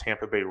 not the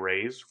Tampa Bay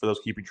Rays, for those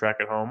keeping track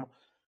at home.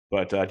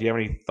 But do you have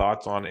any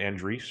thoughts on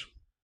Andriese?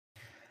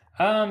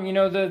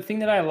 The thing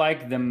that I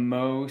like the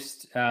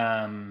most,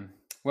 well,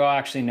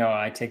 actually, no,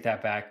 I take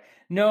that back.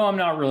 No, I'm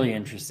not really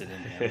interested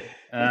in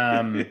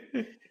him.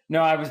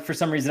 No, for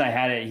some reason I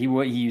had it. He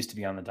used to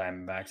be on the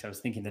Diamondbacks. I was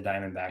thinking the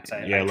Diamondbacks.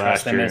 I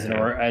trust them as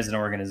an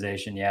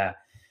organization. Yeah.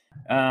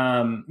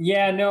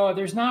 No,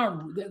 there's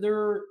not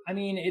there. I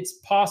mean, it's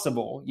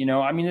possible,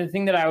 the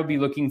thing that I would be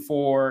looking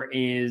for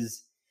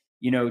is,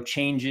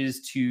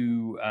 changes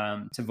to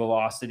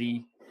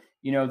velocity.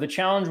 The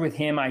challenge with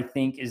him, I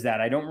think, is that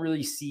I don't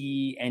really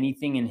see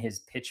anything in his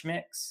pitch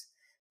mix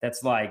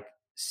that's like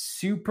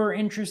super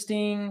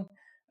interesting.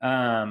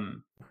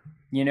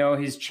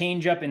 His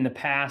changeup in the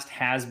past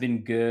has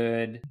been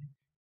good,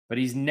 but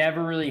he's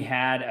never really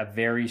had a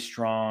very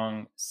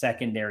strong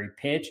secondary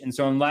pitch. And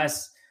so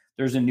unless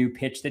there's a new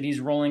pitch that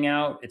he's rolling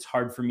out, it's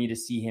hard for me to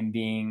see him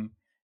being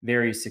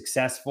very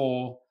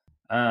successful.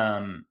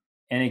 And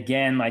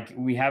again, like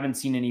we haven't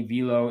seen any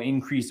velo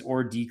increase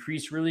or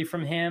decrease really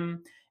from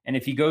him. And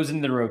if he goes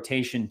into the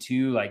rotation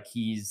too, like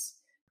he's,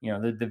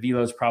 the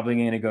velo is probably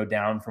going to go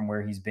down from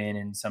where he's been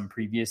in some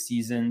previous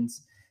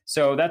seasons.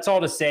 So that's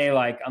all to say,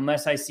 like,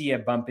 unless I see a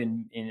bump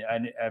in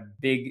a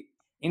big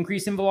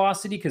increase in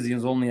velocity, because he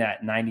was only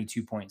at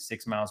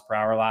 92.6 miles per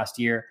hour last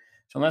year.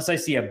 So unless I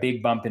see a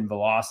big bump in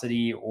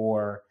velocity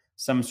or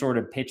some sort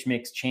of pitch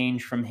mix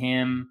change from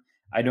him,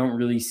 I don't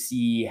really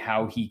see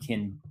how he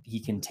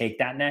can take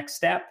that next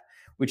step,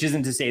 which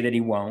isn't to say that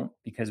he won't,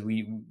 because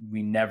we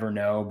never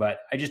know. But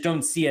I just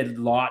don't see a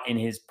lot in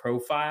his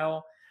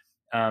profile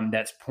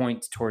that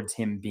points towards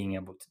him being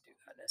able to do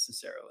that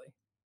necessarily.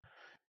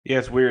 Yeah,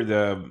 it's weird.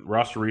 The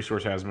roster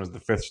resource has him as the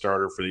fifth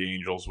starter for the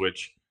Angels,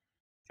 which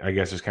I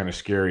guess is kind of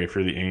scary if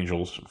you're the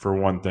Angels, for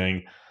one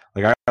thing.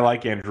 Like I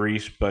like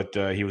Andriese, but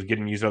he was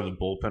getting used out of the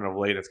bullpen of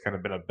late. It's kind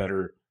of been a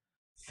better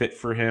fit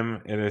for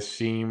him. It has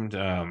seemed.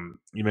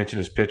 You mentioned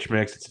his pitch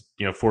mix. It's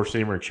four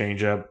seamer,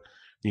 changeup.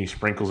 He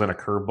sprinkles in a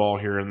curveball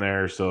here and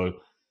there. So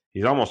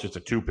he's almost just a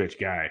two pitch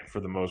guy for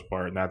the most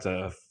part, and that's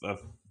a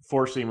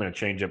four seam and a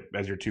changeup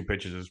as your two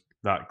pitches is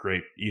not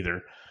great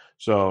either.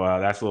 So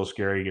that's a little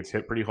scary. He gets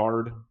hit pretty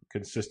hard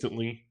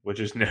consistently, which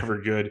is never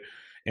good.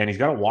 And he's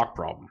got a walk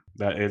problem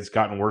that it's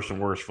gotten worse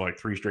and worse for like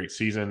 3 straight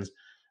seasons.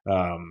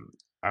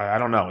 I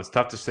don't know. It's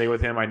tough to stay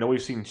with him. I know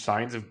we've seen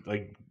signs of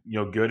good.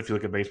 If you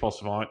look at Baseball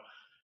Savant,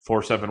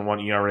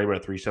 4.71 ERA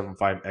with a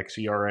 3.75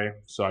 xERA.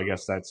 So I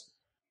guess that's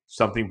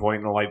something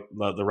pointing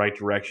the right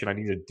direction. I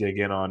need to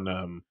dig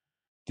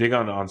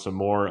on some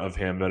more of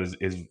him. But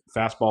his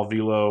fastball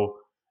velo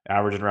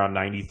averaging around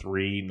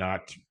 93,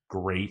 not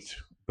great,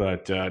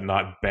 but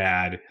not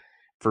bad.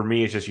 For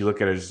me, it's just you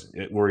look at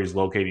where he's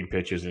locating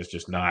pitches, and it's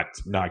just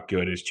not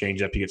good. His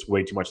changeup, he gets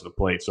way too much of the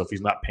plate. So if he's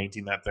not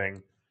painting that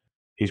thing,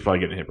 he's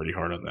probably getting hit pretty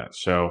hard on that.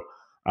 So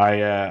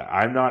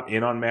I'm not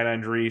in on Matt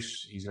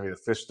Andriese. He's going to be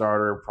the fifth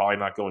starter, probably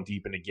not going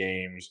deep into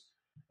games.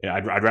 Yeah,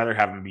 I'd rather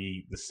have him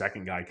be the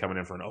second guy coming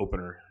in for an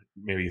opener,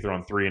 maybe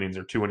throwing 3 innings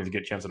or 2 innings to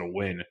get a chance at a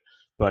win.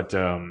 But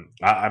I'm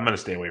going to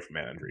stay away from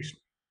Matt Andriese.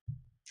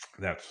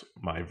 That's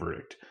my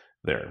verdict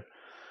there.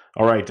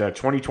 All right,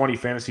 2020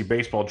 fantasy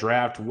baseball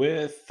draft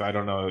with, I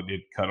don't know,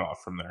 it cut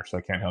off from there, so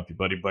I can't help you,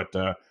 buddy. But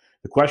the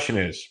question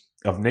is,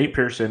 of Nate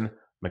Pearson,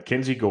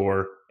 Mackenzie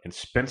Gore, and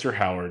Spencer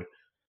Howard,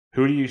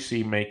 who do you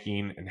see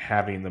making and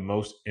having the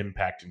most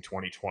impact in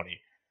 2020?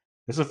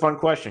 This is a fun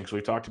question because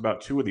we talked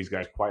about 2 of these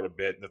guys quite a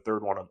bit, and the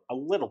third one a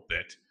little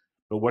bit.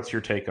 But what's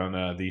your take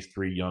on these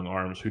 3 young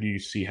arms? Who do you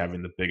see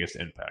having the biggest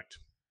impact?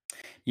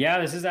 Yeah,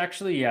 this is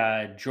actually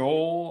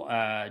Joel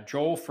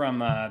from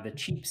the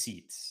Cheap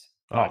Seats.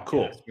 Podcast,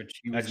 cool. Which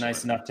he was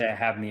nice enough to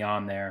have me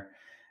on there.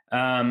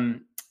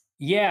 So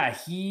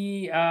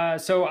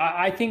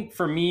I think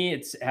for me,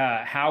 it's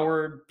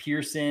Howard,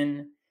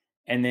 Pearson,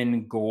 and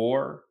then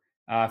Gore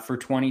for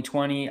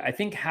 2020. I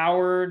think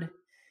Howard,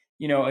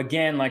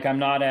 again, like I'm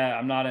not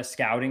a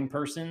scouting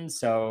person.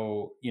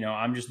 So,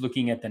 I'm just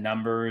looking at the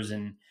numbers,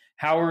 and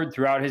Howard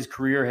throughout his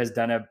career has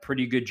done a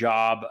pretty good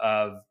job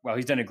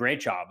he's done a great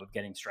job of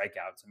getting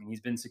strikeouts. I mean,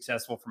 he's been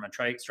successful from a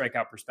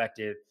strikeout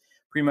perspective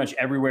pretty much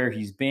everywhere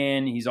he's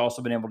been. He's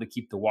also been able to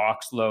keep the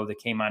walks low. The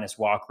K-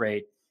 walk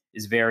rate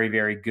is very,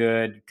 very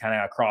good, kind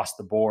of across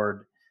the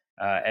board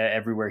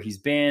everywhere he's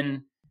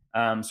been.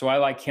 So I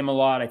like him a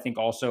lot. I think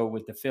also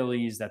with the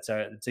Phillies, it's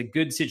a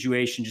good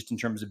situation just in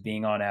terms of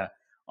being on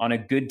a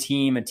good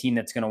team, a team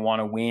that's going to want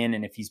to win.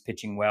 And if he's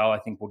pitching well, I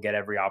think we'll get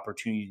every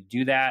opportunity to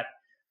do that.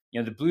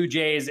 The Blue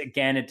Jays,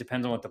 again, it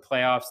depends on what the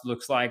playoffs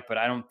looks like, but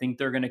I don't think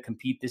they're going to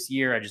compete this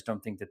year. I just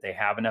don't think that they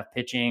have enough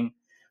pitching.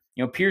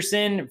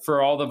 Pearson,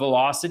 for all the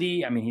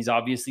velocity, I mean, he's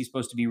obviously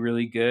supposed to be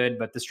really good,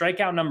 but the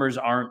strikeout numbers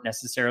aren't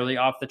necessarily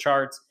off the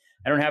charts.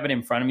 I don't have it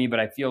in front of me, but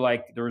I feel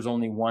like there was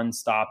only one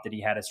stop that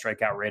he had a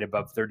strikeout rate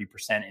above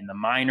 30% in the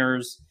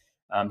minors.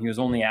 He was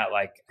only at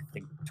I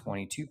think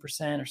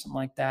 22% or something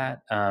like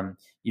that,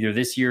 either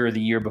this year or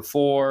the year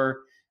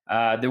before.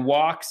 The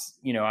walks,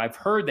 I've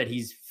heard that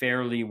he's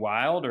fairly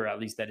wild, or at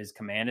least that his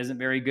command isn't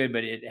very good,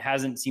 but it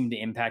hasn't seemed to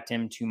impact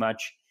him too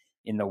much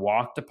in the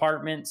walk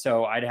department.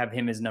 So I'd have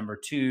him as number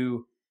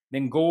 2.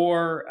 Then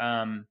Gore,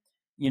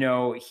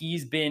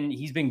 he's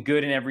been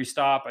good in every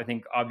stop. I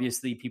think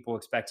obviously people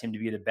expect him to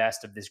be the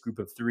best of this group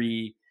of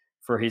 3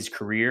 for his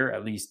career,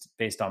 at least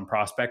based on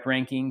prospect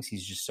rankings.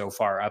 He's just so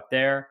far up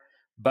there.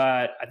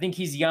 But I think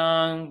he's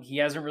young. He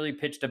hasn't really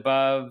pitched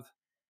above.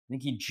 I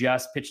think he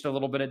just pitched a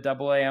little bit at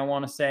AA, I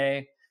want to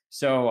say.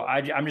 So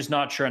I'm just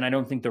not sure. And I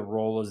don't think the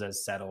role is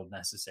as settled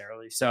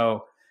necessarily.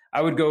 So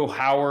I would go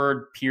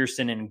Howard,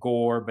 Pearson, and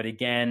Gore. But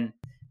again,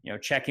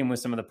 check in with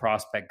some of the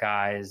prospect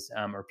guys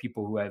or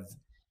people who have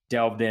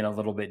delved in a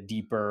little bit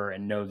deeper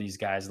and know these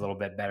guys a little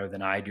bit better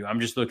than I do. I'm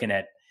just looking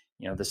at,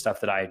 the stuff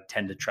that I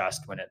tend to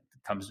trust when it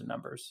comes to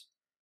numbers.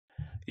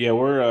 Yeah,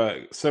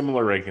 we're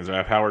similar rankings. I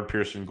have Howard,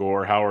 Pearson,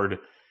 Gore. Howard,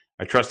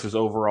 I trust his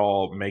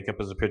overall makeup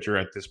as a pitcher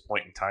at this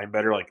point in time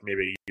better. Like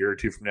maybe a year or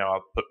 2 from now,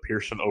 I'll put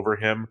Pearson over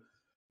him.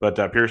 But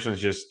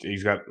Pearson's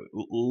he's got a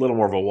little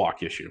more of a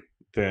walk issue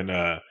than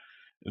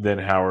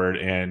Howard,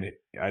 and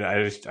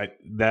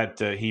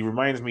he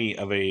reminds me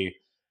of a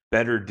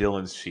better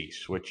Dylan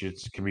Cease, which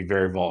can be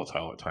very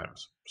volatile at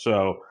times.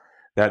 So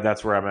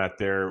that's where I'm at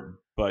there.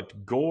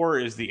 But Gore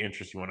is the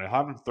interesting one. I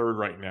have him 3rd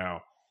right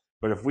now,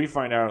 but if we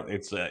find out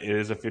it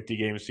is a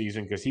 50-game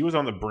season, because he was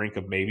on the brink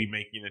of maybe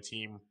making a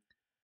team,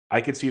 I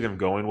could see them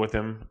going with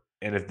him.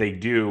 And if they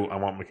do, I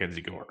want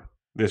Mackenzie Gore.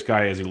 This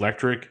guy is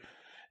electric.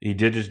 He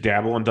did just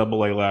dabble in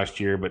AA last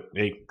year, but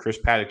Chris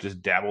Paddock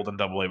just dabbled in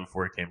AA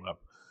before he came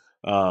up.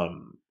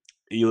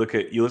 You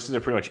listen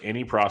to pretty much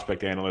any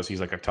prospect analyst,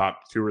 he's like a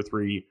top 2 or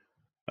 3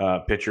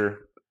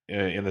 pitcher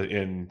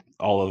in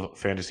all of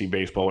fantasy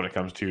baseball when it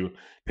comes to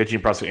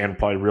pitching prospect and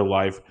probably real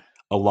life.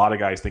 A lot of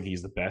guys think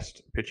he's the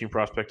best pitching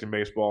prospect in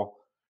baseball.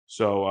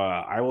 So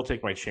I will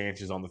take my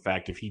chances on the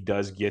fact if he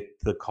does get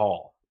the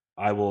call,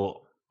 I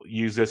will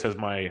use this as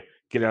my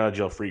get out of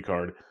jail free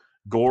card.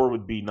 Gore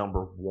would be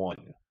number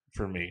one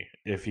for me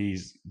if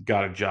he's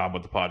got a job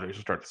with the Padres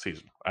to start the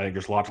season. I think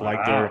there's a lot to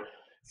like there.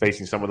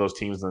 Facing some of those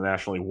teams in the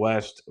National League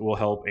West will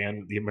help,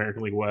 and the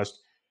American League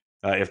West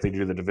if they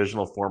do the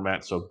divisional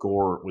format. So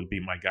Gore would be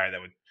my guy.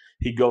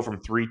 He'd go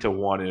from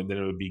 3-1, and then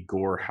it would be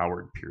Gore,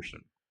 Howard,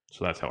 Pearson.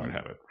 So that's how I'd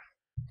have it.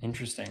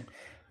 Interesting.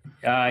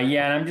 Yeah,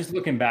 and I'm just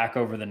looking back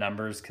over the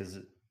numbers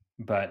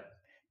but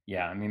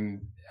yeah, I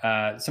mean,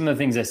 some of the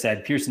things I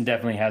said, Pearson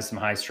definitely has some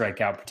high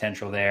strikeout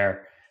potential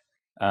there.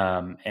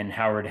 And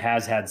Howard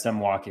has had some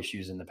walk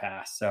issues in the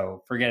past.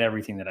 So forget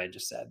everything that I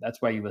just said.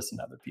 That's why you listen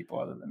to other people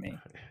other than me.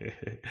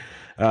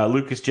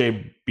 Lucas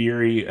J.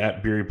 Beery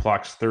at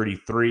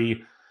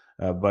BeeryPlocks33,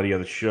 buddy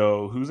of the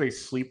show. Who's a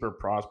sleeper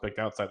prospect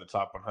outside the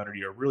top 100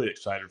 you're really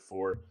excited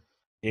for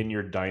in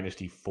your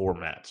dynasty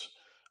formats?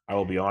 I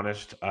will be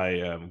honest, I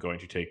am going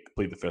to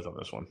plead the fifth on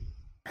this one.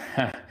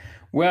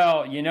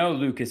 Well,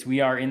 Lucas,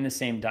 we are in the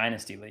same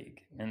dynasty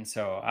league. And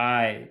so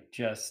I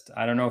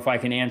don't know if I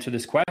can answer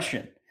this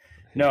question.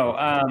 No,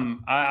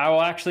 I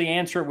will actually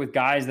answer it with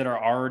guys that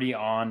are already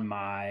on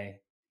my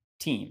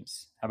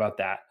teams. How about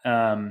that?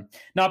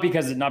 Not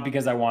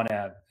because I want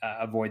to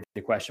avoid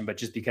the question, but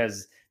just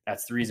because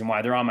that's the reason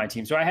why they're on my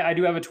team. So I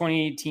do have a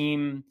 20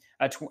 team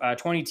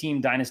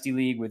dynasty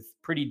league with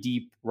pretty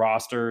deep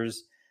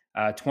rosters,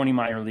 20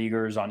 minor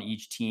leaguers on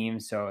each team.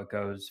 So it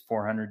goes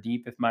 400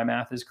 deep if my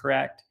math is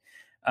correct.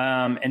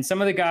 And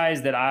some of the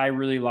guys that I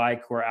really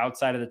like who are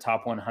outside of the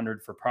top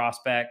 100 for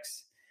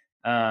prospects.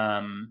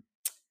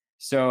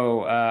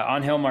 So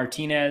Angel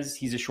Martinez,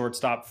 he's a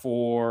shortstop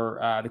for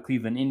the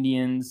Cleveland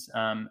Indians.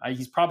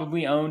 He's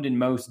probably owned in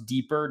most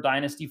deeper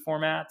dynasty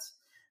formats,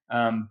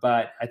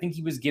 but I think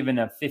he was given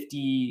a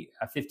 50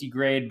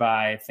 grade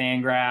by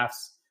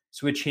Fangraphs.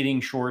 Switch hitting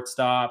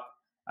shortstop.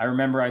 I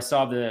remember I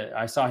saw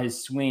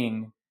his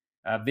swing,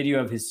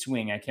 video of his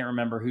swing. I can't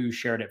remember who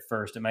shared it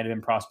first. It might have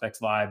been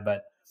Prospects Live,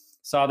 but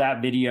saw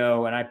that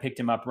video and I picked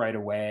him up right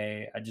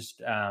away. I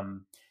just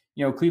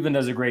Cleveland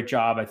does a great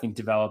job, I think,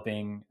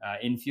 developing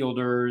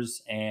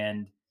infielders,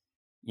 and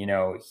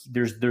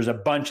there's a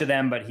bunch of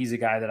them, but he's a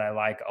guy that I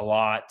like a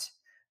lot.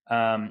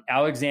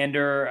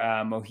 Alexander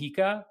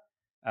Mojica,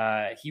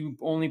 he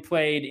only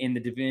played in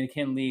the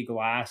Dominican League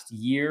last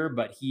year,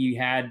 but he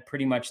had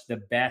pretty much the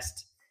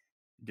best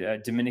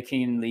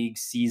Dominican League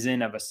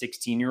season of a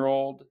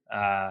 16-year-old.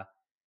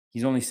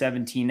 He's only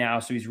 17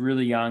 now, so he's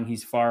really young.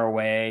 He's far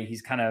away.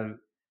 He's kind of,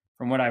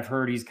 from what I've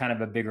heard, he's kind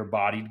of a bigger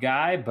bodied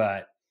guy,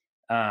 but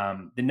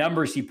the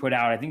numbers he put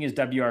out, I think his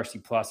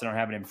WRC plus, I don't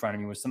have it in front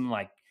of me, was something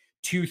like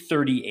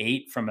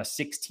 238 from a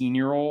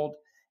 16-year-old.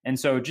 And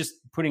so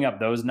just putting up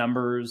those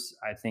numbers,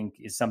 I think,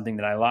 is something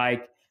that I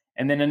like.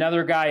 And then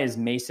another guy is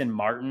Mason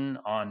Martin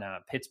on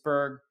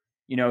Pittsburgh.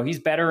 He's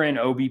better in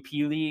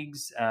OBP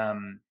leagues.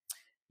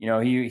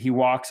 He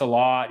walks a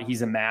lot.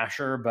 He's a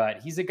masher,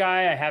 but he's a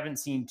guy I haven't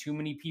seen too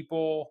many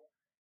people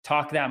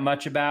talk that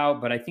much about,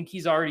 but I think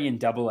he's already in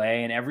AA,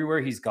 and everywhere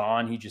he's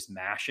gone, he just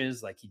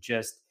mashes. Like, he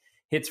just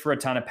hits for a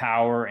ton of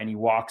power and he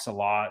walks a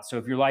lot. So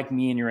if you're like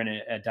me and you're in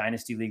a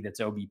dynasty league that's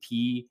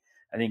OBP,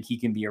 I think he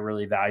can be a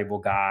really valuable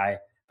guy.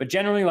 But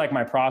generally, like,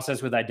 my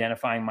process with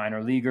identifying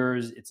minor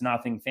leaguers, it's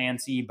nothing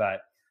fancy,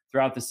 but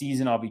throughout the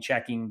season, I'll be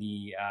checking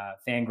the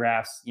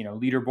Fangraphs,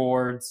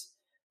 leaderboards.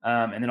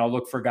 And then I'll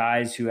look for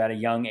guys who at a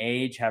young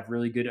age have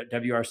really good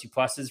WRC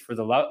pluses for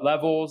the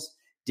levels,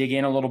 dig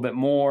in a little bit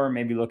more,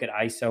 maybe look at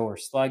ISO or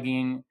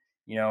slugging,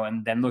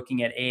 and then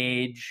looking at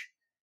age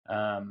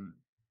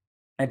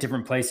at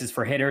different places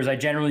for hitters. I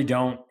generally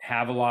don't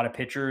have a lot of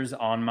pitchers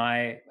on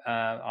my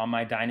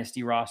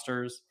dynasty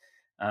rosters.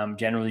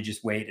 Generally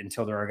just wait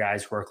until there are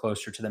guys who are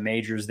closer to the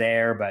majors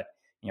there, but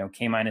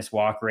K-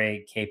 walk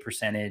rate, K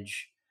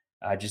percentage,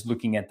 just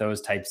looking at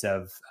those types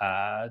of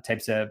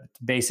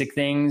basic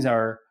things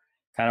are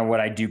kind of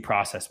what I do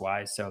process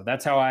wise. So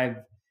that's how I've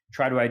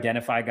tried to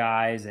identify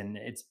guys, and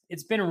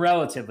it's been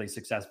relatively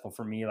successful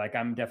for me. Like,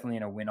 I'm definitely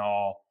in a win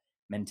all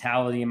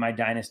mentality in my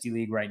dynasty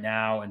league right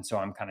now, and so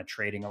I'm kind of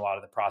trading a lot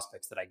of the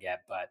prospects that I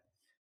get. But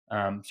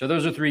so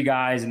those are three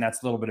guys, and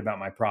that's a little bit about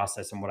my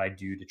process and what I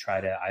do to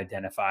try to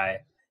identify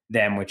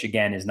them, which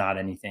again is not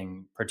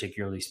anything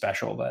particularly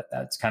special, but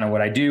that's kind of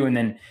what I do. And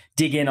then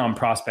dig in on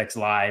Prospects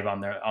Live on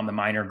the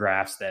minor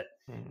graphs that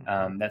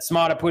that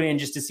Smata put in,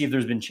 just to see if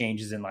there's been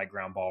changes in like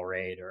ground ball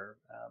rate or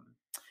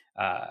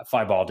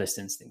fly ball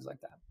distance, things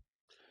like that.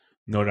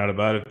 No doubt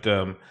about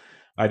it.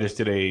 I just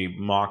did a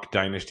mock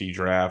dynasty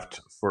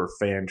draft for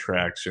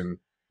Fantrax, and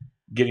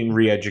getting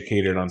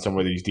re-educated on some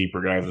of these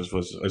deeper guys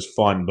was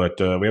fun, but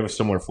we have a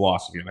similar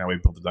philosophy on how we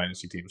build the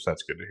dynasty team, so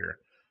that's good to hear.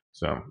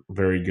 So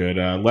very good.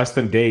 Less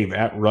Than Dave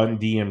at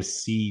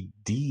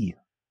RunDMCD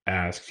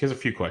asks, he has a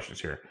few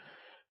questions here.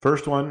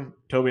 First one,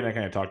 Toby and I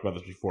kind of talked about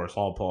this before,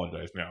 so I'll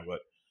apologize now, but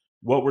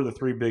what were the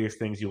three biggest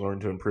things you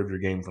learned to improve your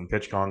game from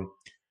PitchCon?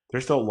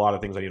 There's still a lot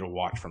of things I need to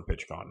watch from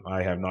PitchCon.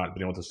 I have not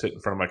been able to sit in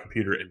front of my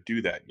computer and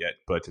do that yet,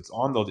 but it's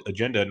on the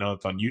agenda. Now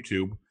it's on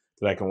YouTube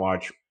that I can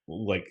watch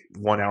like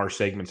 1 hour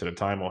segments at a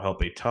time. Will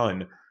help a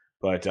ton,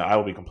 but I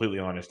will be completely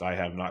honest. I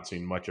have not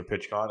seen much of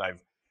PitchCon. I've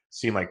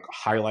seen like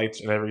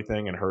highlights and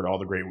everything and heard all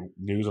the great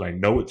news, and I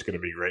know it's going to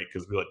be great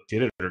because people that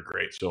did it are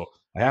great. So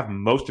I have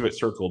most of it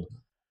circled.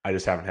 I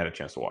just haven't had a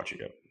chance to watch it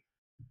yet.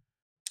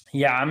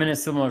 Yeah, I'm in a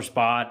similar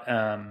spot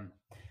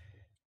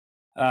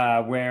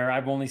where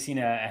I've only seen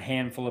a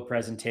handful of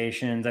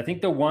presentations. I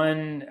think the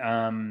one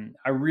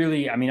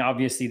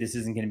obviously this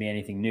isn't going to be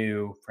anything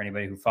new for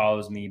anybody who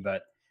follows me,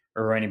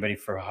 or anybody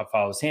who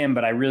follows him,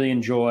 but I really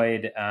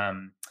enjoyed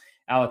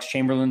Alex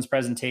Chamberlain's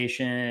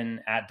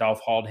presentation at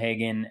Dolph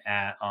Haldhagen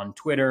on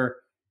Twitter.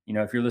 You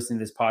know, if you're listening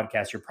to this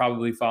podcast, you're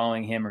probably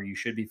following him, or you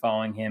should be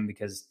following him,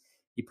 because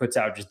he puts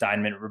out just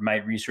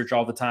dynamite research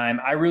all the time.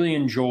 I really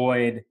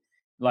enjoyed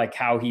like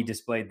how he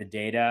displayed the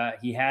data.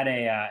 He had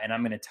and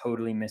I'm going to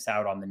totally miss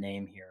out on the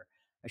name here.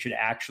 I should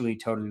actually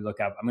totally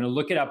look up. I'm going to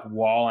look it up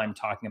while I'm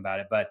talking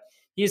about it, but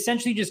he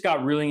essentially just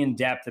got really in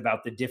depth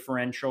about the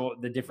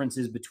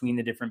differences between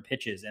the different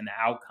pitches and the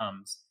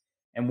outcomes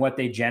and what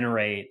they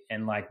generate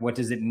and like, what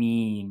does it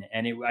mean?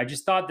 And I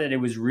just thought that it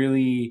was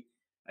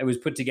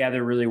put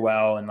together really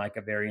well in like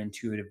a very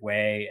intuitive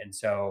way. And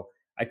so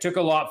I took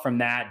a lot from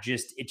that.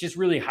 It just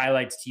really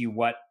highlights to you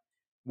what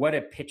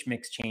a pitch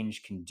mix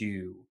change can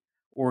do,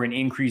 or an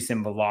increase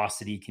in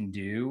velocity can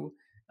do.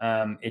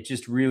 It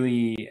just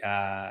really,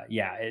 that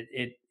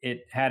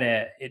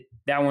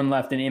one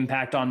left an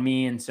impact on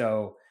me. And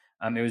so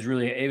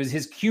it was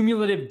his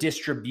cumulative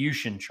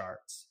distribution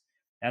charts.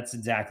 That's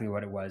exactly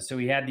what it was. So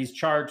he had these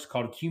charts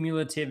called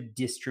cumulative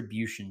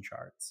distribution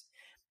charts,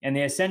 and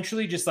they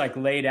essentially just like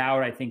laid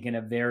out, I think in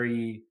a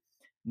very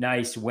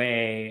nice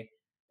way,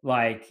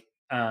 like,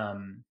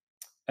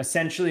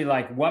 essentially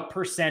like what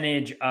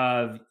percentage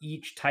of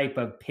each type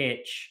of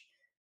pitch,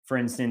 for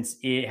instance,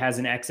 it has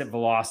an exit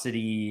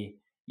velocity,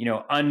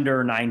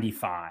 under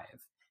 95.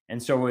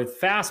 And so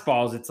with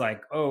fastballs, it's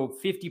like,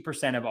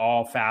 50% of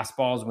all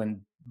fastballs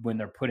when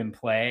they're put in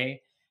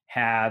play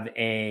have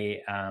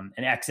an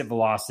exit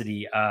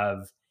velocity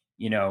of,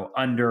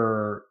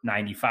 under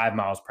 95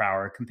 miles per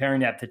hour,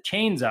 comparing that to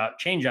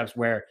changeups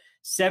where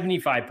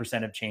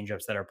 75% of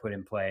changeups that are put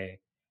in play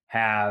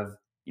have,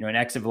 an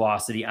exit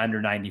velocity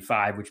under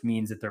 95, which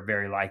means that they're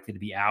very likely to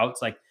be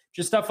outs. Like,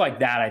 just stuff like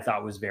that I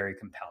thought was very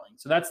compelling.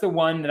 So that's the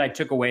one that I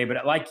took away.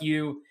 But like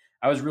you,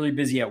 I was really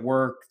busy at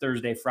work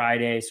Thursday,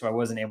 Friday, so I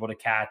wasn't able to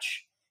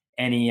catch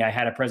any. I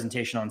had a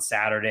presentation on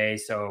Saturday,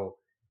 so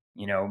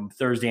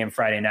Thursday and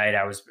Friday night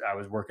I was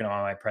working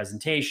on my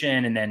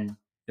presentation, and then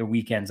the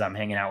weekends I'm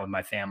hanging out with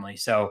my family.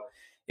 So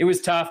it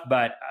was tough,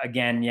 but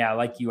again, yeah,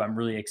 like you, I'm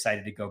really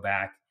excited to go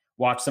back,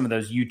 watch some of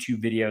those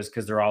YouTube videos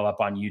because they're all up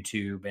on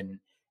YouTube,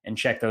 and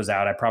check those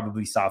out. I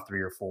probably saw 3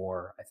 or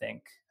 4, I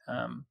think,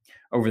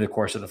 over the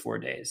course of the 4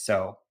 days.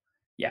 So,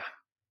 yeah.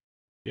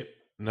 Yep,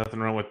 nothing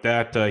wrong with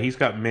that. He's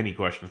got many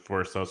questions for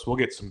us, though, so we'll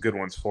get some good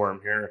ones for him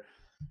here.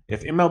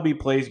 If MLB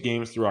plays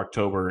games through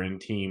October in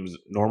teams'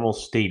 normal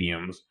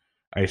stadiums,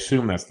 I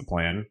assume that's the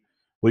plan,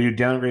 will you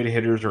downgrade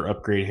hitters or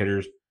upgrade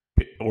hitters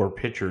or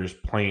pitchers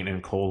playing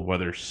in cold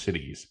weather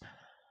cities?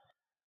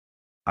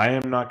 I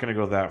am not going to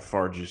go that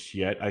far just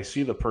yet. I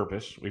see the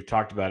purpose. We've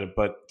talked about it.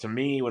 But to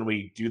me, when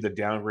we do the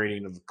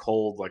downgrading of the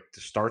cold, like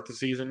to start the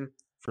season,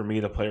 for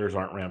me, the players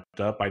aren't ramped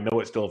up. I know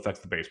it still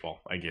affects the baseball.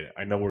 I get it.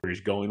 I know where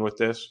he's going with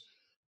this.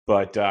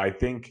 But I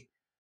think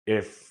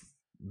if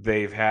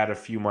they've had a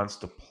few months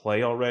to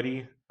play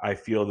already, I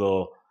feel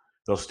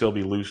they'll still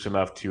be loose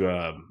enough to,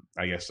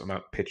 I guess,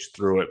 not pitch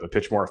through it, but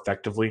pitch more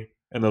effectively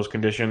in those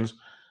conditions.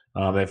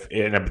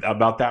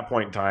 About that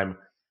point in time,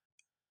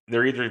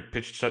 they're either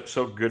pitched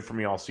so good for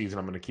me all season,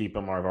 I'm going to keep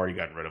them, or I've already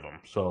gotten rid of them.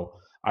 So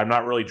I'm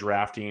not really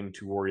drafting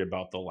to worry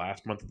about the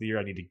last month of the year.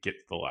 I need to get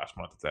to the last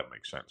month, if that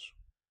makes sense.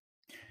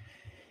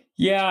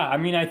 Yeah, I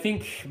mean, I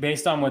think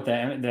based on what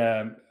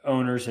the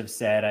owners have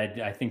said,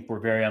 I think we're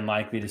very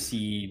unlikely to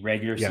see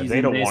regular season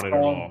they don't baseball.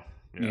 want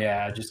it at all.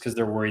 Yeah, just because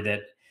they're worried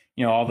that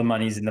all the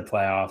money's in the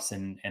playoffs,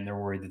 and they're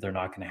worried that they're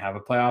not going to have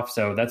a playoff.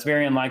 So that's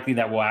very unlikely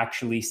that we'll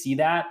actually see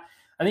that.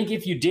 I think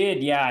if you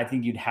did, I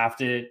think you'd have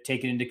to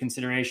take it into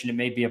consideration. It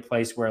may be a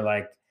place where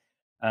like,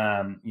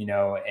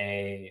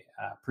 a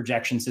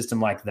projection system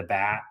like the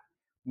BAT,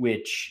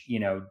 which,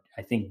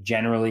 I think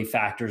generally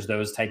factors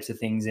those types of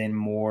things in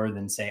more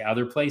than say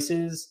other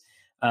places,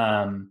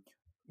 may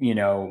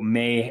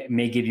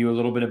give you a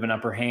little bit of an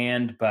upper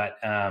hand. But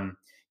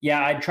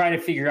I'd try to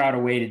figure out a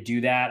way to do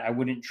that. I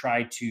wouldn't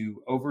try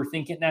to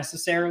overthink it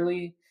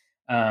necessarily.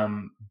 I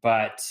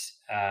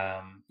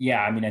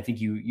think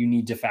you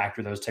need to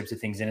factor those types of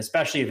things in,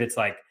 especially if it's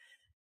like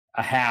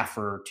a half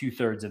or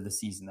 2/3 of the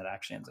season that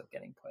actually ends up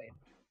getting played.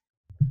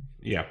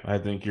 Yeah, I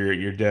think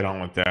you're dead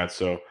on with that.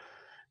 So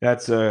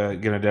that's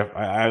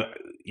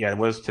it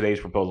was today's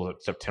proposal,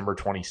 September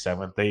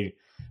 27th.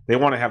 They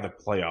want to have the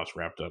playoffs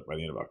wrapped up by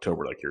the end of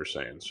October, like you're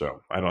saying.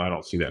 So I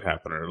don't see that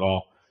happening at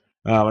all.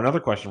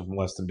 Another question from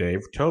Less Than Dave.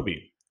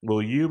 Toby,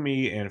 will you,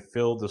 me, and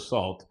Phil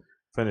DeSalt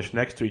finish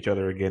next to each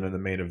other again in the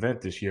main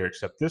event this year,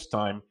 except this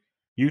time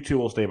you two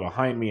will stay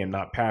behind me and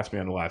not pass me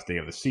on the last day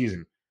of the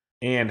season?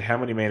 And how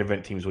many main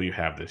event teams will you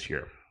have this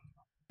year?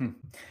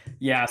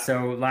 Yeah,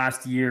 so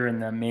last year in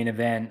the main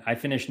event, I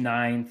finished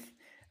 9th.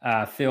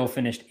 Phil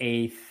finished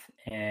 8th.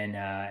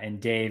 and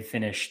Dave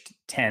finished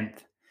 10th.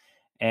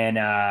 And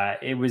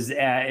it was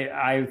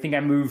I think I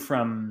moved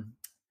from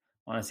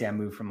honestly I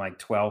moved from like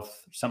 12th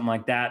or something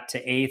like that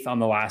to 8th on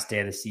the last day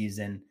of the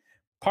season,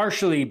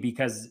 partially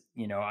because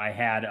I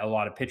had a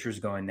lot of pitchers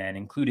going then,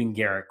 including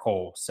Garrett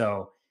Cole.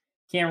 So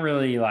can't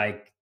really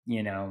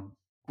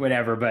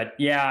whatever. But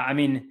yeah, I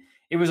mean,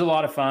 it was a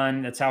lot of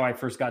fun. That's how I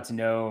first got to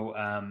know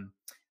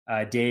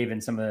Dave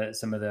and some of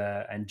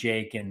the and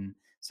Jake and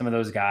some of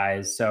those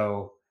guys.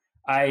 So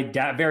I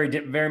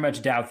very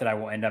much doubt that I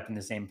will end up in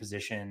the same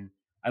position.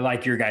 I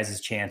like your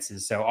guys'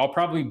 chances, so I'll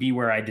probably be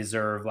where I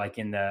deserve, like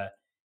in the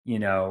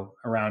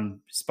around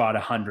spot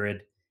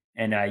 100,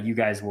 and you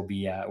guys will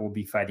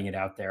be fighting it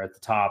out there at the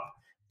top.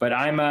 But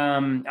I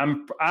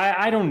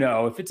don't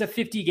know if it's a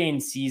 50 game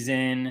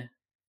season.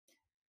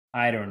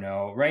 I don't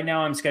know. Right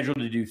now, I'm scheduled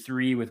to do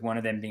 3, with one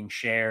of them being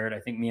shared. I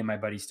think me and my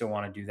buddy still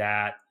want to do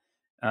that.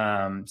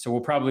 So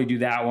we'll probably do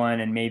that one,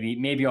 and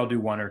maybe I'll do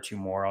 1 or 2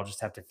 more. I'll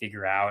just have to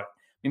figure out.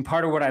 I mean,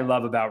 part of what I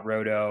love about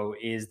Roto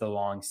is the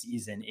long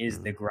season, is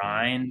the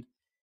grind,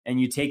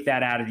 and you take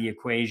that out of the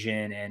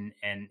equation,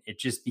 and it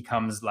just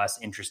becomes less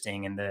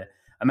interesting, and the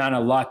amount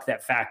of luck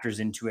that factors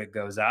into it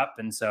goes up.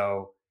 And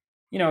so,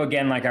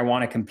 again, like, I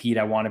want to compete,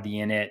 I want to be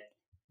in it,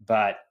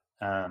 but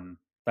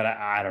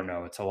I don't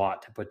know. It's a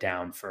lot to put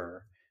down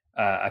for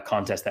a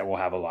contest that will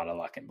have a lot of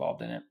luck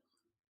involved in it.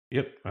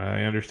 Yep,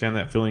 I understand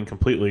that feeling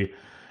completely.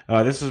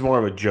 This is more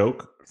of a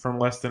joke from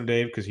Less Than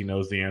Dave because he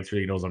knows the answer.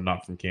 He knows I'm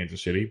not from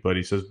Kansas City, but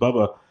he says,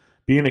 Bubba,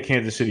 being a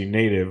Kansas City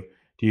native,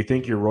 do you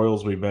think your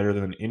Royals will be better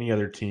than any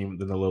other team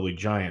than the lowly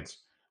Giants?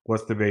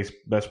 What's the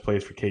best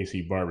place for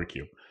KC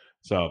barbecue?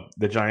 So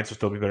the Giants will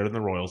still be better than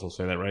the Royals. I'll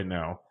say that right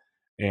now.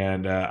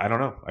 And I don't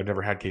know. I've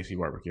never had KC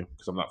barbecue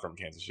because I'm not from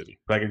Kansas City.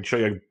 But I can show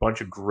you a bunch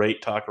of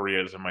great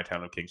taquerias in my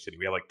town of King City.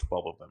 We have like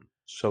 12 of them.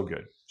 So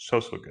good. So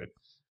good.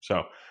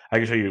 So I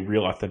can show you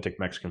real authentic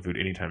Mexican food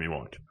anytime you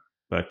want.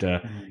 But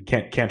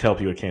can't help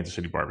you with Kansas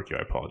City barbecue.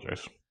 I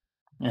apologize.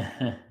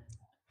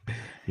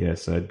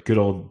 Yes, good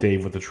old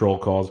Dave with the troll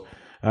calls.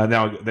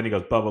 Then he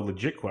goes, Bubba,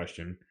 legit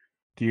question.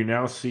 Do you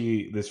now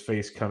see this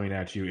face coming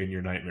at you in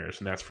your nightmares?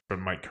 And that's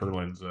from Mike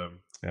Curlin's.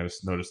 I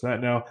just noticed that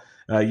now.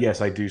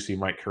 Yes, I do see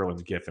Mike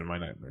Curlin's GIF in my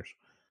nightmares.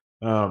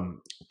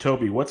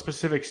 Toby, what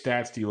specific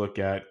stats do you look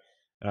at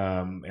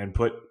and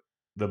put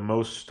the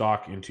most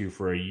stock into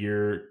for a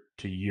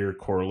year-to-year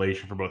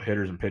correlation for both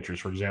hitters and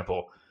pitchers? For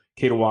example,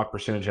 K to walk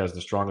percentage has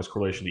the strongest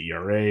correlation to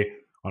ERA.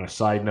 On a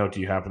side note,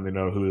 do you happen to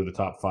know who the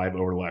top 5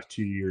 over the last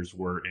 2 years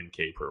were in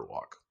K per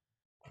walk?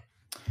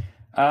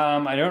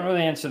 I don't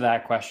really answer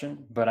that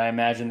question, but I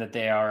imagine that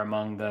they are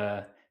among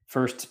the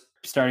first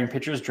starting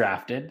pitchers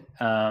drafted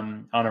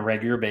on a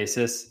regular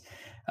basis.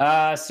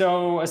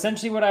 So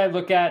essentially what I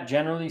look at,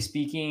 generally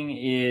speaking,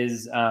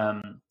 is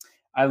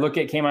I look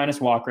at K-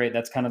 walk rate.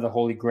 That's kind of the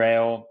holy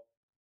grail.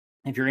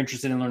 If you're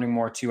interested in learning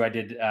more too, I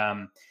did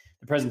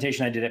the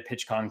presentation I did at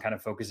PitchCon kind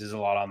of focuses a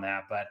lot on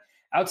that. But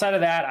outside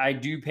of that, I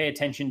do pay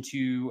attention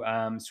to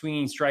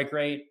swinging strike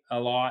rate a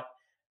lot.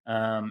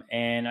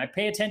 And I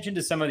pay attention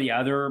to some of the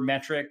other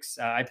metrics.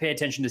 I pay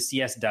attention to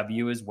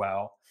CSW as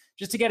well,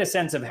 just to get a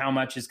sense of how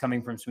much is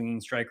coming from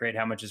swinging strike rate,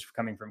 how much is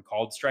coming from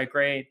called strike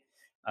rate,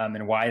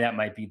 and why that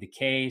might be the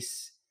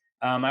case.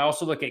 I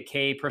also look at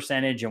K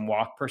percentage and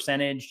walk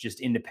percentage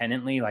just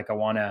independently. Like I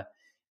want to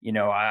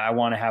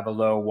have a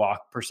low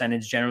walk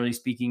percentage, generally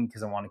speaking,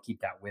 because I want to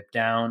keep that whip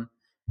down.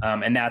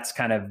 And that's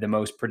kind of the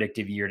most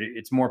predictive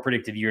it's more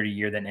predictive year to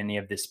year than any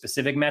of the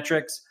specific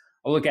metrics.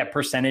 I'll look at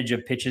percentage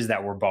of pitches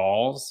that were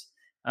balls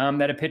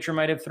that a pitcher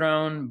might have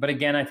thrown. But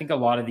again, I think a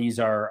lot of these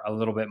are a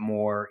little bit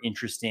more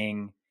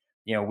interesting,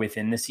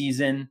 within the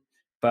season.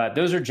 But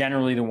those are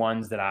generally the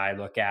ones that I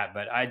look at.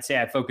 But I'd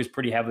say I focus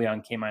pretty heavily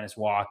on K-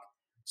 walk,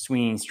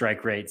 swinging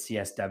strike rate,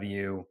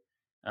 CSW.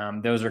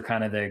 Those are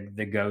kind of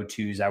the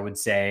go-tos, I would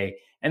say.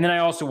 And then I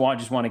also want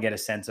to get a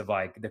sense of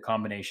like the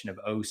combination of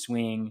O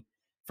swing,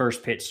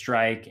 first pitch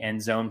strike,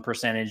 and zone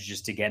percentage,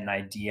 just to get an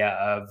idea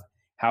of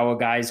how a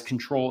guy's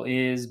control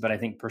is. But I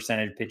think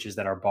percentage pitches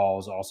that are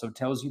balls also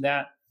tells you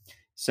that.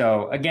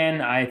 So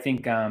again, I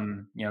think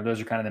those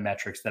are kind of the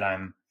metrics that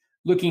I'm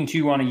looking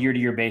to on a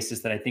year-to-year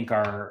basis that I think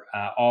are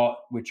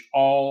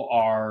all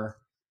are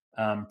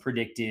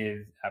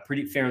predictive,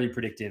 fairly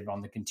predictive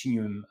on the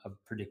continuum of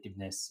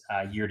predictiveness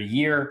year to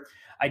year.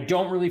 I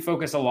don't really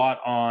focus a lot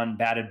on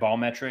batted ball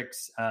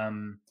metrics.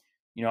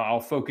 I'll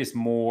focus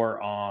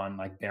more on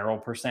like barrel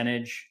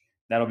percentage.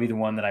 That'll be the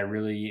one that I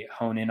really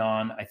hone in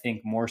on. I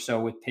think more so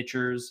with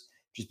pitchers,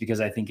 just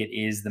because I think it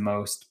is the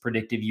most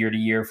predictive year to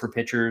year for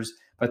pitchers,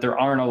 but there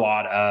aren't a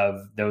lot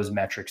of those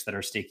metrics that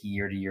are sticky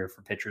year to year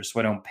for pitchers. So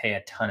I don't pay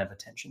a ton of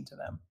attention to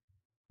them.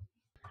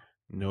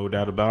 No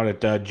doubt about it.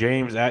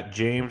 James at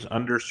James_AG1.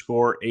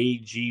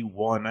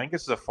 I think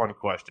this is a fun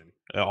question,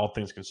 all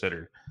things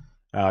considered.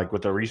 Like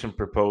with the recent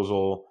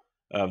proposal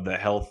of the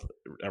health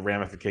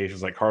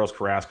ramifications, like Carlos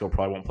Carrasco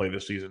probably won't play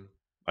this season.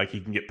 Like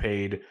he can get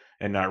paid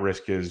and not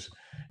risk his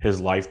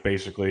life,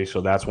 basically.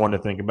 So that's one to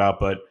think about.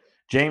 But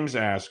James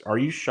asks, are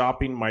you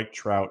shopping Mike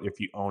Trout if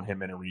you own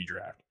him in a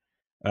redraft?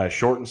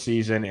 shortened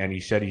season, and he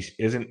said he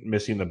isn't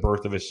missing the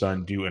birth of his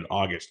son due in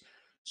August.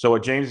 So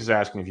what James is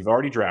asking, if you've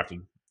already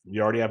drafted,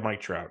 you already have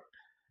Mike Trout,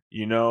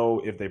 you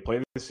know if they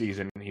play the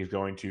season, he's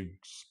going to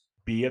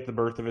be at the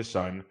birth of his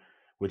son,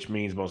 which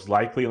means most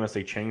likely, unless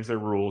they change their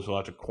rules, he'll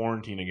have to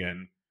quarantine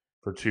again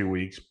for 2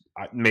 weeks.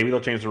 Maybe they'll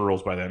change the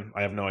rules by then.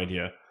 I have no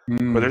idea.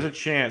 But there's a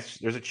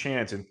chance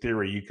in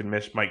theory you can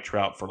miss Mike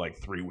Trout for like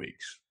 3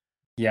 weeks.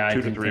 Yeah,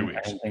 2 to 3 weeks.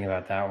 I didn't think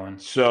about that one.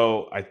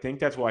 So I think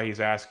that's why he's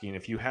asking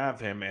if you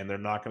have him and they're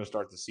not going to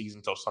start the season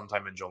until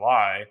sometime in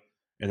July,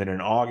 and then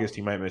in August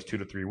he might miss 2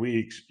 to 3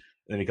 weeks,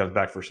 and then he comes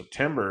back for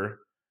September.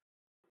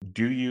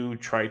 Do you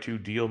try to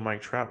deal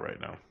Mike Trout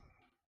right now?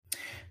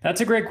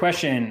 That's a great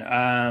question.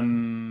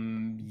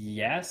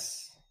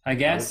 Yes, I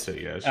guess. I would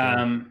say yes.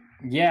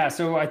 Yeah,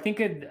 so I think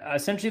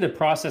essentially the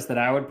process that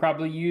I would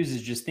probably use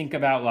is just think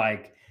about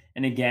like,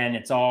 and again,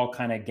 it's all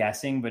kind of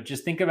guessing, but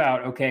just think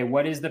about, okay,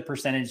 what is the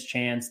percentage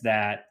chance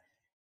that,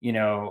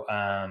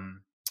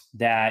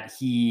 that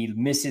he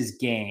misses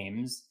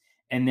games?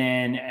 And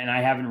then, and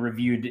I haven't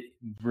reviewed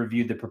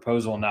the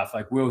proposal enough,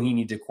 like, will he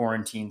need to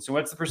quarantine? So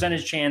what's the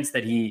percentage chance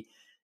that he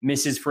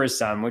misses for his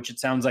son, which it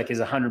sounds like is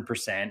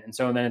 100%. And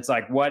so then it's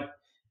like, what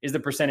is the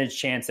percentage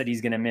chance that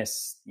he's going to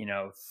miss,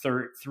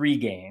 3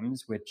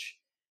 games, which,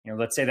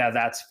 let's say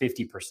that's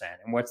 50%.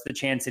 And what's the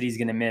chance that he's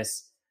going to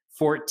miss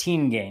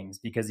 14 games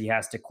because he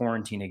has to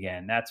quarantine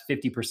again? That's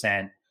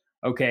 50%.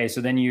 Okay.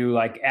 So then you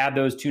like add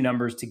those two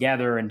numbers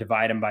together and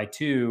divide them by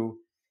 2,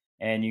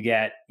 and you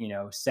get,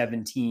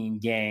 17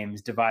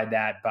 games, divide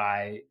that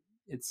by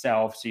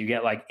itself. So you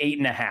get like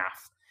 8.5.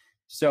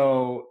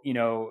 So,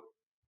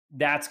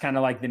 that's kind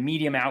of like the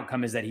medium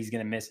outcome is that he's going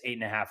to miss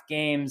 8.5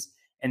 games.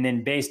 And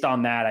then based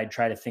on that, I'd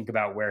try to think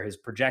about where his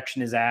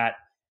projection is at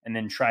and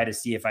then try to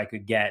see if I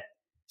could get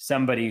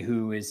somebody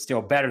who is still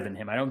better than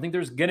him. I don't think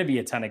there's going to be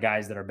a ton of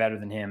guys that are better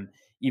than him,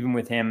 even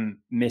with him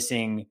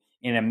missing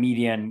in a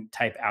median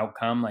type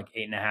outcome, like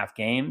 8.5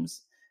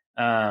 games.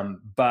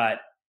 But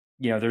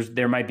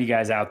there might be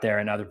guys out there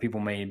and other people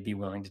may be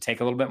willing to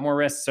take a little bit more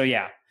risk. So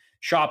yeah,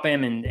 shop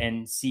him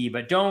and see,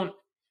 but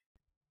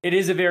it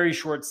is a very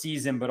short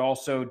season, but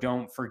also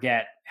don't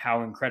forget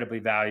how incredibly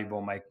valuable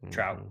Mike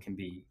Trout can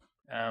be.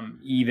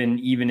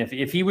 Even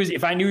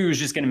if I knew he was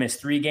just going to miss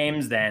 3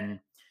 games, then,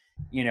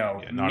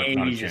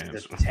 maybe just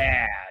a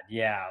tad.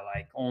 Yeah.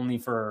 Like only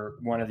for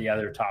one of the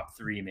other top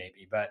 3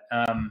 maybe, but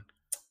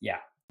yeah.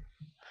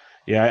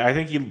 Yeah. I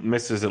think he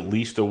misses at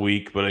least a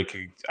week, but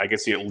I could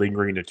see it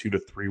lingering to 2 to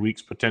 3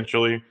 weeks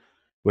potentially,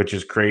 which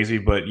is crazy.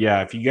 But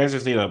yeah, if you guys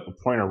just need a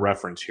point of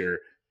reference here,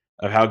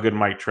 of how good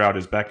Mike Trout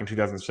is, back in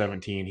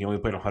 2017, he only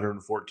played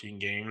 114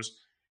 games.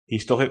 He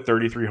still hit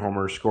 33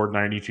 homers, scored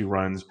 92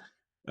 runs,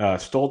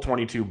 stole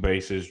 22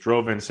 bases,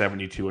 drove in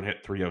 72, and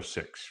hit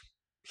 306.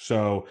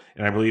 So,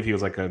 and I believe he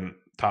was like a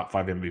top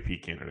 5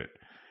 MVP candidate.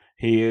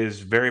 He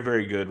is very,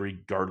 very good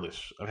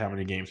regardless of how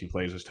many games he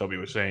plays, as Toby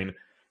was saying.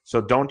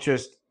 So don't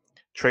just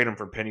trade him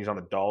for pennies on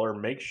the dollar.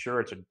 Make sure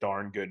it's a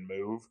darn good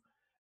move.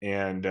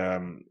 And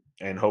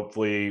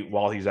hopefully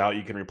while he's out,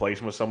 you can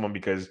replace him with someone,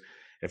 because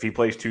if he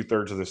plays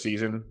 2/3 of the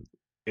season,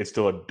 it's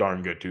still a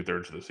darn good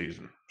 2/3 of the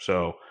season.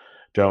 So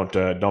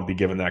don't be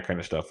giving that kind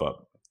of stuff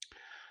up.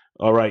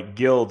 All right,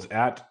 Guilds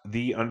at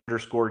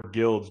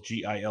 @the_Guilds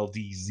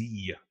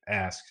GILDZ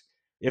asks,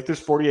 if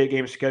this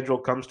 48-game schedule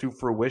comes to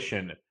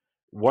fruition,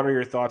 what are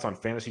your thoughts on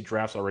fantasy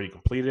drafts already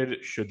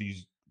completed? Should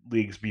these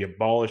leagues be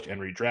abolished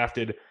and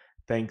redrafted?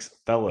 Thanks,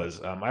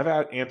 fellas.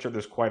 I've answered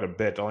this quite a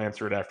bit. I'll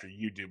answer it after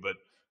you do, but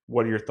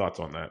what are your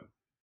thoughts on that?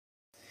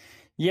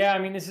 Yeah, I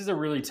mean, this is a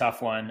really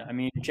tough one. I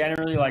mean,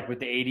 generally, like with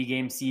the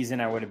 80-game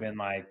season, I would have been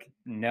like,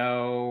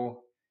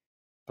 no.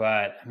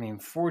 But I mean,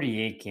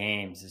 48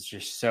 games is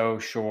just so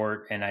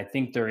short. And I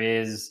think there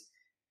is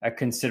a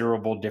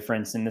considerable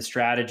difference in the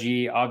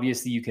strategy.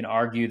 Obviously, you can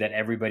argue that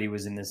everybody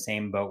was in the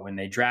same boat when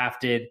they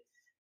drafted.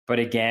 But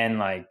again,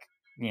 like,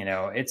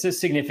 it's a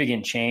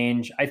significant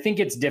change. I think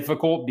it's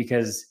difficult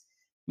because,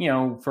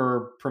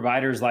 for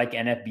providers like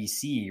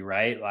NFBC,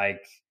 right?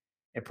 Like,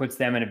 it puts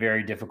them in a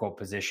very difficult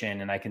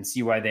position. And I can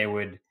see why they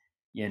would,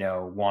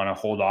 want to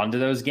hold on to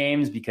those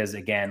games, because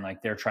again,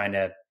 like they're trying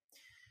to,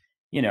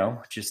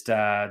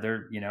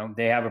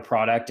 they have a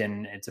product,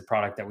 and it's a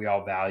product that we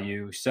all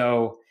value.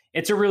 So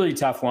it's a really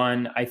tough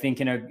one. I think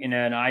in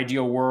an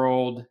ideal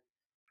world,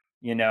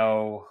 I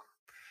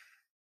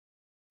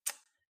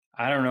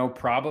don't know,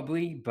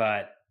 probably,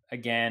 but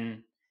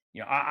again,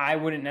 I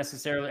wouldn't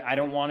necessarily, I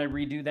don't want to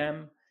redo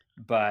them,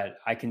 but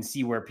I can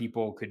see where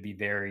people could be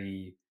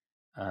very,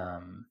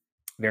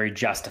 very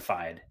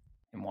justified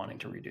in wanting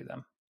to redo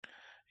them.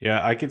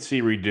 Yeah, I could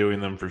see redoing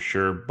them for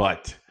sure,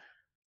 but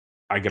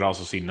I could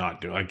also see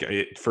not doing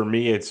it. For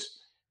me,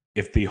 it's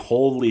if the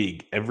whole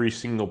league, every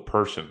single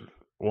person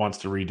wants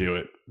to redo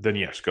it, then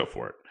yes, go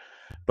for it.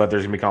 But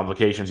there's going to be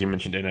complications. You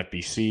mentioned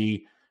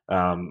NFBC.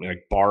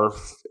 Like BARF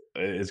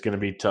is going to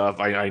be tough.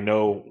 I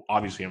know,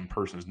 obviously, in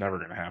person is never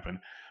going to happen.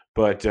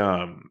 But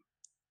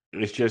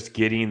it's just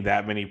getting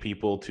that many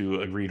people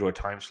to agree to a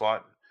time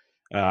slot.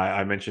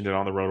 I mentioned it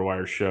on the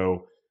RotoWire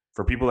show.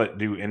 For people that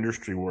do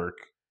industry work,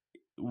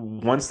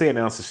 once they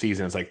announce the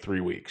season, it's like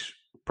 3 weeks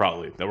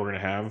probably that we're going to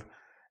have.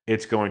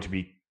 It's going to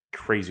be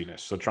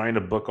craziness. So trying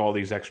to book all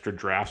these extra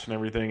drafts and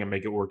everything and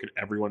make it work in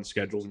everyone's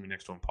schedules is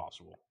next to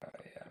impossible.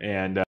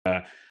 And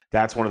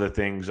that's one of the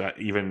things,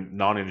 even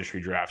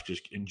non-industry drafts,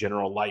 just in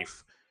general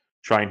life,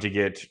 trying to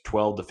get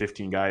 12 to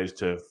 15 guys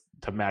to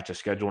match a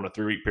schedule in a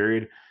 3-week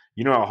period.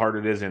 You know how hard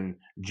it is in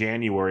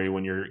January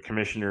when your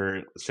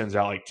commissioner sends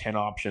out like 10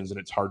 options and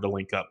it's hard to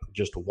link up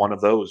just one of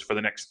those for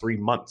the next 3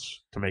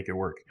 months to make it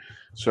work.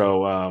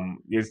 So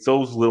it's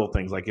those little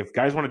things. Like if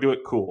guys want to do it,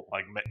 cool.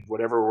 Like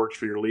whatever works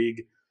for your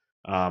league.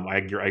 I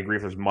agree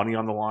if there's money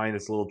on the line,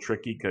 it's a little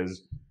tricky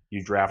because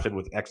you drafted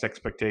with X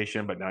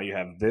expectation, but now you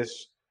have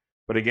this.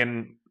 But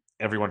again,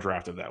 everyone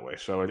drafted that way.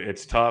 So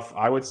it's tough.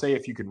 I would say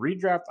if you could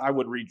redraft, I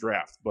would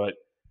redraft. But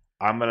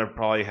I'm going to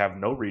probably have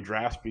no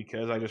redrafts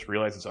because I just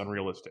realized it's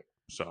unrealistic.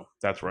 So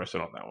that's where I sit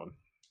on that one.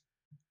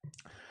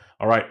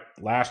 All right,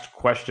 last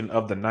question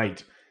of the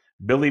night.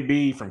 Billy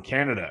B from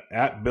Canada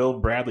at Bill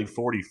Bradley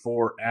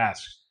 44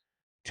 asks,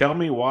 tell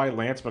me why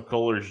Lance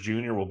McCullers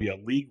Jr. will be a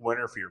league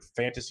winner for your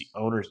fantasy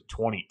owners in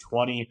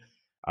 2020.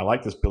 I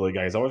like this Billy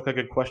guy. He's always got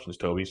good questions,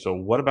 Toby. So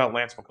what about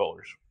Lance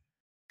McCullers?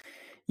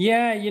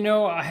 Yeah,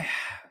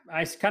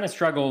 I kind of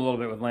struggle a little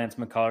bit with Lance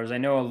McCullers. I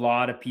know a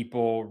lot of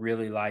people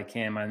really like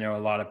him. I know a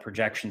lot of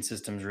projection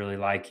systems really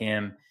like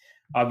him.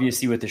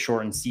 Obviously, with the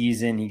shortened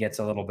season, he gets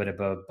a little bit of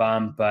a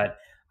bump, but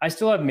I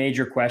still have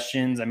major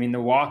questions. I mean, the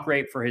walk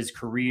rate for his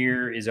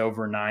career is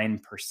over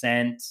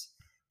 9%.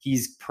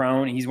 He's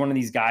one of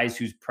these guys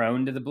who's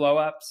prone to the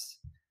blowups.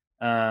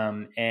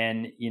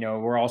 And,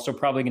 we're also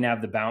probably going to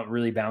have the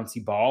really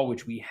bouncy ball,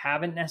 which we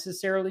haven't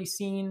necessarily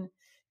seen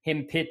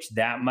him pitch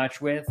that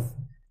much with.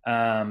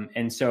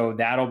 And so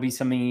that'll be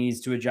something he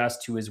needs to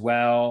adjust to as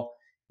well.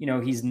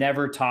 He's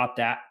never topped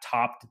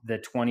the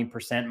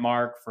 20%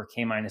 mark for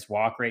K-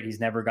 walk rate.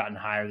 He's never gotten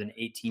higher than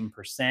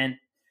 18%.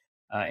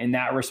 In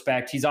that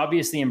respect, he's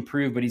obviously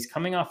improved, but he's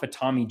coming off of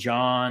Tommy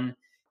John.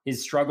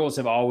 His struggles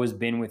have always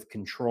been with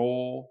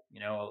control,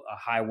 a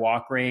high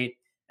walk rate.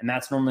 And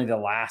that's normally the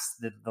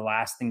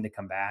last thing to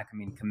come back. I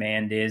mean,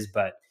 command is,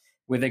 but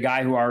with a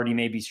guy who already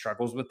maybe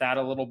struggles with that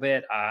a little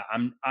bit,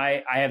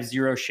 I have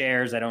 0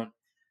 shares. I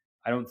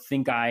don't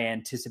think I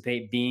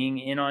anticipate being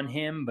in on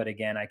him, but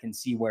again, I can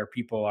see where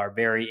people are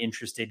very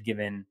interested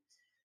given,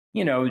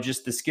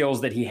 just the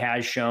skills that he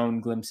has shown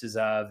glimpses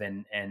of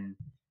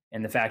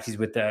and the fact he's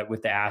with the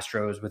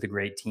Astros with a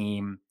great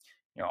team,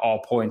 all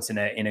points in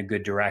a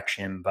good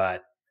direction.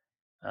 But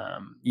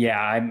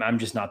I'm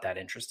just not that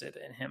interested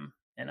in him.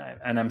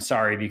 And I'm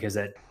sorry because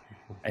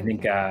I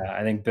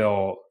think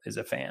Bill is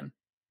a fan.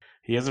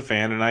 He is a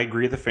fan, and I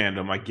agree with the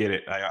fandom. I get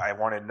it. I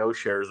wanted no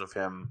shares of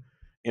him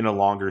in a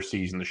longer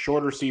season. The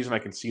shorter season, I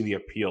can see the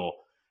appeal.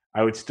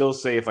 I would still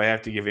say if I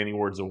have to give any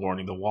words of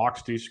warning, the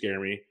walks do scare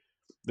me.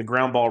 The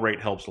ground ball rate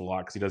helps a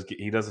lot because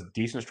he does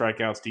decent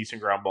strikeouts,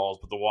 decent ground balls,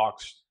 but the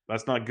walks,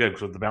 that's not good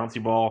because with the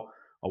bouncy ball,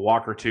 a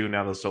walk or two,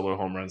 now the solo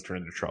home runs turn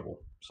into trouble.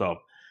 So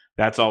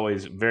that's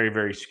always very,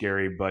 very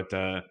scary. But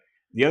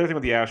the other thing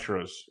with the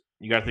Astros,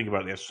 you got to think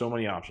about it. They have so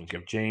many options. You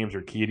have James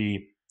or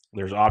Urquidy.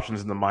 There's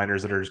options in the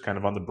minors that are just kind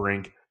of on the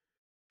brink.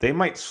 They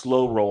might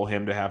slow roll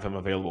him to have him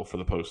available for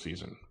the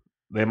postseason.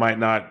 They might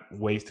not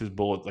waste his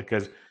bullet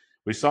because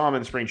we saw him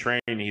in spring training.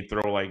 He'd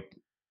throw like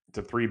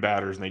to 3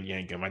 batters and they'd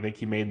yank him. I think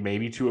he made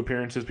maybe 2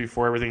 appearances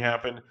before everything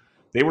happened.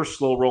 They were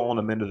slow rolling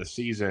him into the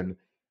season.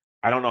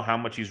 I don't know how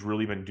much he's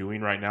really been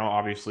doing right now.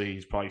 Obviously,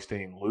 he's probably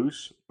staying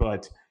loose,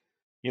 but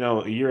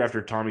a year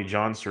after Tommy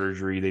John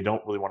surgery, they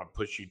don't really want to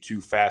push you too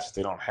fast if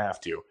they don't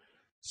have to.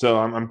 So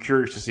I'm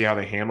curious to see how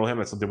they handle him.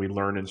 That's something we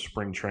learned in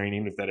spring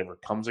training, if that ever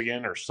comes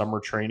again, or summer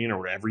training, or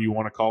whatever you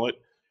want to call it.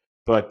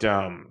 But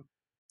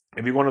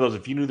it'd be one of those,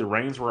 if you knew the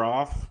reins were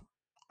off,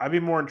 I'd be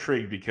more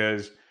intrigued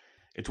because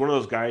it's one of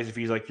those guys, if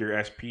he's like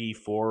your SP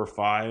 4 or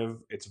 5,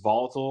 it's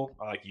volatile.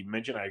 Like you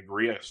mentioned, I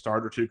agree, a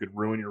start or two could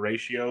ruin your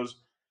ratios.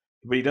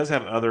 But he does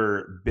have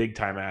other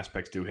big-time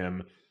aspects to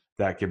him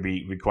that could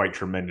be quite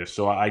tremendous.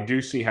 So I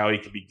do see how he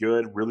could be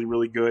good, really,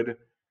 really good.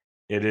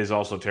 It is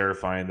also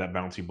terrifying that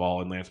bouncy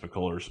ball and Lance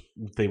McCullers,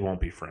 they won't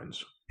be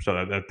friends.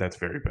 So that's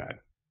very bad.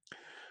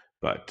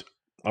 But,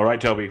 all right,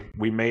 Toby,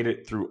 we made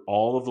it through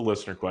all of the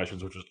listener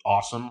questions, which was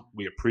awesome.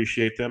 We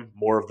appreciate them.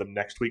 More of them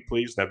next week,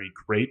 please. That'd be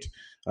great.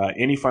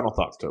 Any final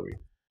thoughts, Toby?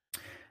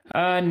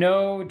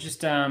 No,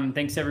 just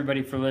thanks,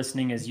 everybody, for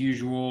listening as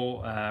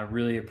usual.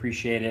 Really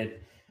appreciate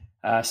it.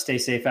 Stay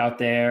safe out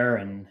there.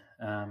 And,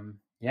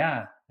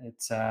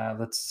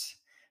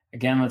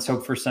 let's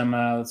hope for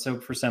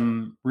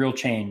some real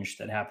change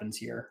that happens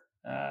here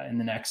in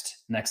the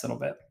next little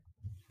bit.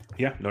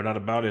 Yeah, no doubt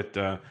about it.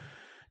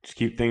 Just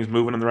keep things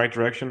moving in the right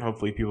direction.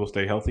 Hopefully people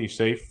stay healthy,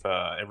 safe,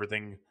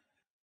 everything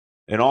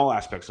in all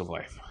aspects of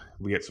life.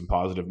 We get some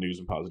positive news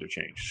and positive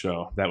change.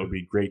 So that would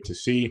be great to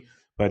see.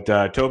 But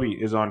Toby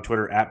is on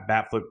Twitter at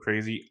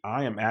BatFlipCrazy.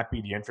 I am at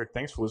BDentric.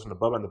 Thanks for listening to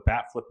Bubba and the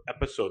Batflip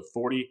episode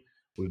 40.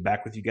 We'll be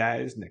back with you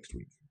guys next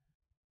week.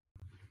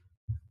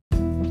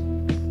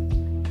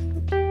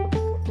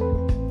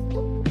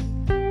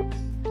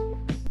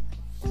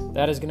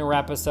 that is going to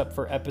wrap us up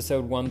for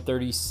episode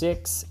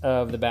 136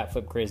 of the Bat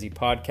Flip Crazy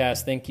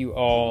podcast. Thank you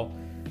all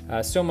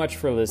so much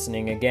for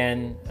listening.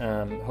 Again,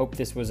 hope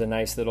this was a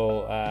nice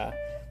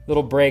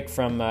little break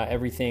from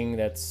everything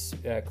that's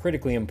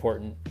critically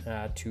important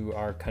to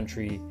our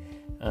country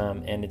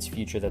and its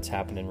future that's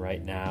happening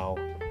right now.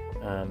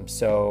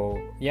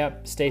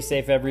 Stay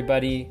safe,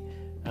 everybody.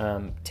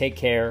 Take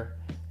care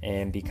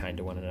and be kind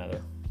to one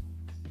another.